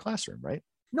to be in the classroom, right?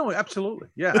 No, absolutely.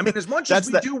 Yeah. I mean, as much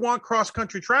as we do want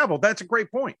cross-country travel, that's a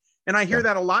great point. And I hear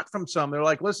that a lot from some. They're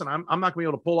like, listen, I'm not going to be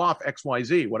able to pull off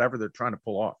XYZ, whatever they're trying to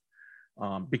pull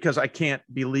off, because I can't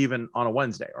be leaving on a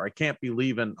Wednesday, or I can't be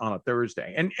leaving on a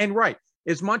Thursday. And right,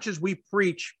 as much as we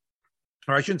preach,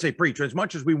 or I shouldn't say preach, as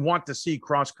much as we want to see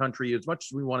cross-country, as much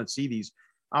as we want to see these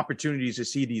opportunities to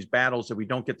see these battles that we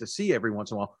don't get to see every once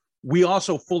in a while, we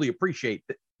also fully appreciate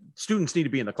that students need to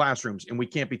be in the classrooms, and we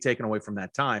can't be taken away from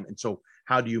that time. And so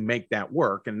how do you make that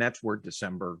work? And that's where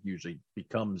December usually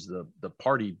becomes the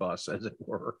party bus, as it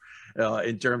were,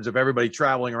 in terms of everybody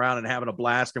traveling around and having a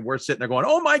blast. And we're sitting there going,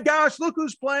 oh my gosh, look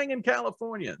who's playing in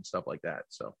California and stuff like that.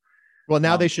 So, well,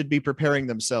 now they should be preparing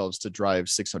themselves to drive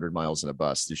 600 miles in a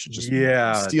bus. You should just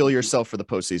steel yourself for the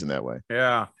postseason that way.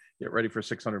 Yeah. Get ready for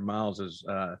 600 miles is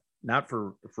not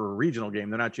for a regional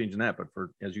game. They're not changing that, but for,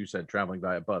 as you said, traveling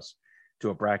by a bus to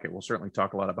a bracket. We'll certainly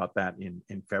talk a lot about that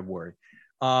in February.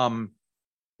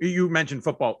 You mentioned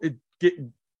football.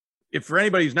 If for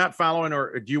anybody who's not following,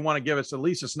 or do you want to give us at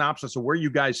least a synopsis of where you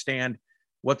guys stand,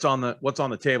 what's on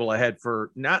the table ahead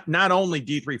for not only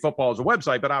D3 football as a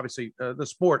website, but obviously the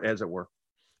sport, as it were.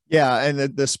 Yeah, and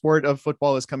the sport of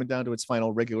football is coming down to its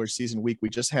final regular season week. We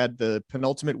just had the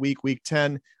penultimate week, week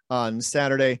 10 on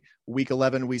Saturday. Week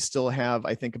 11, we still have,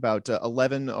 I think, about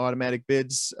 11 automatic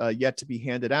bids yet to be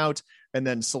handed out. And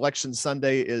then Selection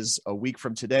Sunday is a week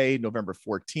from today, November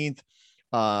 14th.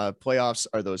 Playoffs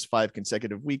are those 5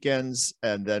 consecutive weekends.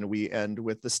 And then we end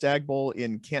with the Stag Bowl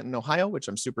in Canton, Ohio, which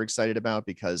I'm super excited about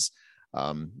because,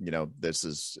 this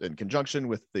is in conjunction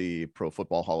with the Pro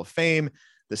Football Hall of Fame.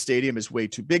 The stadium is way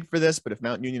too big for this, but if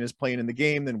Mount Union is playing in the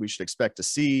game, then we should expect to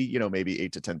see, maybe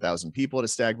 8,000 to 10,000 people at a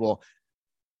Stag Bowl.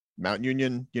 Mount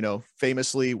Union,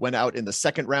 famously went out in the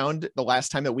second round the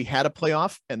last time that we had a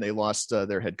playoff, and they lost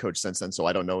their head coach since then. So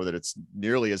I don't know that it's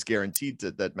nearly as guaranteed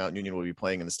that Mount Union will be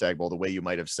playing in the Stag Bowl the way you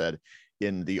might have said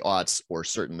in the aughts, or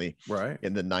certainly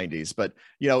in the 90s. But,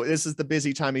 this is the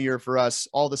busy time of year for us.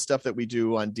 All the stuff that we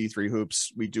do on D3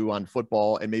 Hoops, we do on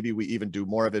football, and maybe we even do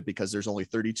more of it because there's only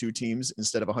 32 teams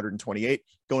instead of 128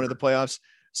 going to the playoffs.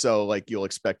 So you'll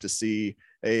expect to see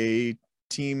a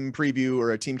team preview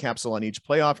or a team capsule on each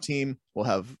playoff team. We'll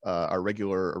have our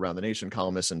regular Around the Nation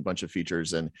columnists and a bunch of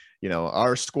features. And,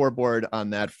 our scoreboard on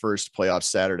that first playoff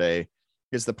Saturday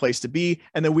is the place to be.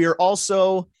 And then we are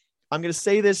also, I'm going to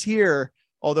say this here,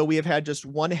 although we have had just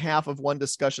one half of one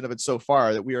discussion of it so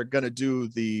far, that we are going to do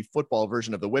the football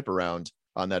version of the whip around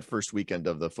on that first weekend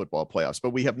of the football playoffs.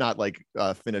 But we have not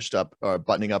finished up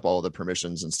buttoning up all the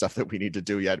permissions and stuff that we need to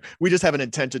do yet. We just have an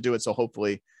intent to do it. So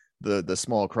hopefully the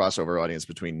small crossover audience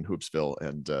between Hoopsville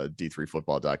and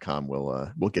D3football.com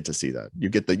will get to see that. You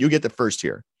get the first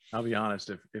here. I'll be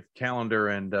honest, if calendar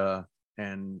and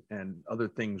other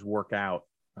things work out,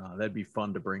 that'd be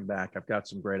fun to bring back. I've got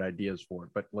some great ideas for it,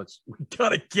 but we got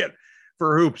to get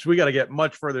for hoops. We got to get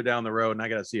much further down the road, and I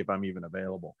got to see if I'm even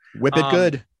available. Whip it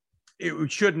good.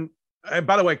 It shouldn't.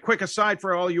 By the way, quick aside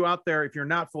for all you out there, if you're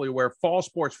not fully aware, fall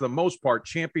sports for the most part,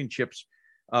 championships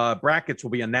brackets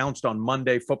will be announced on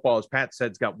Monday. Football, as Pat said,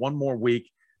 has got one more week.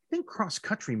 I think cross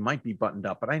country might be buttoned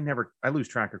up, but I lose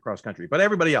track of cross country. But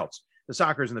everybody else, the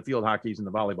soccers and the field hockeys and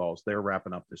the volleyballs, they're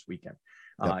wrapping up this weekend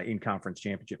in conference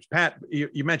championships. Pat,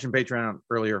 you mentioned Patreon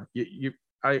earlier. You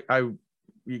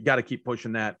got to keep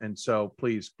pushing that, and so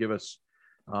please give us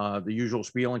the usual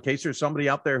spiel in case there's somebody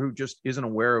out there who just isn't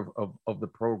aware of the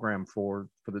program for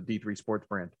the D3 Sports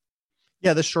brand.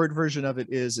 Yeah, the short version of it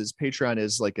is Patreon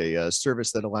is like a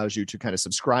service that allows you to kind of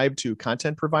subscribe to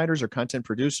content providers or content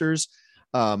producers.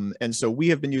 And so we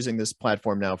have been using this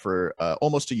platform now for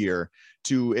almost a year.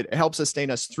 It helps sustain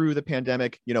us through the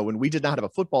pandemic. When we did not have a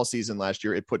football season last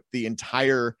year, it put the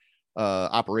entire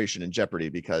operation in jeopardy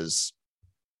because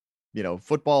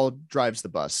Football drives the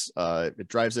bus. It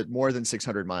drives it more than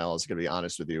 600 miles. Going to be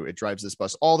honest with you, it drives this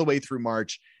bus all the way through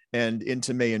March and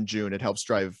into May and June. It helps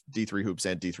drive D3 hoops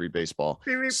and D3 baseball.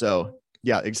 So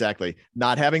yeah, exactly.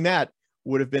 Not having that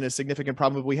would have been a significant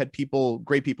problem. We had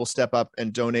great people step up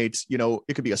and donate.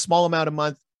 It could be a small amount a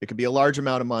month. It could be a large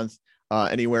amount a month,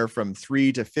 anywhere from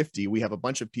 3 to 50. We have a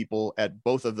bunch of people at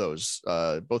both of those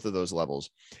levels.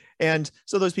 And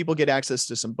so those people get access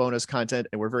to some bonus content,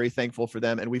 and we're very thankful for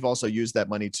them. And we've also used that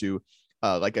money to,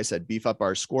 like I said, beef up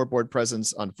our scoreboard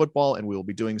presence on football, and we will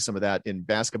be doing some of that in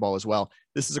basketball as well.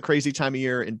 This is a crazy time of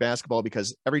year in basketball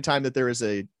because every time that there is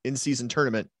a in-season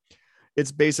tournament,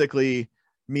 it's basically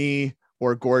me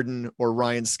or Gordon or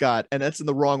Ryan Scott. And that's in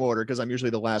the wrong order because I'm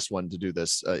usually the last one to do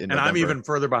this in November. I'm even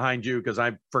further behind you because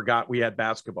I forgot we had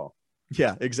basketball.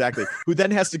 Yeah, exactly. Who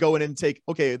then has to go in and take,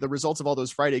 okay, the results of all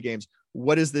those Friday games.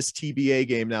 What is this TBA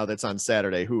game now that's on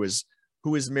Saturday? Who is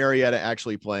Marietta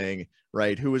actually playing,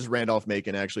 right? Who is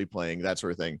Randolph-Macon actually playing? That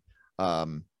sort of thing.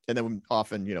 And then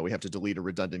often, we have to delete a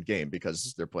redundant game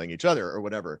because they're playing each other or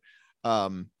whatever.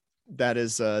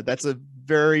 That's a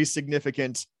very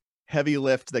significant heavy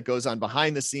lift that goes on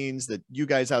behind the scenes that you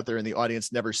guys out there in the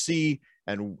audience never see.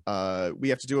 And we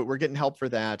have to do it. We're getting help for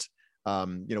that.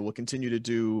 We'll continue to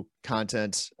do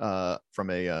content from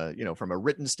a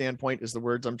written standpoint is the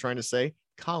words I'm trying to say.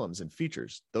 Columns and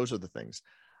features. Those are the things.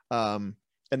 And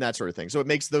that sort of thing. So it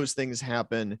makes those things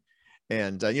happen.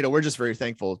 And, we're just very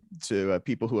thankful to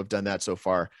people who have done that so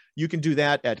far. You can do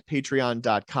that at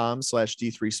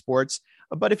patreon.com/D3 Sports.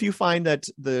 But if you find that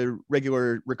the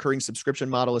regular recurring subscription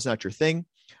model is not your thing,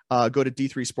 go to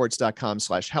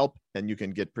d3sports.com/help, and you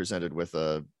can get presented with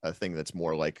a thing that's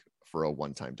more like for a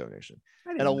one-time donation.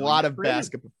 And a lot of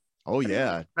basketball. Oh,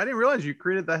 yeah. I didn't realize you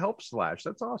created the help slash.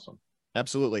 That's awesome.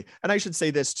 Absolutely. And I should say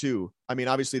this too. I mean,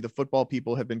 obviously the football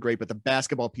people have been great, but the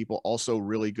basketball people also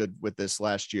really good with this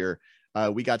last year.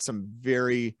 We got some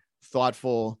very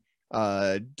thoughtful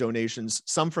donations,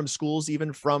 some from schools,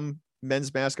 even from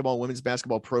men's basketball, women's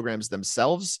basketball programs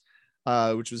themselves,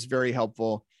 which was very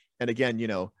helpful. And again,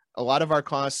 a lot of our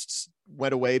costs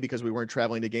went away because we weren't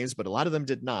traveling to games, but a lot of them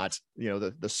did not.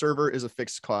 The server is a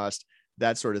fixed cost,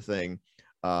 that sort of thing.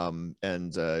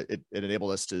 It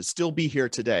enabled us to still be here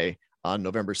today on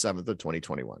November 7th of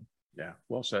 2021. Yeah,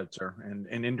 well said, sir.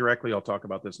 And indirectly, I'll talk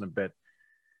about this in a bit.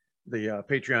 The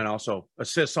Patreon also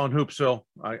assists on Hoopsville.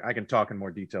 I can talk in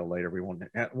more detail later. We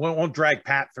won't drag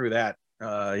Pat through that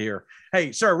here.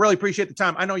 Hey, sir, really appreciate the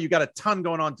time. I know you got a ton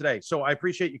going on today, so I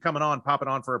appreciate you coming on, popping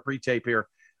on for a pre-tape here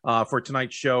for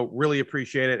tonight's show. Really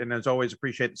appreciate it. And as always,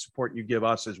 appreciate the support you give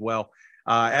us as well.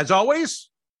 As always,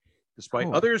 despite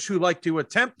others who like to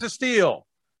attempt to steal,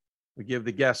 we give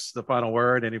the guests the final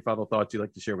word. Any final thoughts you'd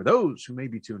like to share with those who may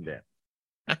be tuned in?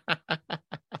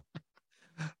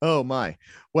 Oh my.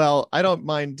 Well, I don't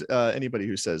mind anybody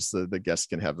who says the guest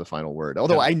can have the final word.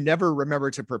 Although I never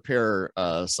remember to prepare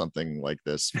something like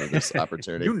this for this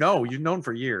opportunity. You've known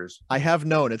for years. I have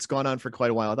known. It's gone on for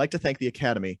quite a while. I'd like to thank the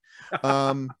Academy.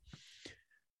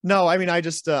 No, I mean,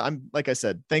 I'm, like I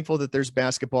said, thankful that there's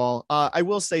basketball. I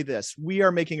will say this. We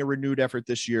are making a renewed effort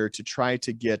this year to try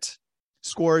to get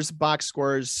scores, box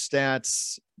scores,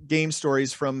 stats, game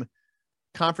stories from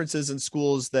conferences and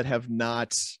schools that have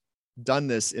not done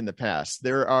this in the past.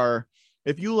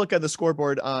 If you look at the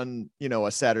scoreboard on,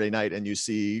 a Saturday night and you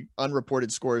see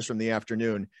unreported scores from the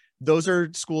afternoon, those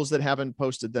are schools that haven't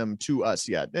posted them to us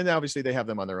yet. And obviously they have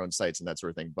them on their own sites and that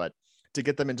sort of thing. But to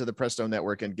get them into the Presto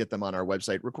network and get them on our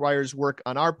website requires work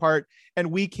on our part. And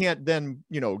we can't then,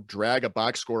 drag a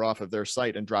box score off of their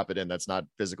site and drop it in. That's not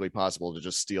physically possible to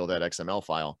just steal that XML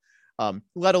file,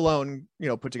 let alone,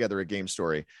 put together a game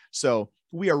story. So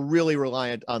we are really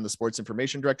reliant on the sports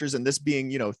information directors, and this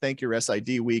being, Thank Your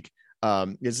SID week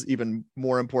is even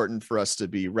more important for us to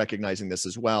be recognizing this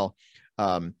as well.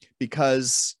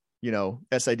 Because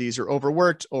SIDs are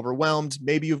overworked, overwhelmed.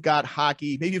 Maybe you've got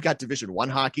hockey, maybe you've got Division I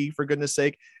hockey, for goodness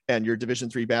sake, and your Division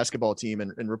III basketball team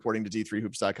and reporting to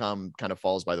D3hoops.com kind of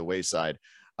falls by the wayside.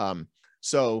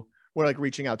 So we're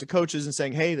reaching out to coaches and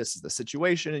saying, hey, this is the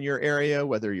situation in your area,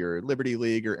 whether you're Liberty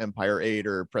League or Empire 8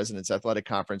 or President's Athletic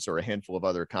Conference or a handful of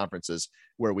other conferences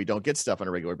where we don't get stuff on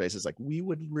a regular basis. We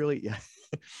would really,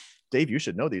 Dave, you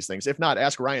should know these things. If not,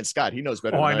 ask Ryan Scott. He knows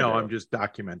better. Oh, I know. I'm just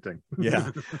documenting.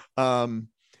 Yeah.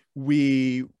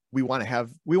 We want to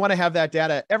have that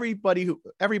data. Everybody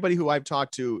who I've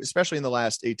talked to, especially in the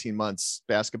last 18 months,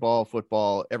 basketball,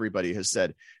 football, everybody has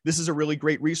said, this is a really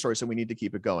great resource and we need to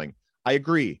keep it going. I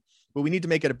agree, but we need to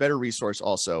make it a better resource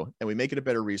also. And we make it a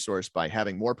better resource by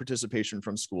having more participation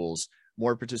from schools,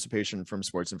 more participation from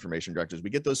sports information directors. We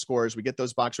get those scores, we get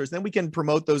those box scores, then we can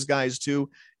promote those guys too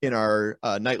in our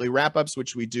nightly wrap-ups,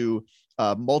 which we do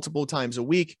multiple times a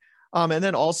week. And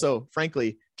then also,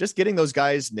 frankly, just getting those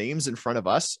guys' names in front of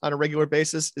us on a regular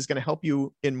basis is going to help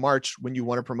you in March when you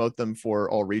want to promote them for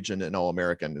All Region and All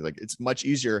American. Like, it's much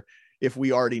easier if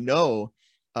we already know,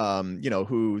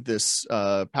 who this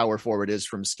power forward is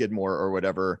from Skidmore or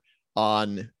whatever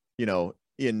on,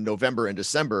 in November and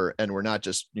December, and we're not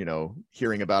just,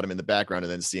 hearing about him in the background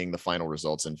and then seeing the final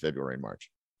results in February and March.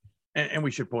 And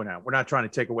we should point out, we're not trying to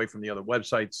take away from the other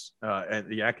websites and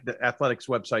the athletics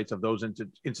websites of those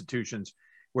institutions.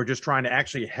 We're just trying to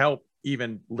actually help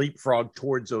even leapfrog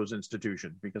towards those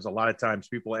institutions, because a lot of times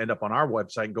people end up on our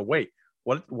website and go, wait,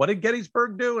 what did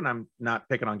Gettysburg do? And I'm not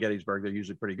picking on Gettysburg. They're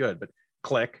usually pretty good, but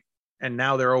click. And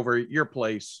now they're over at your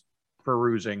place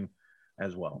perusing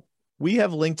as well. We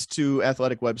have linked to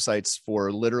athletic websites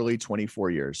for literally 24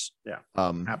 years. Yeah,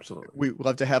 absolutely. We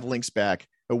love to have links back.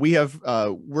 We have,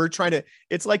 we're trying to,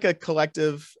 it's like a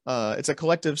collective, it's a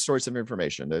collective source of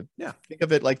information. Yeah. Think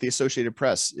of it like the Associated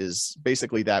Press is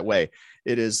basically that way.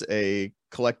 It is a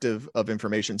collective of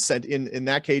information sent in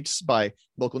that case by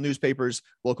local newspapers,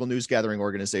 local news gathering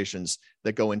organizations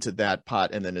that go into that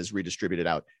pot and then is redistributed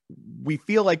out. We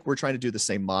feel like we're trying to do the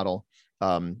same model.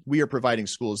 We are providing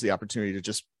schools the opportunity to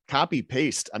just copy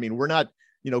paste. I mean, we're not,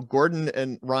 Gordon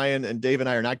and Ryan and Dave and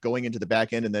I are not going into the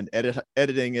back end and then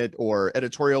editing it or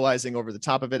editorializing over the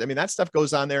top of it. I mean, that stuff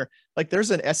goes on there. Like,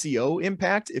 there's an SEO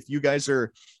impact. If you guys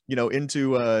are,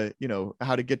 into,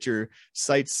 how to get your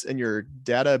sites and your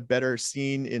data better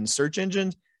seen in search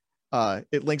engines,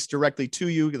 it links directly to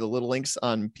you. The little links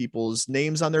on people's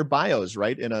names on their bios,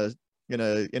 right? In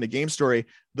a game story,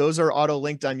 those are auto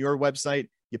linked on your website.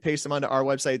 You paste them onto our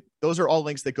website. Those are all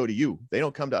links that go to you. They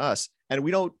don't come to us. And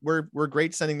we're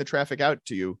great sending the traffic out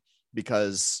to you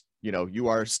because, you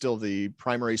are still the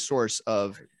primary source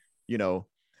of,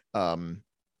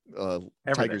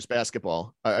 Tigers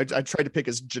basketball. I tried to pick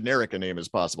as generic a name as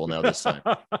possible now this time,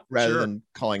 rather than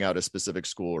calling out a specific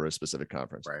school or a specific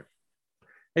conference. Right.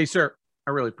 Hey, sir,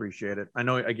 I really appreciate it. I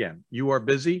know, again, you are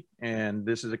busy and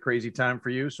this is a crazy time for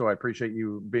you. So I appreciate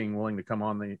you being willing to come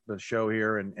on the show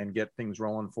here and get things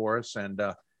rolling for us. And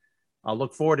I'll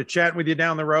look forward to chatting with you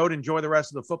down the road. Enjoy the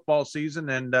rest of the football season.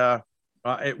 And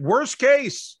at worst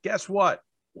case, guess what?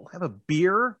 We'll have a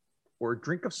beer or a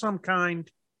drink of some kind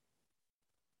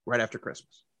right after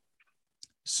Christmas.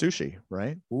 Sushi,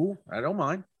 right? Ooh, I don't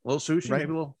mind. A little sushi, right.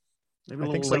 maybe a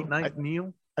little late night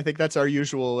meal. I think that's our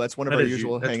usual. That's one of our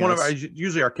usual hangouts. That's one of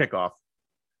usually our kickoff.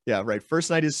 Yeah, right.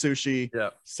 First night is sushi. Yeah.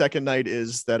 Second night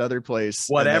is that other place.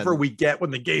 Whatever we get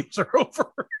when the games are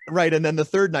over. Right. And then the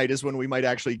third night is when we might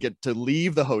actually get to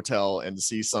leave the hotel and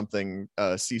see something,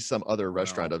 see some other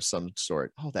restaurant of some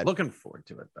sort. Oh, looking forward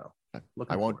to it though.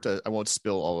 I won't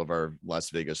spill all of our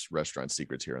Las Vegas restaurant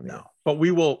secrets here on the air. But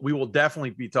we will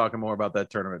definitely be talking more about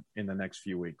that tournament in the next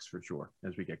few weeks for sure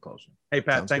as we get closer. Hey,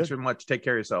 Pat, thanks very much. Take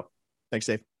care of yourself. Thanks,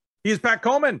 Dave. He is Pat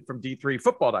Coleman from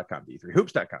D3Football.com,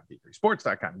 D3Hoops.com,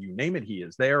 D3Sports.com. You name it, he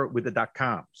is there with the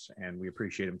 .coms, and we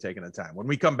appreciate him taking the time. When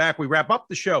we come back, we wrap up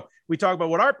the show. We talk about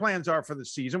what our plans are for the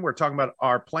season. We're talking about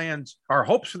our plans, our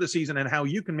hopes for the season, and how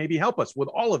you can maybe help us with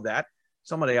all of that.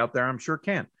 Somebody out there, I'm sure,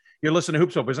 can. You're listening to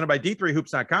Hoops Hope, presented by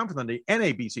D3Hoops.com from the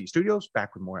NABC studios.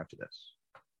 Back with more after this.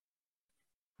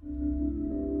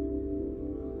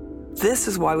 This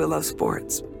is why we love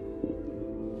sports.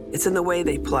 It's in the way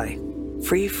they play.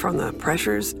 Free from the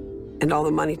pressures and all the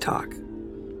money talk.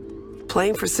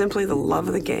 Playing for simply the love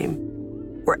of the game,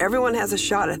 where everyone has a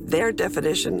shot at their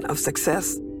definition of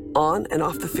success on and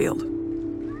off the field.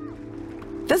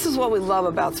 This is what we love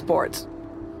about sports,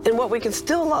 and what we can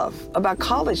still love about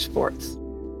college sports.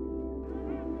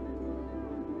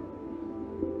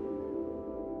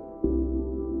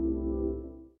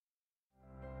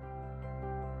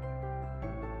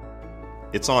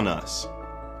 It's on us.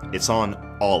 It's on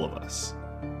all of us.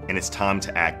 And it's time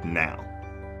to act now.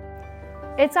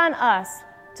 It's on us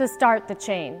to start the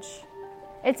change.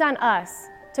 It's on us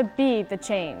to be the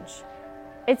change.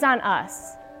 It's on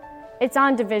us. It's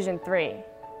on Division III.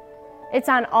 It's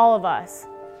on all of us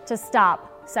to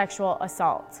stop sexual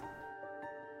assault.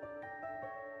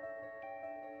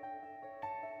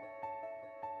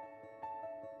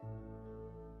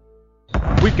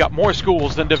 We've got more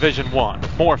schools than Division I,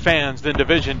 more fans than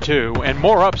Division II, and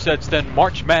more upsets than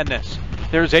March Madness.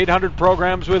 There's 800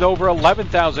 programs with over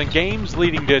 11,000 games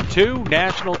leading to 2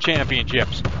 national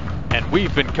championships. And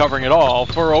we've been covering it all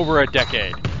for over a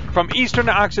decade. From Eastern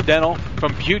to Occidental,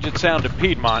 from Puget Sound to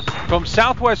Piedmont, from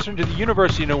Southwestern to the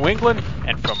University of New England,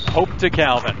 and from Hope to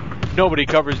Calvin. Nobody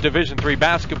covers Division III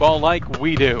basketball like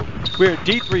we do. We're at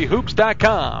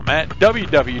D3Hoops.com at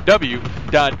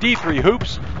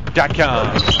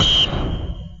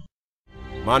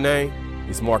www.d3hoops.com. My name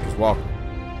is Marcus Walker.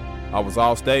 I was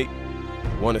All-State,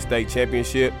 won a state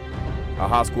championship, a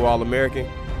high school All-American,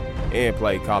 and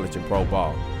played college and pro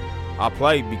ball. I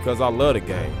played because I love the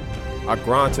game. I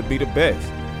grind to be the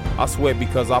best. I sweat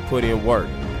because I put in work.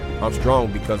 I'm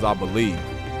strong because I believe.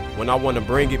 When I want to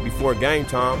bring it before game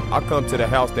time, I come to the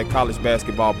house that college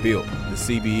basketball built, the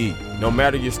CBE. No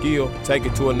matter your skill, take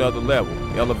it to another level.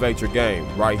 Elevate your game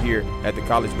right here at the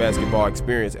College Basketball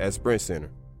Experience at Sprint Center.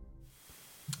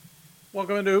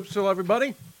 Welcome into Hoopsville,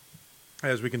 everybody.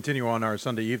 As we continue on our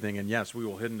Sunday evening, and yes, we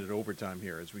will hit into overtime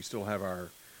here as we still have our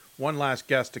one last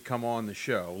guest to come on the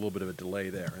show. A little bit of a delay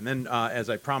there. And then, as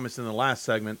I promised in the last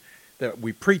segment that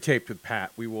we pre-taped with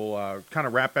Pat, we will kind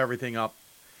of wrap everything up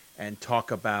and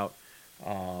talk about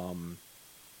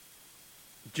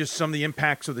just some of the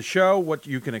impacts of the show, what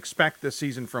you can expect this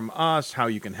season from us, how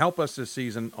you can help us this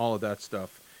season, all of that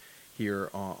stuff here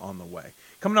on the way.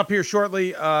 Coming up here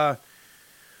shortly,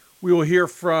 we will hear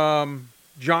from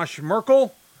Josh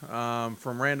Merkel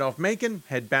from Randolph-Macon,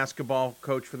 head basketball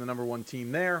coach for the number one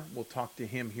team there. We'll talk to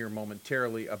him here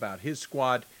momentarily about his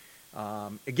squad.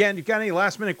 Again, if you've got any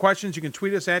last-minute questions, you can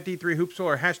tweet us at D3Hoopsville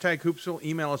or hashtag Hoopsville.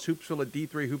 Email us hoopsville at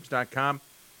D3Hoops.com.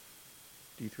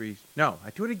 No, I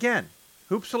do it again.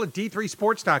 Hoopsville at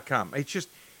D3Sports.com. It's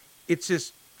just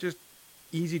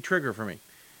easy trigger for me.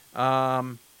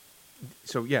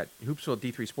 So, yeah, Hoopsville at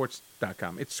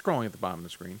D3Sports.com. It's scrolling at the bottom of the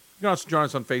screen. You can also join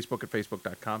us on Facebook at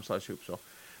Facebook.com/Hoopsville.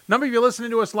 Number of you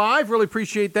listening to us live, really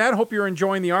appreciate that. Hope you're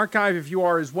enjoying the archive if you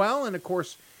are as well. And, of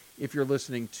course, if you're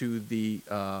listening to the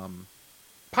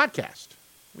podcast,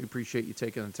 we appreciate you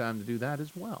taking the time to do that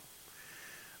as well.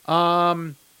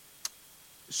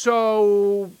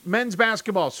 So men's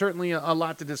basketball, certainly a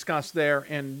lot to discuss there,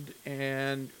 and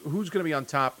who's going to be on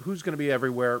top, who's going to be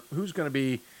everywhere, who's going to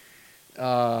be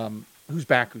who's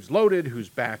back, who's loaded, who's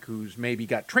back, who's maybe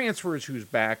got transfers, who's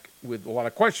back with a lot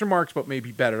of question marks, but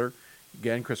maybe better.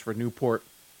 Again, Christopher Newport,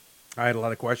 I had a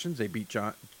lot of questions. They beat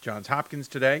Johns Hopkins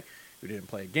today, who didn't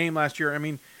play a game last year. I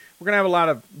mean, we're going to have a lot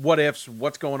of what-ifs,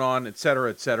 what's going on, et cetera,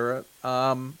 et cetera.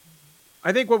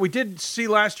 I think what we did see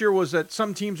last year was that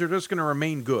some teams are just going to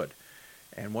remain good,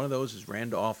 and one of those is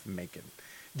Randolph-Macon.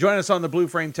 Join us on the Blue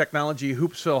Frame Technology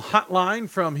Hoopsville hotline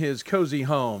from his cozy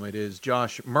home. It is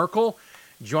Josh Merkel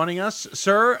joining us.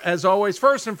 Sir, as always,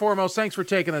 first and foremost, thanks for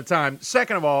taking the time.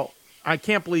 Second of all, I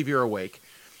can't believe you're awake.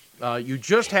 You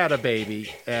just had a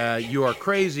baby. You are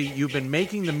crazy. You've been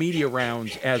making the media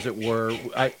rounds, as it were.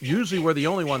 Usually we're the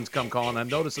only ones come calling.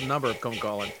 I've noticed a number of come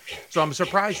calling. So I'm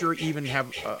surprised you even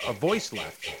have a voice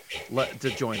left to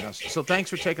join us. So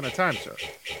thanks for taking the time, sir.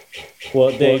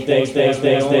 Well, Dave, and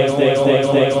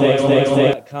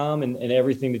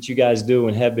everything that you guys do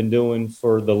and have been doing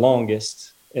for the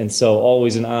longest. And so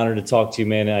always an honor to talk to you,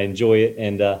 man. I enjoy it.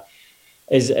 And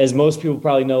as most people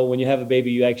probably know, when you have a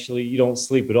baby, you don't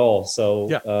sleep at all. So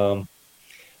yeah.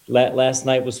 Last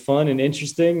night was fun and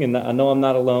interesting, and I know I'm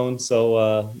not alone.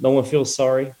 So no one feels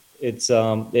sorry. It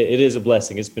is a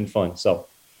blessing. It's been fun. So.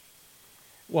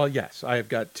 Well, yes, I have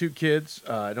got 2 kids.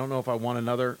 I don't know if I want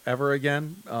another ever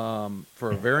again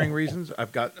for varying reasons.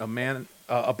 I've got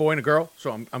a boy and a girl,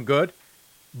 so I'm good.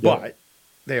 But. Yeah.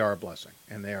 They are a blessing,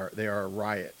 and they are a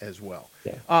riot as well.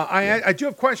 Yeah. I do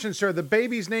have questions, sir. The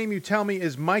baby's name, you tell me,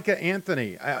 is Micah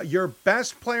Anthony. Your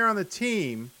best player on the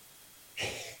team,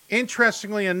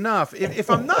 interestingly enough,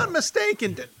 if I'm not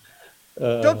mistaken,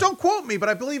 don't quote me, but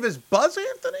I believe is Buzz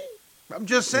Anthony. I'm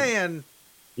just saying.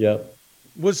 Yep.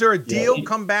 Was there a deal?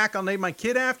 Come back, I'll name my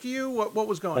kid after you. What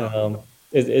was going on?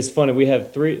 It's funny. We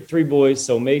have three boys.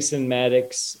 So Mason,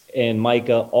 Maddox, and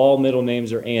Micah, all middle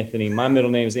names are Anthony. My middle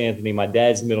name is Anthony. My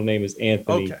dad's middle name is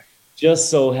Anthony. Okay. Just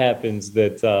so happens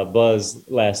that Buzz's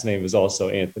last name is also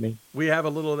Anthony. We have a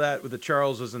little of that with the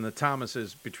Charleses and the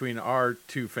Thomases between our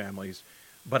 2 families.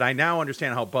 But I now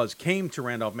understand how Buzz came to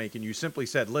Randolph-Macon. You simply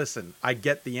said, listen, I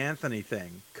get the Anthony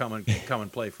thing. Come and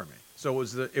play for me. So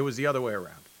it was the other way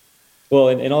around. Well,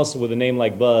 and also with a name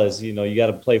like Buzz, you got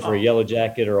to play for a Yellow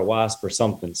Jacket or a Wasp or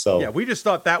something. So yeah, we just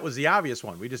thought that was the obvious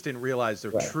one. We just didn't realize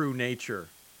the true nature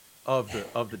of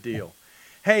the deal.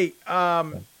 Hey,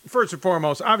 first and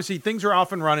foremost, obviously things are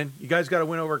off and running. You guys got to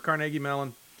win over Carnegie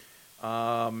Mellon.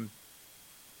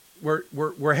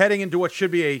 We're heading into what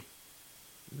should be a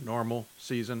normal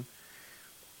season,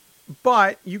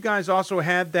 but you guys also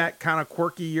had that kind of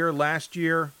quirky year last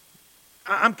year.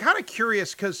 I'm kind of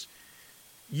curious because.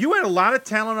 You had a lot of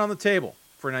talent on the table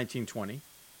for 1920. You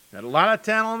had a lot of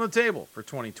talent on the table for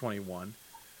 2021.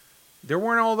 there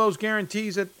weren't all those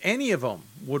guarantees that any of them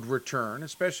would return,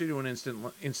 especially to an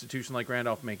institution like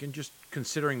Randolph-Macon, just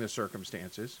considering the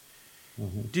circumstances.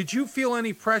 Mm-hmm. Did you feel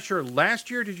any pressure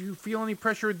last year? Did you feel any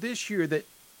pressure this year that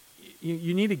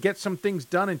you need to get some things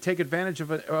done and take advantage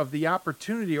of the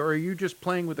opportunity, or are you just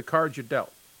playing with the cards you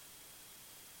dealt?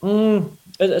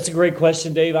 That's a great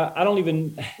question, Dave. I don't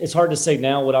even, it's hard to say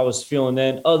now what I was feeling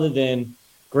then, other than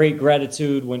great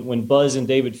gratitude when Buzz and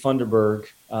David Funderburg,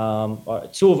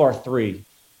 two of our three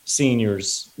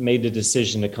seniors, made the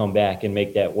decision to come back and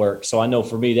make that work. So I know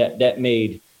for me that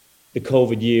made the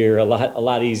COVID year a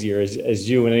lot easier, as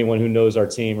you and anyone who knows our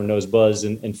team or knows Buzz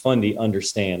and Fundy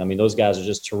understand. I mean, those guys are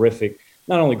just terrific,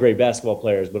 not only great basketball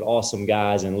players, but awesome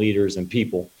guys and leaders and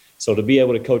people. So to be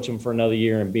able to coach them for another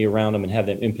year and be around them and have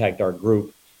them impact our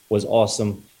group was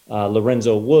awesome.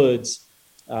 Lorenzo Woods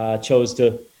chose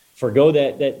to forgo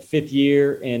that fifth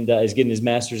year and is getting his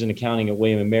master's in accounting at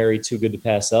William & Mary, too good to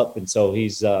pass up. And so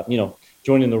he's,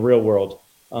 joining the real world.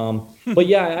 But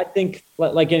yeah, I think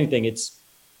like anything, it's,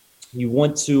 you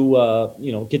want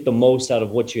to, get the most out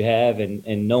of what you have,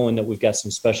 and knowing that we've got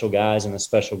some special guys and a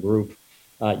special group.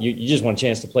 You just want a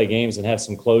chance to play games and have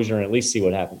some closure and at least see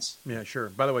what happens. Yeah, sure.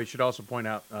 By the way, you should also point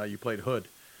out you played Hood.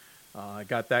 I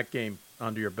got that game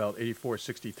under your belt,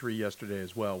 84-63 yesterday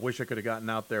as well. Wish I could have gotten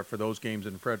out there for those games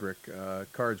in Frederick.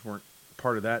 Cards weren't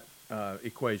part of that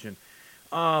equation.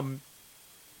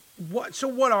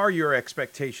 What are your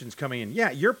expectations coming in?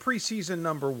 Yeah, you're preseason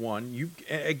number one.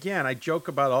 Again, I joke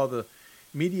about all the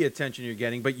media attention you're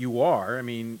getting, but you are. I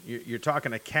mean, you're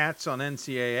talking to Cats on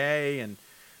NCAA, and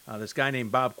this guy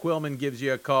named Bob Quillman gives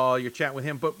you a call. You're chatting with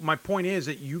him. But my point is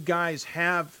that you guys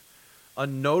have a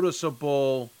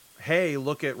noticeable, hey,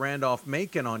 look at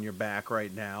Randolph-Macon on your back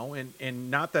right now. And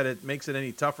not that it makes it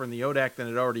any tougher in the ODAC than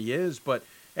it already is, but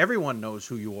everyone knows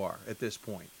who you are at this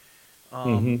point.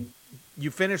 You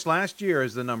finished last year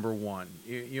as the number one.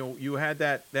 You had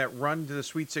that run to the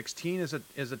Sweet 16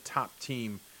 as a top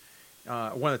team,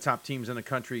 one of the top teams in the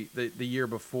country the year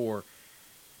before.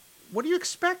 What do you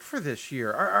expect for this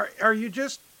year? Are you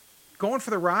just going for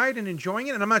the ride and enjoying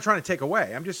it? And I'm not trying to take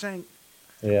away. I'm just saying,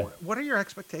 what are your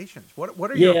expectations?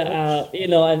 What are your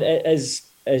hopes?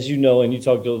 As you know, and you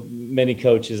talk to many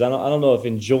coaches, I don't know if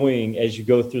enjoying as you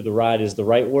go through the ride is the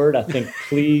right word. I think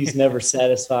pleased, never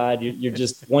satisfied. You're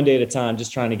just one day at a time,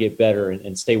 just trying to get better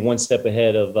and stay one step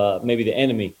ahead of maybe the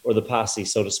enemy or the posse,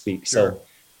 so to speak. Sure.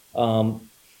 So,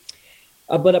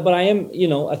 but I am,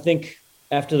 I think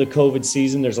after the COVID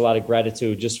season, there's a lot of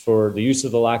gratitude just for the use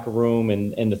of the locker room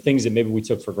and the things that maybe we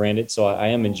took for granted. So I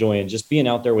am enjoying just being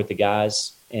out there with the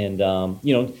guys. And,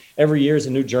 every year is a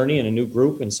new journey and a new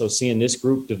group. And so seeing this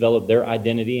group develop their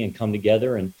identity and come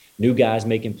together, and new guys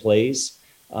making plays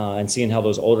and seeing how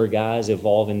those older guys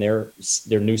evolve in their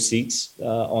new seats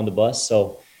on the bus.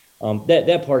 So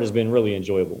that part has been really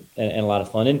enjoyable and a lot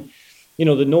of fun. And,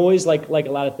 the noise, like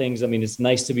a lot of things, I mean, it's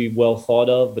nice to be well thought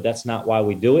of, but that's not why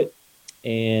we do it.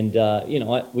 And,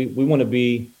 we want to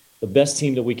be the best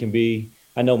team that we can be.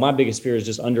 I know my biggest fear is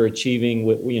just underachieving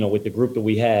with the group that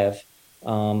we have.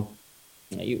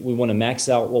 We want to max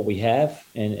out what we have.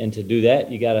 And to do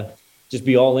that, you got to just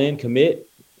be all in, commit,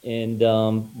 and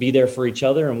be there for each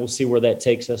other. And we'll see where that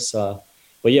takes us.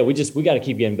 But yeah, we got to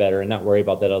keep getting better and not worry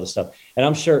about that other stuff. And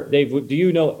I'm sure, Dave, do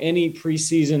you know any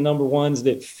preseason number ones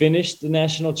that finished the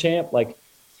national champ? Like,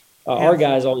 our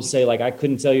guys always say, like, I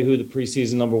couldn't tell you who the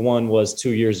preseason number one was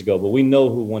 2 years ago, but we know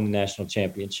who won the national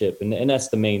championship. And that's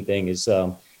the main thing, is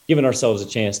giving ourselves a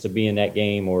chance to be in that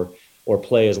game or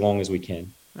play as long as we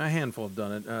can. A handful have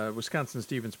done it. Wisconsin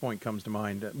Stevens Point comes to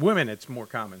mind. Women, it's more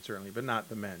common, certainly, but not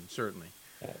the men, certainly.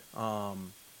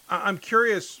 I'm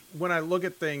curious, when I look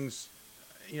at things,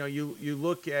 you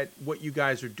look at what you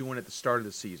guys are doing at the start of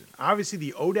the season. Obviously,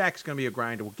 the ODAC is going to be a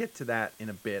grind. We'll get to that in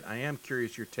a bit. I am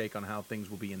curious your take on how things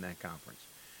will be in that conference.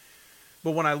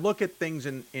 But when I look at things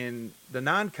in the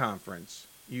non-conference,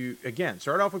 you, again,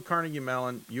 start off with Carnegie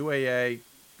Mellon, UAA,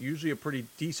 usually a pretty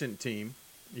decent team.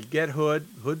 You get Hood.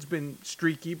 Hood's been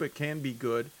streaky but can be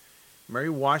good. Mary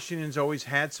Washington's always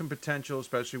had some potential,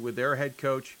 especially with their head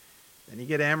coach. Then you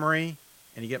get Emory,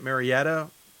 and you get Marietta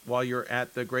while you're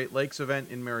at the Great Lakes event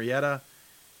in Marietta.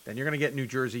 Then you're going to get New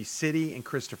Jersey City and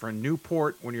Christopher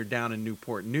Newport when you're down in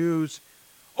Newport News.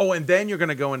 Oh, and then you're going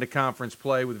to go into conference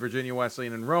play with Virginia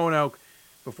Wesleyan and Roanoke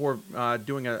before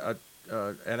doing an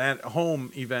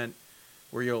at-home event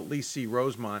where you'll at least see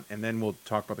Rosemont, and then we'll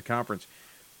talk about the conference.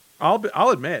 I'll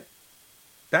admit,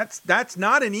 that's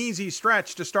not an easy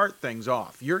stretch to start things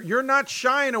off. You're not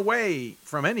shying away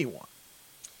from anyone.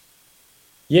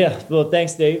 Yeah, well,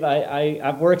 thanks, Dave.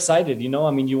 We're excited. You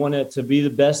want it to be the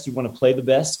best. You want to play the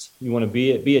best. You want to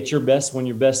be at your best when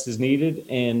your best is needed.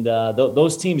 And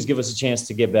those teams give us a chance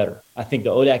to get better. I think the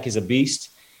ODAC is a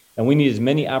beast, and we need as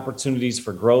many opportunities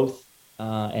for growth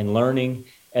and learning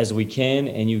as we can.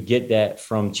 And you get that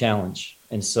from challenge.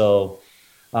 And so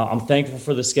I'm thankful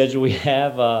for the schedule we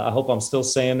have. I hope I'm still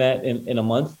saying that in a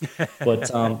month,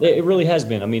 but it really has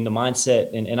been. The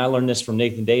mindset, and I learned this from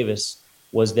Nathan Davis,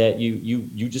 was that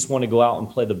you just want to go out and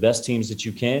play the best teams that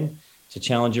you can to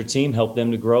challenge your team, help them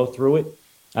to grow through it.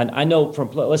 And I know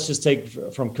let's just take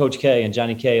from Coach K and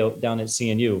Johnny K down at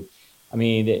CNU.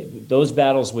 Those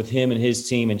battles with him and his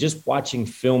team, and just watching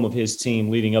film of his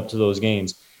team leading up to those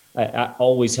games,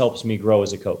 always helps me grow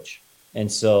as a coach. And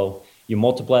so you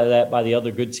multiply that by the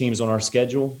other good teams on our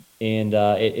schedule, and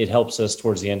it helps us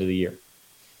towards the end of the year.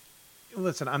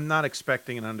 Listen, I'm not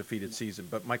expecting an undefeated season,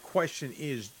 but my question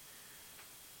is,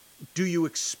 do you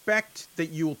expect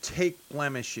that you'll take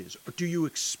blemishes? Or do you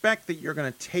expect that you're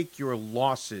going to take your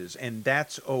losses and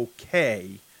that's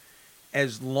okay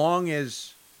as long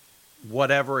as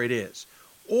whatever it is?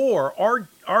 Or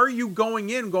are you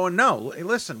going in going, no,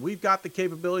 listen, we've got the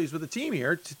capabilities with the team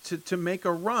here to make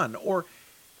a run? Or,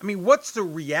 what's the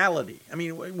reality?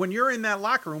 When you're in that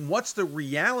locker room, what's the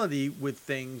reality with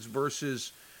things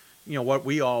versus, what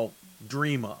we all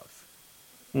dream of?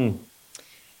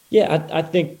 Yeah, I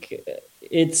think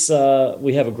it's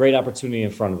we have a great opportunity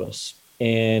in front of us,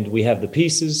 and we have the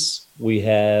pieces, we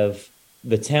have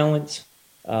the talent,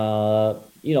 so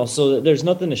there's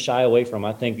nothing to shy away from.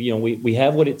 I think, we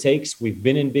have what it takes. We've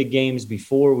been in big games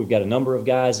before. We've got a number of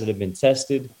guys that have been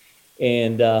tested,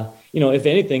 and, if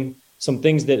anything, some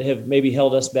things that have maybe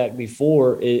held us back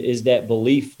before is that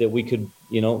belief that we could,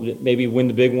 maybe win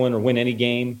the big one or win any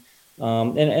game.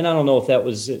 And I don't know if that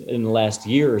was in the last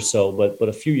year or so, but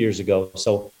a few years ago.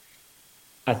 So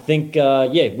I think,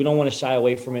 we don't want to shy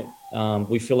away from it.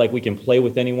 We feel like we can play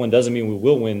with anyone. Doesn't mean we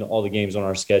will win all the games on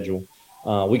our schedule.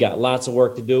 We got lots of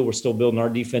work to do. We're still building our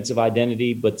defensive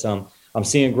identity, but I'm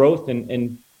seeing growth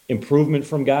and improvement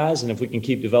from guys. And if we can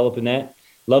keep developing that,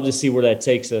 love to see where that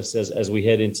takes us as we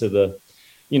head into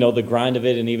the grind of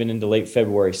it, and even into late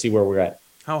February, see where we're at.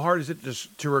 How hard is it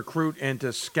to recruit and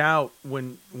to scout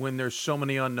when there's so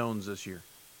many unknowns this year?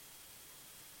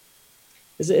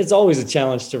 It's always a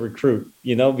challenge to recruit,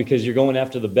 because you're going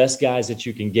after the best guys that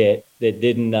you can get that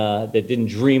didn't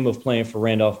dream of playing for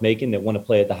Randolph-Macon, that want to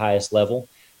play at the highest level.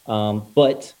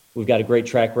 But we've got a great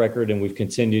track record, and we've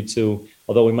continued to,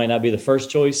 although we might not be the first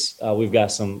choice, we've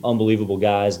got some unbelievable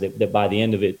guys that by the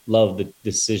end of it love the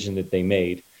decision that they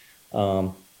made.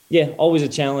 Always a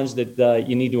challenge that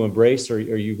you need to embrace, or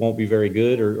you won't be very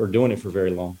good or doing it for very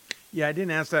long. Yeah, I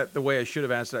didn't ask that the way I should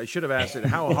have asked it. I should have asked it,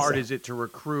 how hard is it to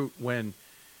recruit when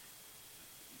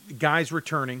guys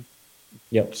returning,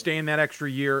 staying that extra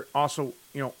year? Also,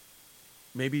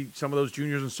 maybe some of those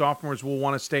juniors and sophomores will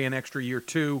want to stay an extra year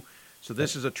too. So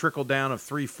this is a trickle down of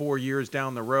 3-4 years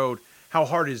down the road. How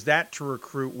hard is that to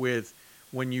recruit with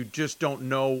when you just don't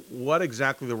know what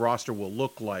exactly the roster will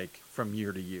look like from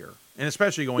year to year? And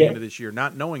especially going into this year,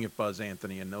 not knowing if Buzz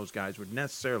Anthony and those guys were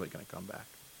necessarily going to come back.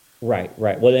 Right.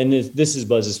 Well, and this is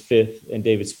Buzz's fifth and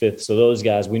David's fifth. So those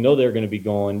guys, we know they're going to be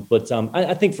gone. But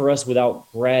I think for us,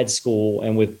 without grad school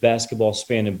and with basketball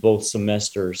spanning both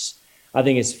semesters, I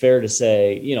think it's fair to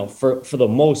say, for the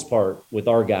most part with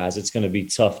our guys, it's going to be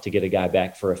tough to get a guy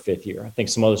back for a fifth year. I think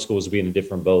some other schools will be in a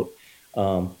different boat.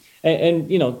 And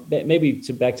maybe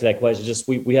back to that question, just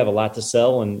we have a lot to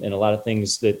sell and a lot of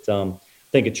things that I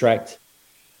think attract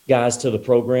guys to the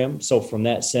program. So from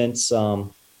that sense,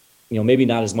 maybe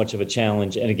not as much of a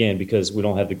challenge. And again, because we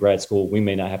don't have the grad school, we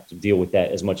may not have to deal with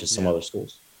that as much as some other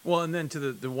schools. Well, and then to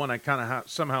the one I kind of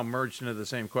somehow merged into the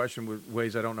same question with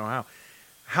ways I don't know how.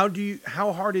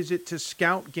 How hard is it to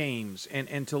scout games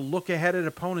and to look ahead at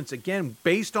opponents, again,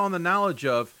 based on the knowledge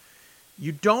of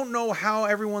you don't know how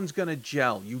everyone's going to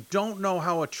gel. You don't know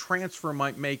how a transfer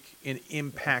might make an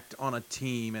impact on a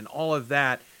team and all of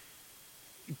that.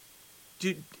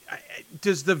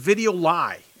 Does the video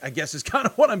lie? I guess is kind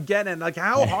of what I'm getting at. Like,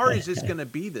 how hard is this going to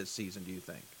be this season, do you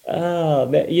think?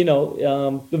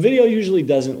 The video usually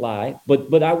doesn't lie,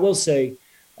 but I will say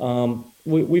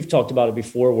we've talked about it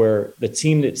before, where the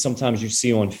team that sometimes you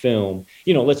see on film,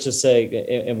 let's just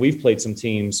say, and we've played some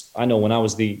teams. I know when I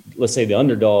was let's say the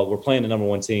underdog, we're playing the number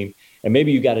one team, and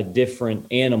maybe you got a different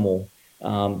animal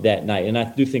that night. And I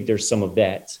do think there's some of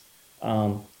that.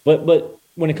 But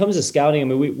when it comes to scouting,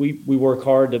 we work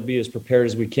hard to be as prepared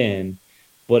as we can.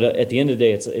 But at the end of the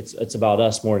day, it's about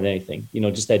us more than anything.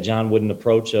 Just that John Wooden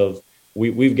approach of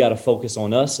we've got to focus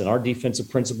on us and our defensive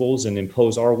principles and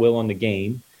impose our will on the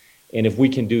game. And if we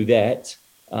can do that,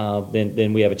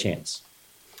 then we have a chance.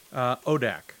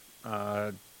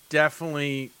 ODAC,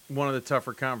 definitely one of the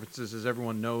tougher conferences, as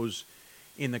everyone knows,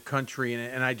 in the country.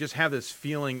 And I just have this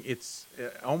feeling it's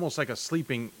almost like a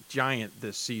sleeping giant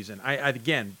this season. I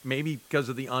again, maybe because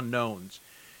of the unknowns.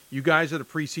 You guys are the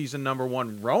preseason number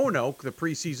 1. Roanoke, the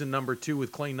preseason number 2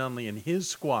 with Clay Nunley and his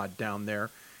squad down there,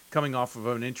 coming off of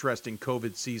an interesting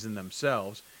COVID season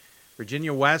themselves.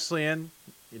 Virginia Wesleyan,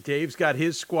 Dave's got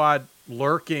his squad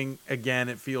lurking again,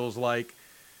 it feels like.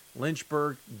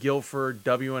 Lynchburg, Guilford,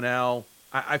 W&L.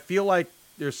 I feel like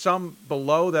there's some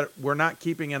below that we're not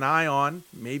keeping an eye on.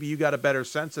 Maybe you got a better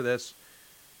sense of this.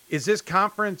 Is this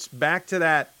conference back to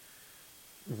that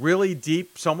really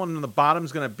deep, someone on the bottom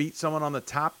is going to beat someone on the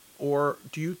top? Or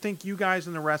do you think you guys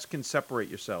and the rest can separate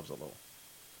yourselves a little?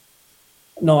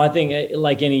 No, I think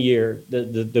like any year,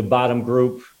 the bottom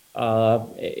group,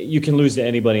 you can lose to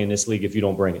anybody in this league if you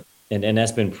don't bring it. And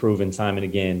that's been proven time and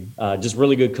again. Just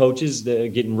really good coaches,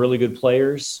 getting really good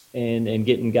players and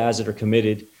getting guys that are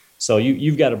committed. So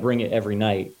you've got to bring it every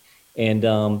night. And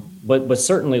but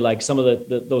certainly like some of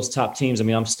those top teams, I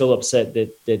mean, I'm still upset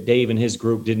that Dave and his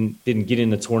group didn't get in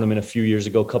the tournament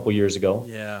a couple years ago.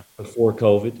 Yeah. Before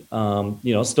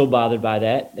COVID. Still bothered by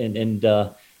that and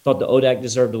thought the ODAC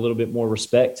deserved a little bit more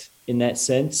respect in that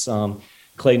sense.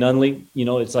 Clay Nunley,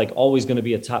 it's like always going to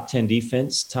be a top 10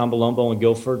 defense. Tom Palumbo and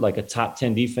Guilford, like a top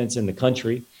 10 defense in the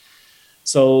country.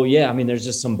 So, yeah, I mean, there's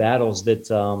just some battles that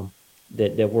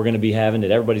we're going to be having, that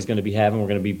everybody's going to be having. We're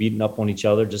going to be beating up on each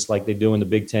other just like they do in the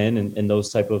Big Ten and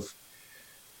those type of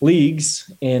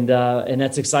leagues. And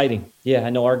that's exciting. Yeah, I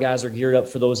know our guys are geared up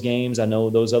for those games. I know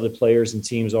those other players and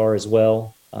teams are as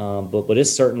well. But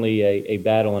it's certainly a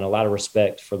battle and a lot of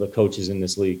respect for the coaches in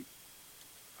this league.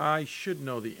 I should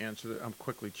know the answer. I'm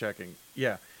quickly checking.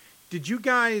 Yeah. Did you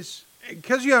guys,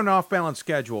 because you have an off-balance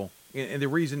schedule, and the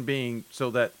reason being so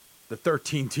that the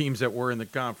 13 teams that were in the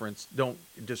conference don't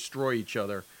destroy each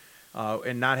other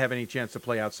and not have any chance to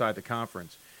play outside the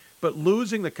conference. But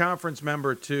losing the conference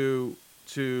member to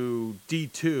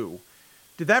D2,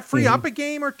 did that free up a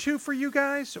game or two for you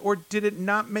guys? Or did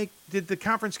the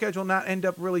conference schedule not end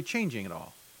up really changing at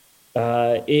all?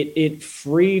 It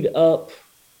freed up.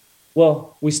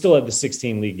 Well, we still have the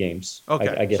 16 league games. Okay,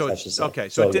 I guess I should say. Okay,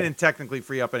 so it didn't technically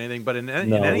free up anything, but in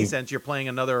any sense, you're playing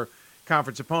another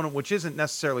conference opponent, which isn't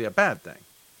necessarily a bad thing.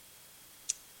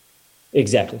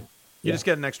 Exactly. You just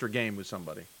get an extra game with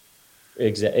somebody.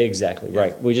 Exactly,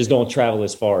 right. We just don't travel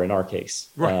as far in our case.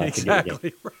 Right,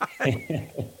 exactly, right.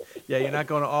 Yeah, you're not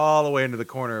going all the way into the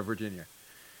corner of Virginia.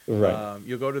 Right.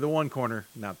 You'll go to the one corner,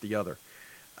 not the other.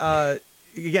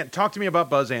 Again, talk to me about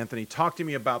Buzz Anthony. Talk to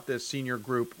me about this senior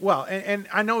group. Well, and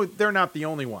I know they're not the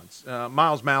only ones.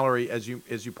 Miles Mallory, as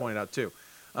you pointed out too,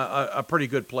 a pretty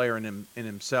good player in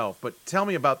himself. But tell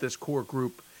me about this core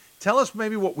group. Tell us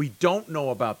maybe what we don't know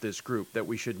about this group that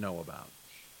we should know about.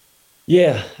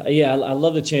 Yeah. I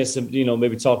love the chance to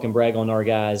maybe talk and brag on our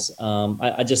guys.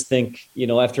 I just think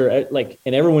after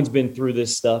and everyone's been through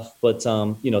this stuff, but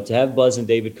to have Buzz and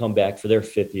David come back for their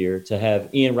 5th year, to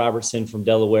have Ian Robertson from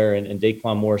Delaware and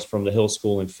Daquan Morris from the Hill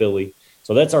School in Philly,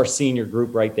 so that's our senior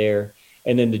group right there.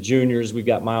 And then the juniors, we've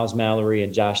got Miles Mallory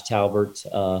and Josh Talbert,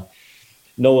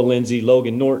 Noah Lindsay,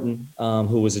 Logan Norton,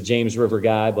 who was a James River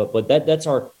guy, but that's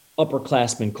our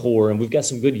upperclassmen core, and we've got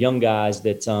some good young guys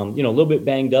that a little bit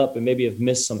banged up and maybe have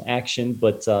missed some action,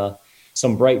 but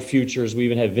some bright futures. We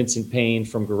even had Vincent Payne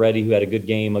from Goretti, who had a good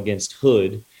game against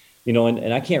Hood,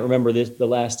 and I can't remember the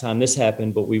last time this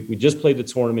happened, but we just played the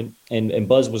tournament, and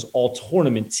Buzz was all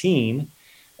tournament team,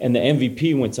 and the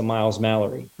MVP went to Miles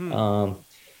Mallory.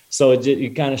 So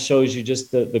it kind of shows you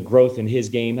just the growth in his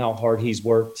game, how hard he's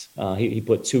worked. He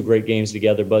put 2 great games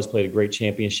together. Buzz played a great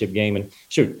championship game and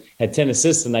had 10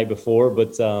 assists the night before.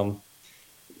 But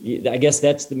I guess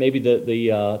that's maybe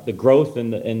the growth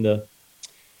and the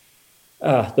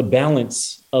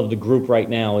balance of the group right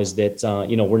now is that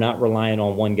we're not relying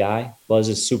on one guy. Buzz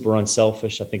is super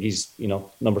unselfish. I think he's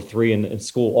number 3 in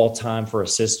school all time for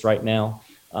assists right now.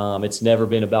 It's never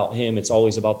been about him. It's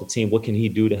always about the team. What can he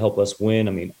do to help us win?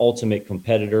 I mean, ultimate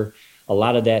competitor. A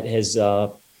lot of that has,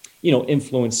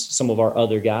 influenced some of our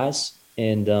other guys.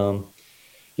 And,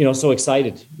 so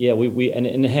excited. Yeah, we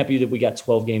happy that we got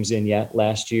 12 games in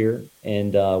last year.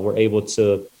 And we're able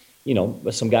to,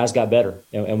 some guys got better.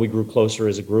 And we grew closer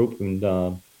as a group.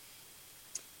 And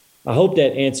I hope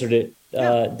that answered it.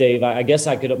 Dave, I guess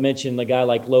I could mention a guy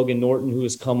like Logan Norton, who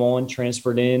has come on,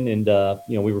 transferred in, and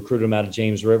we recruited him out of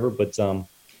James River, but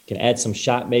can add some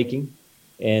shot making.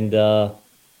 And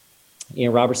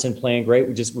Ian Robertson playing great.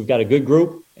 We've got a good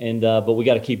group, and but we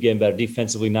got to keep getting better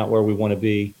defensively. Not where we want to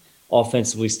be.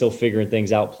 offensively still figuring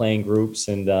things out, playing groups,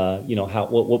 and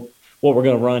what we're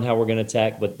going to run, how we're going to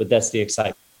attack. But that's the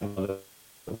excitement of it.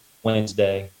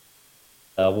 Wednesday.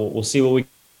 We'll see what we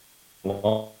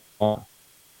can.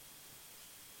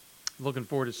 Looking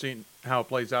forward to seeing how it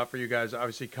plays out for you guys.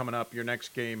 Obviously, coming up, your next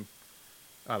game.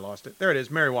 I lost it. There it is.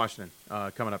 Mary Washington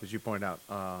coming up, as you pointed out,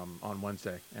 on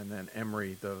Wednesday, and then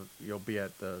Emory. You'll be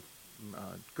at the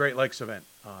Great Lakes event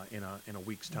in a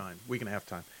week and a half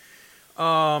time.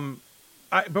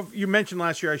 But you mentioned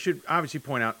last year. I should obviously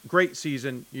point out, great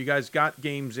season. You guys got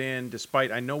games in,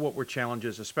 despite I know what were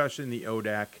challenges, especially in the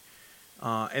ODAC.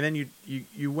 And then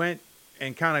you went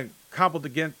and kind of cobbled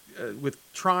again with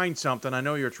Trine something. I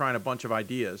know you were trying a bunch of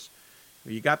ideas.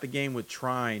 You got the game with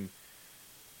Trine.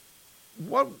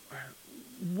 What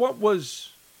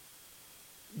was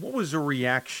the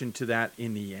reaction to that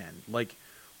in the end? Like,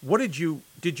 did you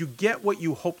get what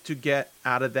you hoped to get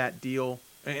out of that deal?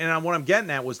 And what I'm getting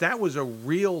at was that was a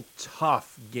real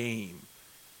tough game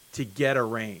to get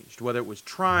arranged, whether it was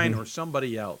Trine or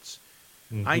somebody else.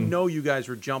 Mm-hmm. I know you guys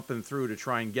were jumping through to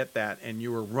try and get that, and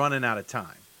you were running out of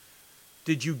time.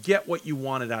 Did you get what you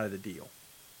wanted out of the deal?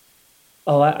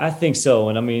 Oh, I think so.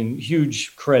 And I mean,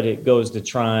 huge credit goes to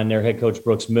Trine, their head coach,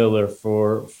 Brooks Miller,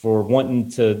 for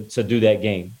wanting to do that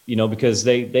game, because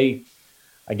they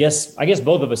I guess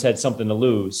both of us had something to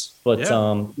lose, but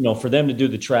yeah. For them to do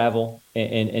the travel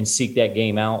and seek that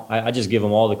game out, I just give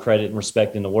them all the credit and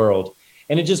respect in the world.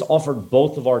 And it just offered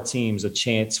both of our teams a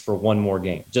chance for one more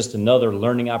game, just another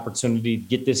learning opportunity,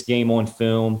 get this game on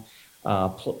film,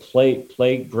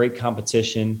 play great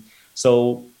competition.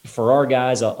 So for our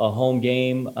guys, a home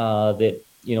game that,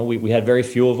 we had very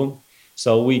few of them.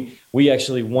 So we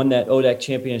actually won that ODAC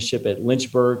championship at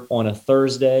Lynchburg on a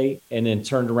Thursday and then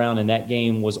turned around and that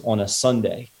game was on a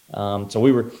Sunday. So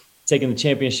we were taking the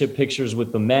championship pictures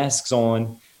with the masks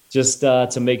on just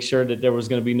to make sure that there was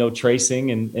going to be no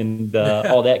tracing and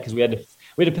all that, because we had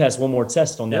to pass one more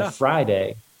test on that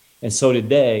Friday. And so did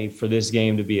they for this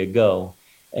game to be a go.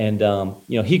 And,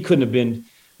 he couldn't have been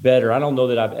better. I don't know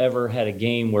that I've ever had a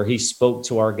game where he spoke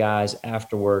to our guys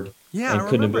afterward and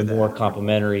couldn't have been more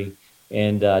complimentary.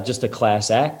 And just a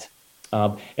class act.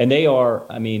 And they are,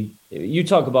 you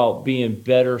talk about being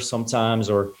better sometimes,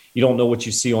 or you don't know what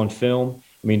you see on film.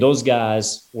 Those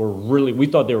guys we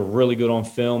thought they were really good on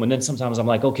film. And then sometimes I'm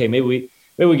like, okay, maybe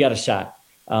we got a shot.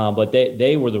 But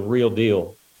they were the real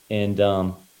deal. And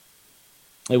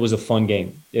it was a fun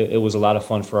game. It was a lot of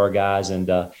fun for our guys. And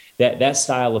that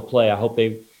style of play, I hope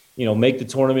they, make the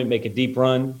tournament, make a deep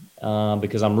run,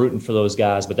 because I'm rooting for those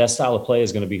guys. But that style of play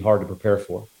is going to be hard to prepare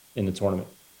for in the tournament.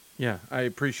 Yeah, I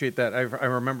appreciate that. I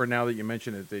remember now that you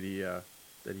mentioned it that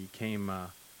he came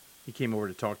over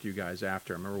to talk to you guys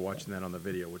after. I remember watching that on the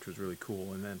video, which was really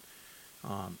cool. And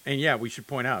then, we should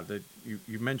point out that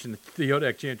you mentioned the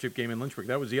ODAC championship game in Lynchburg.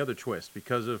 That was the other twist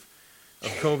because of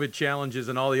COVID challenges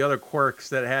and all the other quirks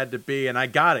that had to be. And I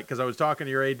got it because I was talking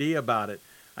to your AD about it.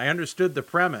 I understood the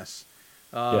premise.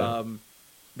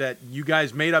 That you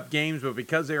guys made up games, but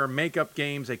because they were make-up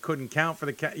games, they couldn't count for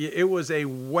it was a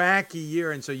wacky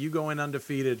year, and so you go in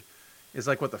undefeated. It's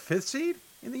like, what, the 5th seed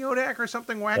in the ODAC or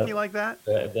something wacky like that?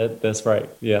 That's right,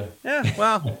 yeah. Yeah,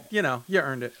 well, you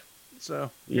earned it.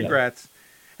 So, congrats.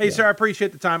 Yeah. Hey, sir, I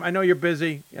appreciate the time. I know you're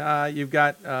busy. You've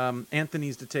got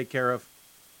Anthony's to take care of,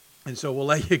 and so we'll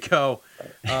let you go.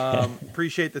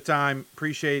 Appreciate the time.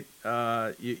 Appreciate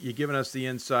you giving us the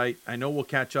insight. I know we'll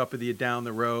catch up with you down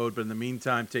the road, but in the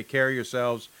meantime, take care of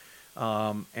yourselves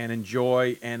and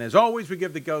enjoy. And as always, we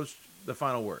give the Ghost the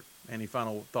final word. Any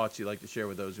final thoughts you'd like to share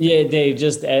with those? Yeah, Dave,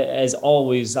 just as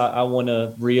always, I want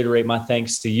to reiterate my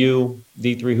thanks to you,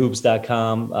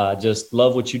 D3Hoops.com. Just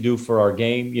love what you do for our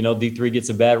game. D3 gets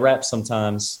a bad rap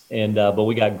sometimes, but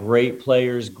we got great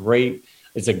players,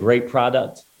 it's a great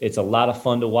product. It's a lot of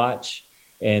fun to watch,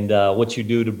 and what you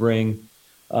do to bring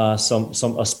a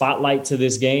spotlight to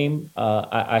this game.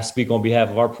 I speak on behalf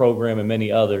of our program and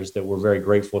many others that we're very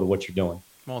grateful to what you're doing.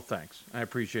 Well, thanks. I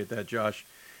appreciate that, Josh.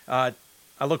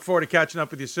 I look forward to catching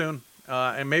up with you soon,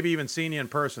 and maybe even seeing you in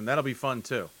person. That'll be fun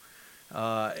too.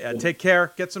 Take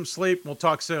care. Get some sleep. We'll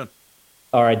talk soon.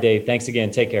 All right, Dave. Thanks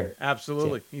again. Take care.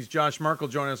 Absolutely. He's Josh Merkel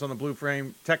joining us on the Blue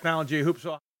Frame Technology Hoops.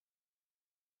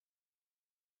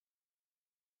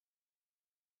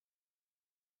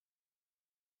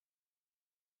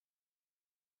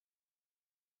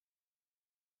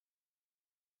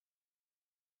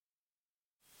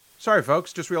 Sorry,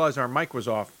 folks. Just realized our mic was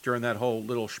off during that whole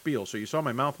little spiel. So you saw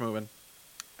my mouth moving,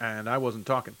 and I wasn't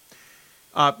talking.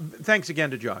 Thanks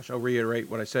again to Josh. I'll reiterate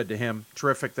what I said to him.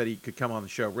 Terrific that he could come on the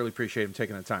show. Really appreciate him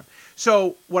taking the time.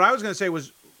 So what I was going to say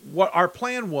was what our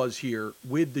plan was here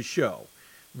with the show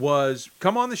was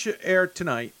come on the air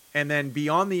tonight and then be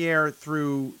on the air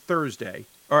through Thursday,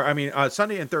 or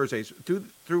Sunday and Thursdays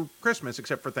through Christmas,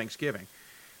 except for Thanksgiving,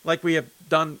 like we have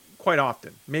done quite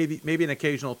often. Maybe an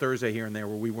occasional Thursday here and there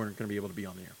where we weren't going to be able to be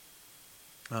on the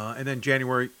air. And then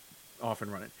January, off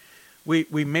and running.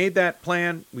 We made that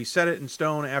plan. We set it in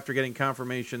stone after getting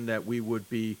confirmation that we would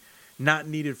be not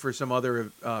needed for some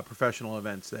other professional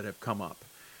events that have come up.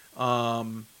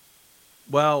 One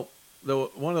of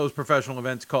those professional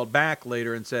events called back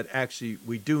later and said, actually,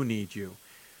 we do need you.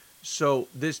 So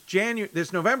this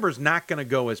November is not going to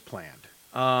go as planned.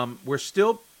 We're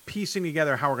still piecing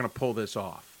together how we're going to pull this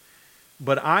off.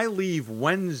 But I leave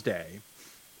Wednesday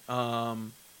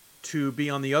to be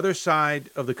on the other side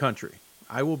of the country.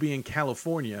 I will be in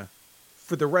California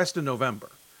for the rest of November.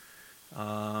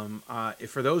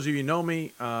 For those of you who know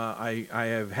me, I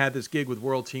have had this gig with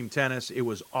World Team Tennis. It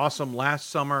was awesome last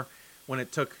summer when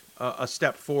it took a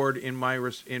step forward in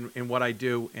what I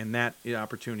do, and that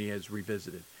opportunity has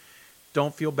revisited.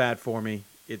 Don't feel bad for me.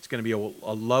 It's going to be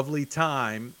a lovely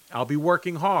time. I'll be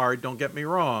working hard, don't get me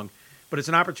wrong, but it's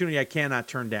an opportunity I cannot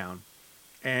turn down.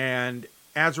 And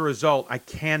as a result, I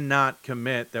cannot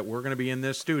commit that we're going to be in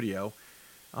this studio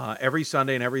every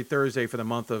Sunday and every Thursday for the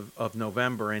month of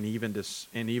November and even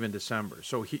December.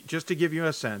 So just to give you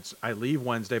a sense, I leave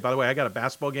Wednesday. By the way, I got a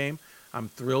basketball game. I'm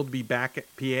thrilled to be back at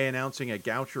PA announcing at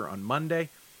Goucher on Monday.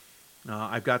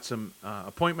 I've got some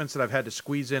appointments that I've had to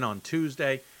squeeze in on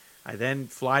Tuesday. I then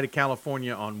fly to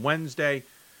California on Wednesday.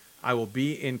 I will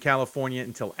be in California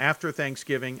until after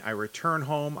Thanksgiving. I return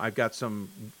home. I've got some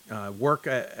work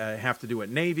I have to do at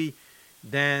Navy.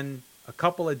 Then a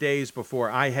couple of days before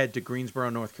I head to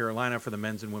Greensboro, North Carolina for the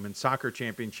men's and women's soccer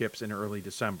championships in early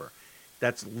December.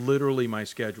 That's literally my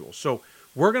schedule. So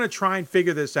we're going to try and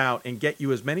figure this out and get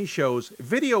you as many shows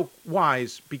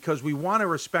video-wise because we want to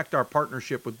respect our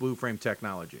partnership with Blue Frame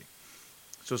Technology.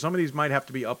 So some of these might have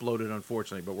to be uploaded,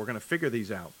 unfortunately, but we're going to figure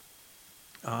these out.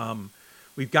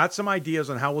 We've got some ideas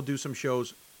on how we'll do some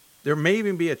shows. There may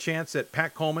even be a chance that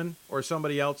Pat Coleman or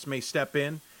somebody else may step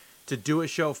in to do a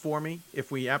show for me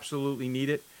if we absolutely need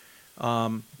it.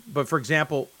 But for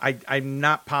example, I'm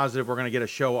not positive we're going to get a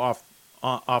show off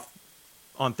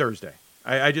on Thursday.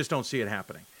 I just don't see it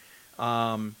happening.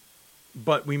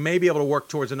 But we may be able to work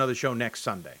towards another show next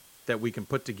Sunday that we can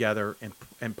put together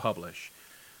and publish.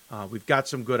 We've got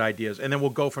some good ideas, and then we'll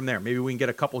go from there. Maybe we can get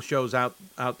a couple shows out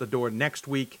the door next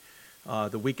week,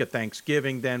 the week of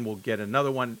Thanksgiving. Then we'll get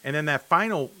another one, and then that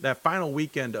final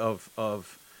weekend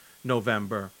of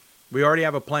November, we already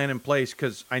have a plan in place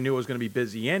because I knew it was going to be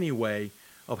busy anyway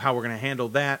of how we're going to handle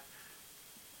that.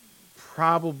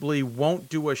 Probably won't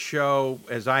do a show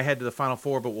as I head to the Final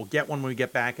Four, but we'll get one when we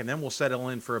get back, and then we'll settle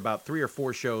in for about 3 or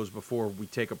 4 shows before we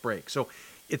take a break. So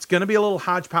it's going to be a little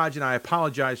hodgepodge, and I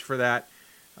apologize for that.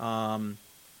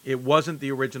 It wasn't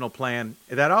the original plan.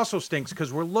 That also stinks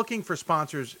because we're looking for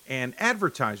sponsors and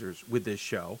advertisers with this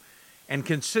show, and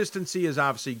consistency is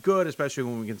obviously good, especially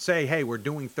when we can say, hey, we're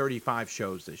doing 35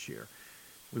 shows this year.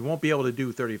 We won't be able to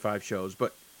do 35 shows,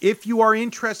 but if you are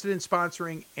interested in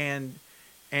sponsoring and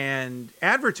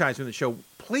advertising the show,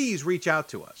 please reach out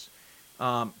to us.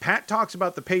 Pat talks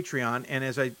about the Patreon, and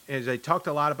as I talked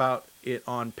a lot about it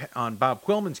on Bob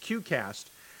Quillman's QCast,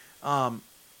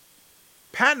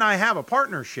 Pat and I have a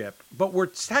partnership, but we're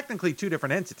technically 2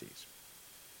 different entities.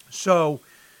 So,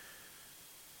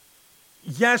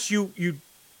 yes, you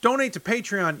donate to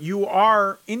Patreon, you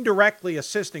are indirectly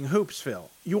assisting Hoopsville.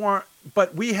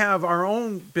 But we have our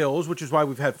own bills, which is why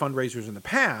we've had fundraisers in the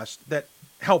past that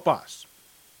help us.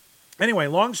 Anyway,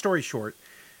 long story short,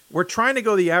 we're trying to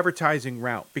go the advertising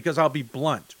route because I'll be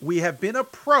blunt. We have been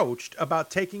approached about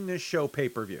taking this show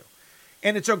pay-per-view.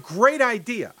 And it's a great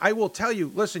idea. I will tell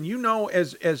you, listen,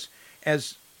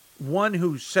 as one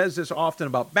who says this often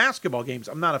about basketball games,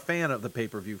 I'm not a fan of the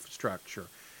pay-per-view structure.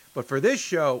 But for this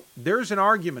show, there's an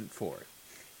argument for it.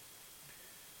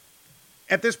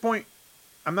 At this point,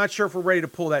 I'm not sure if we're ready to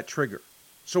pull that trigger.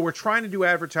 So we're trying to do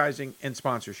advertising and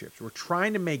sponsorships. We're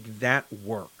trying to make that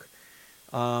work.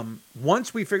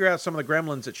 Once we figure out some of the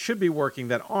gremlins that should be working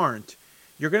that aren't,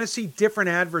 you're going to see different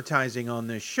advertising on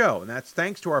this show. And that's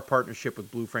thanks to our partnership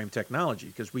with Blue Frame Technology,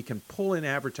 because we can pull in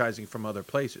advertising from other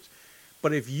places.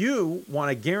 But if you want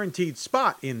a guaranteed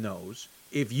spot in those,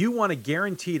 if you want a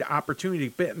guaranteed opportunity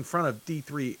to get in front of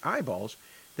D3 eyeballs,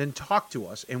 then talk to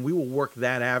us and we will work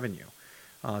that avenue.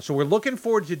 So we're looking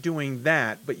forward to doing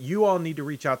that, but you all need to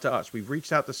reach out to us. We've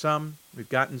reached out to some. We've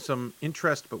gotten some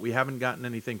interest, but we haven't gotten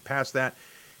anything past that.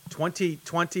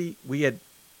 2020, we had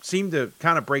seemed to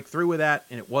kind of break through with that,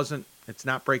 and it's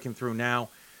not breaking through now.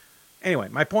 Anyway,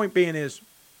 my point being is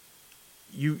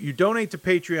you donate to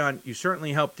Patreon, you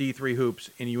certainly help D3 Hoops,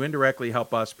 and you indirectly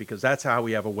help us because that's how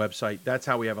we have a website, that's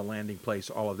how we have a landing place,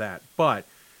 all of that. But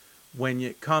when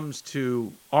it comes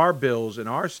to our bills and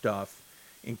our stuff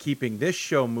and keeping this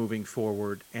show moving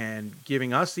forward and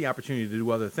giving us the opportunity to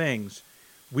do other things,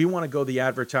 we want to go the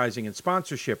advertising and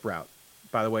sponsorship route.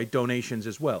 By the way, donations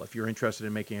as well. If you're interested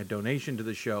in making a donation to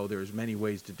the show, there's many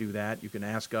ways to do that. You can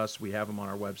ask us. We have them on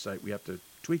our website. We have to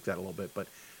tweak that a little bit, but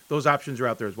those options are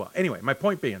out there as well. Anyway, my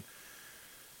point being,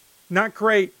 not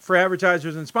great for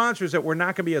advertisers and sponsors that we're not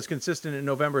going to be as consistent in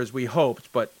November as we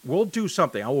hoped, but we'll do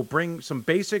something. I will bring some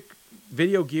basic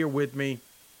video gear with me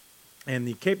and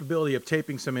the capability of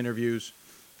taping some interviews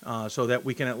so that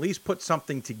we can at least put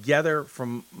something together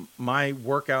from my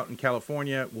workout in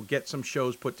California. We'll get some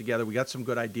shows put together. We got some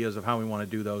good ideas of how we want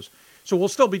to do those. So we'll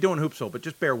still be doing Hoopsville, but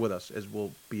just bear with us as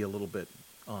we'll be a little bit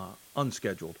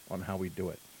unscheduled on how we do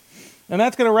it. And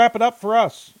that's going to wrap it up for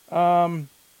us.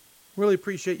 Really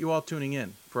appreciate you all tuning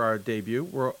in for our debut.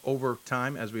 We're over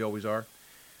time, as we always are.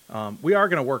 We are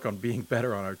going to work on being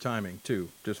better on our timing, too,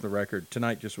 just for the record.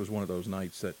 Tonight just was one of those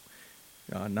nights that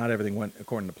not everything went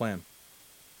according to plan.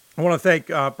 I want to thank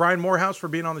Brian Morehouse for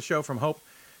being on the show from Hope,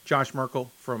 Josh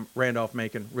Merkel from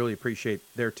Randolph-Macon. Really appreciate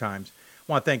their times.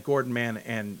 I want to thank Gordon Mann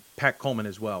and Pat Coleman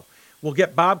as well. We'll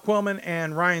get Bob Quillman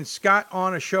and Ryan Scott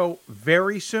on a show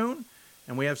very soon.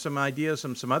 And we have some ideas,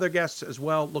 some other guests as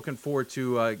well. Looking forward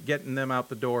to getting them out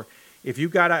the door. If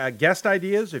you've got guest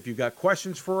ideas, if you've got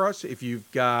questions for us, if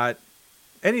you've got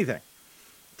anything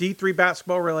D3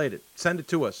 basketball related, send it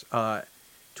to us.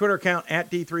 Twitter account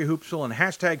at D3Hoopsville and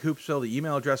hashtag Hoopsville. The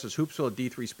email address is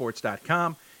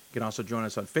hoopsville@d3sports.com. You can also join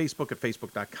us on Facebook at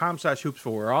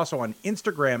facebook.com/Hoopsville. We're also on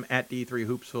Instagram at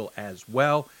D3Hoopsville as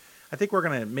well. I think we're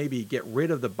going to maybe get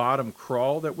rid of the bottom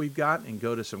crawl that we've got and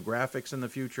go to some graphics in the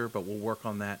future, but we'll work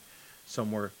on that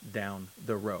somewhere down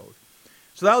the road.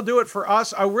 So that'll do it for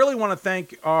us. I really want to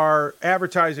thank our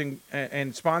advertising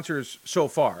and sponsors so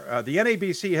far. The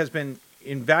NABC has been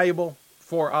invaluable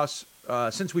for us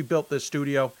since we built this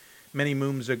studio many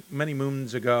moons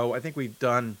ago. I think we've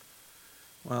done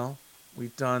 12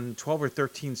 or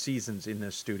 13 seasons in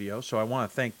this studio, so I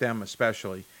want to thank them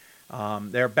especially.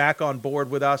 They're back on board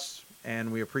with us,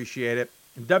 and we appreciate it.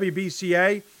 And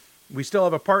WBCA, we still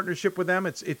have a partnership with them.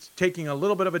 It's taking a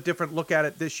little bit of a different look at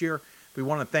it this year. We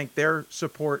want to thank their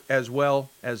support as well,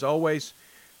 as always.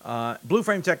 Blue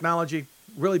Frame Technology,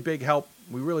 really big help.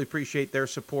 We really appreciate their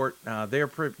support. They're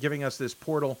giving us this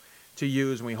portal to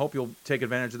use, and we hope you'll take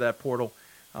advantage of that portal.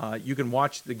 You can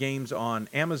watch the games on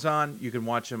Amazon. You can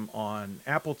watch them on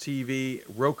Apple TV,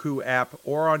 Roku app,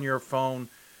 or on your phone,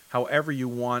 however you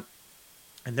want.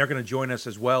 And they're going to join us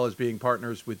as well as being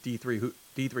partners with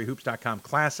D3Hoops.com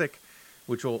Classic,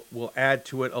 which will add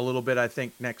to it a little bit, I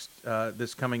think,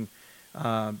 this coming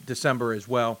December as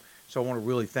well. So I want to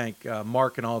really thank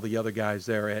Mark and all the other guys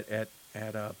there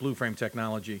at Blue Frame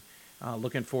Technology.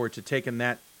 Looking forward to taking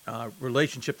that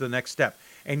relationship to the next step.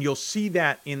 And you'll see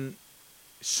that in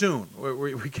soon.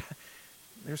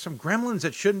 There's some gremlins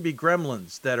that shouldn't be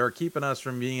gremlins that are keeping us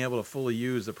from being able to fully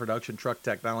use the production truck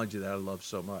technology that I love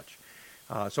so much.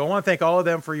 So I want to thank all of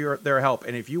them for their help.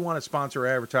 And if you want to sponsor or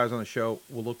advertise on the show,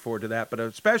 we'll look forward to that. But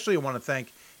especially I want to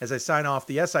thank, as I sign off,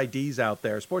 the SIDs out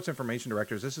there, Sports Information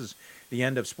Directors. This is the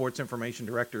end of Sports Information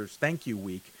Directors Thank You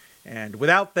Week. And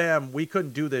without them, we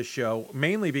couldn't do this show,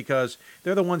 mainly because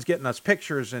they're the ones getting us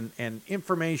pictures and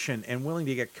information and willing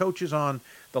to get coaches on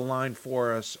the line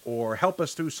for us or help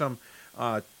us through some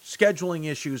scheduling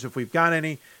issues if we've got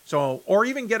any. So, or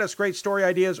even get us great story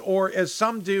ideas, or as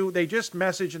some do, they just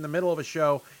message in the middle of a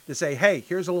show to say, hey,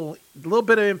 here's a little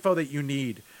bit of info that you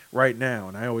need right now.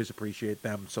 And I always appreciate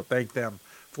them. So thank them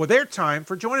for their time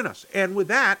for joining us. And with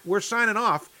that, we're signing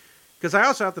off, because I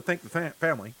also have to thank the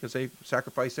family because they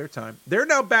sacrificed their time. They're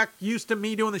now back used to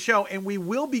me doing the show, and we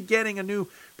will be getting a new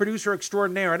producer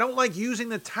extraordinaire. I don't like using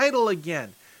the title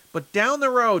again, but down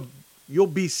the road, you'll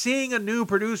be seeing a new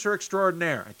producer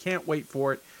extraordinaire. I can't wait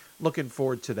for it. Looking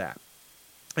forward to that.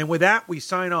 And with that, we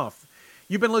sign off.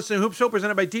 You've been listening to Hoopsville,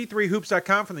 presented by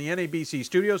D3Hoops.com from the NABC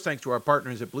studios. Thanks to our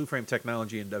partners at Blue Frame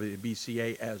Technology and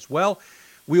WBCA as well.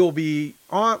 We'll get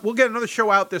another show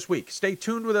out this week. Stay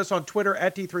tuned with us on Twitter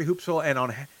at D3Hoopsville and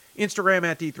on Instagram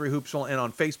at D3Hoopsville and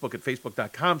on Facebook at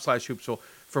facebook.com/Hoopsville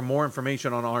for more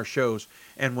information on our shows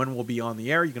and when we'll be on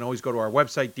the air. You can always go to our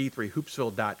website,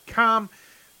 D3Hoopsville.com.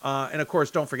 And, of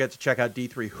course, don't forget to check out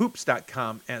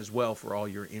D3Hoops.com as well for all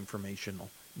your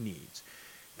informational needs.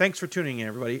 Thanks for tuning in,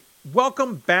 everybody.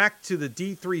 Welcome back to the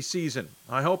D3 season.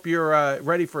 I hope you're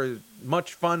ready for as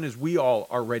much fun as we all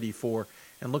are ready for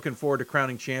and looking forward to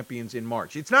crowning champions in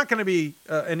March. It's not going to be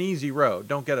an easy road.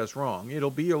 Don't get us wrong. It'll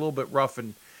be a little bit rough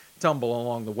and tumble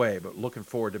along the way, but looking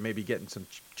forward to maybe getting some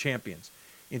champions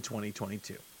in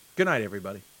 2022. Good night,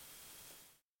 everybody.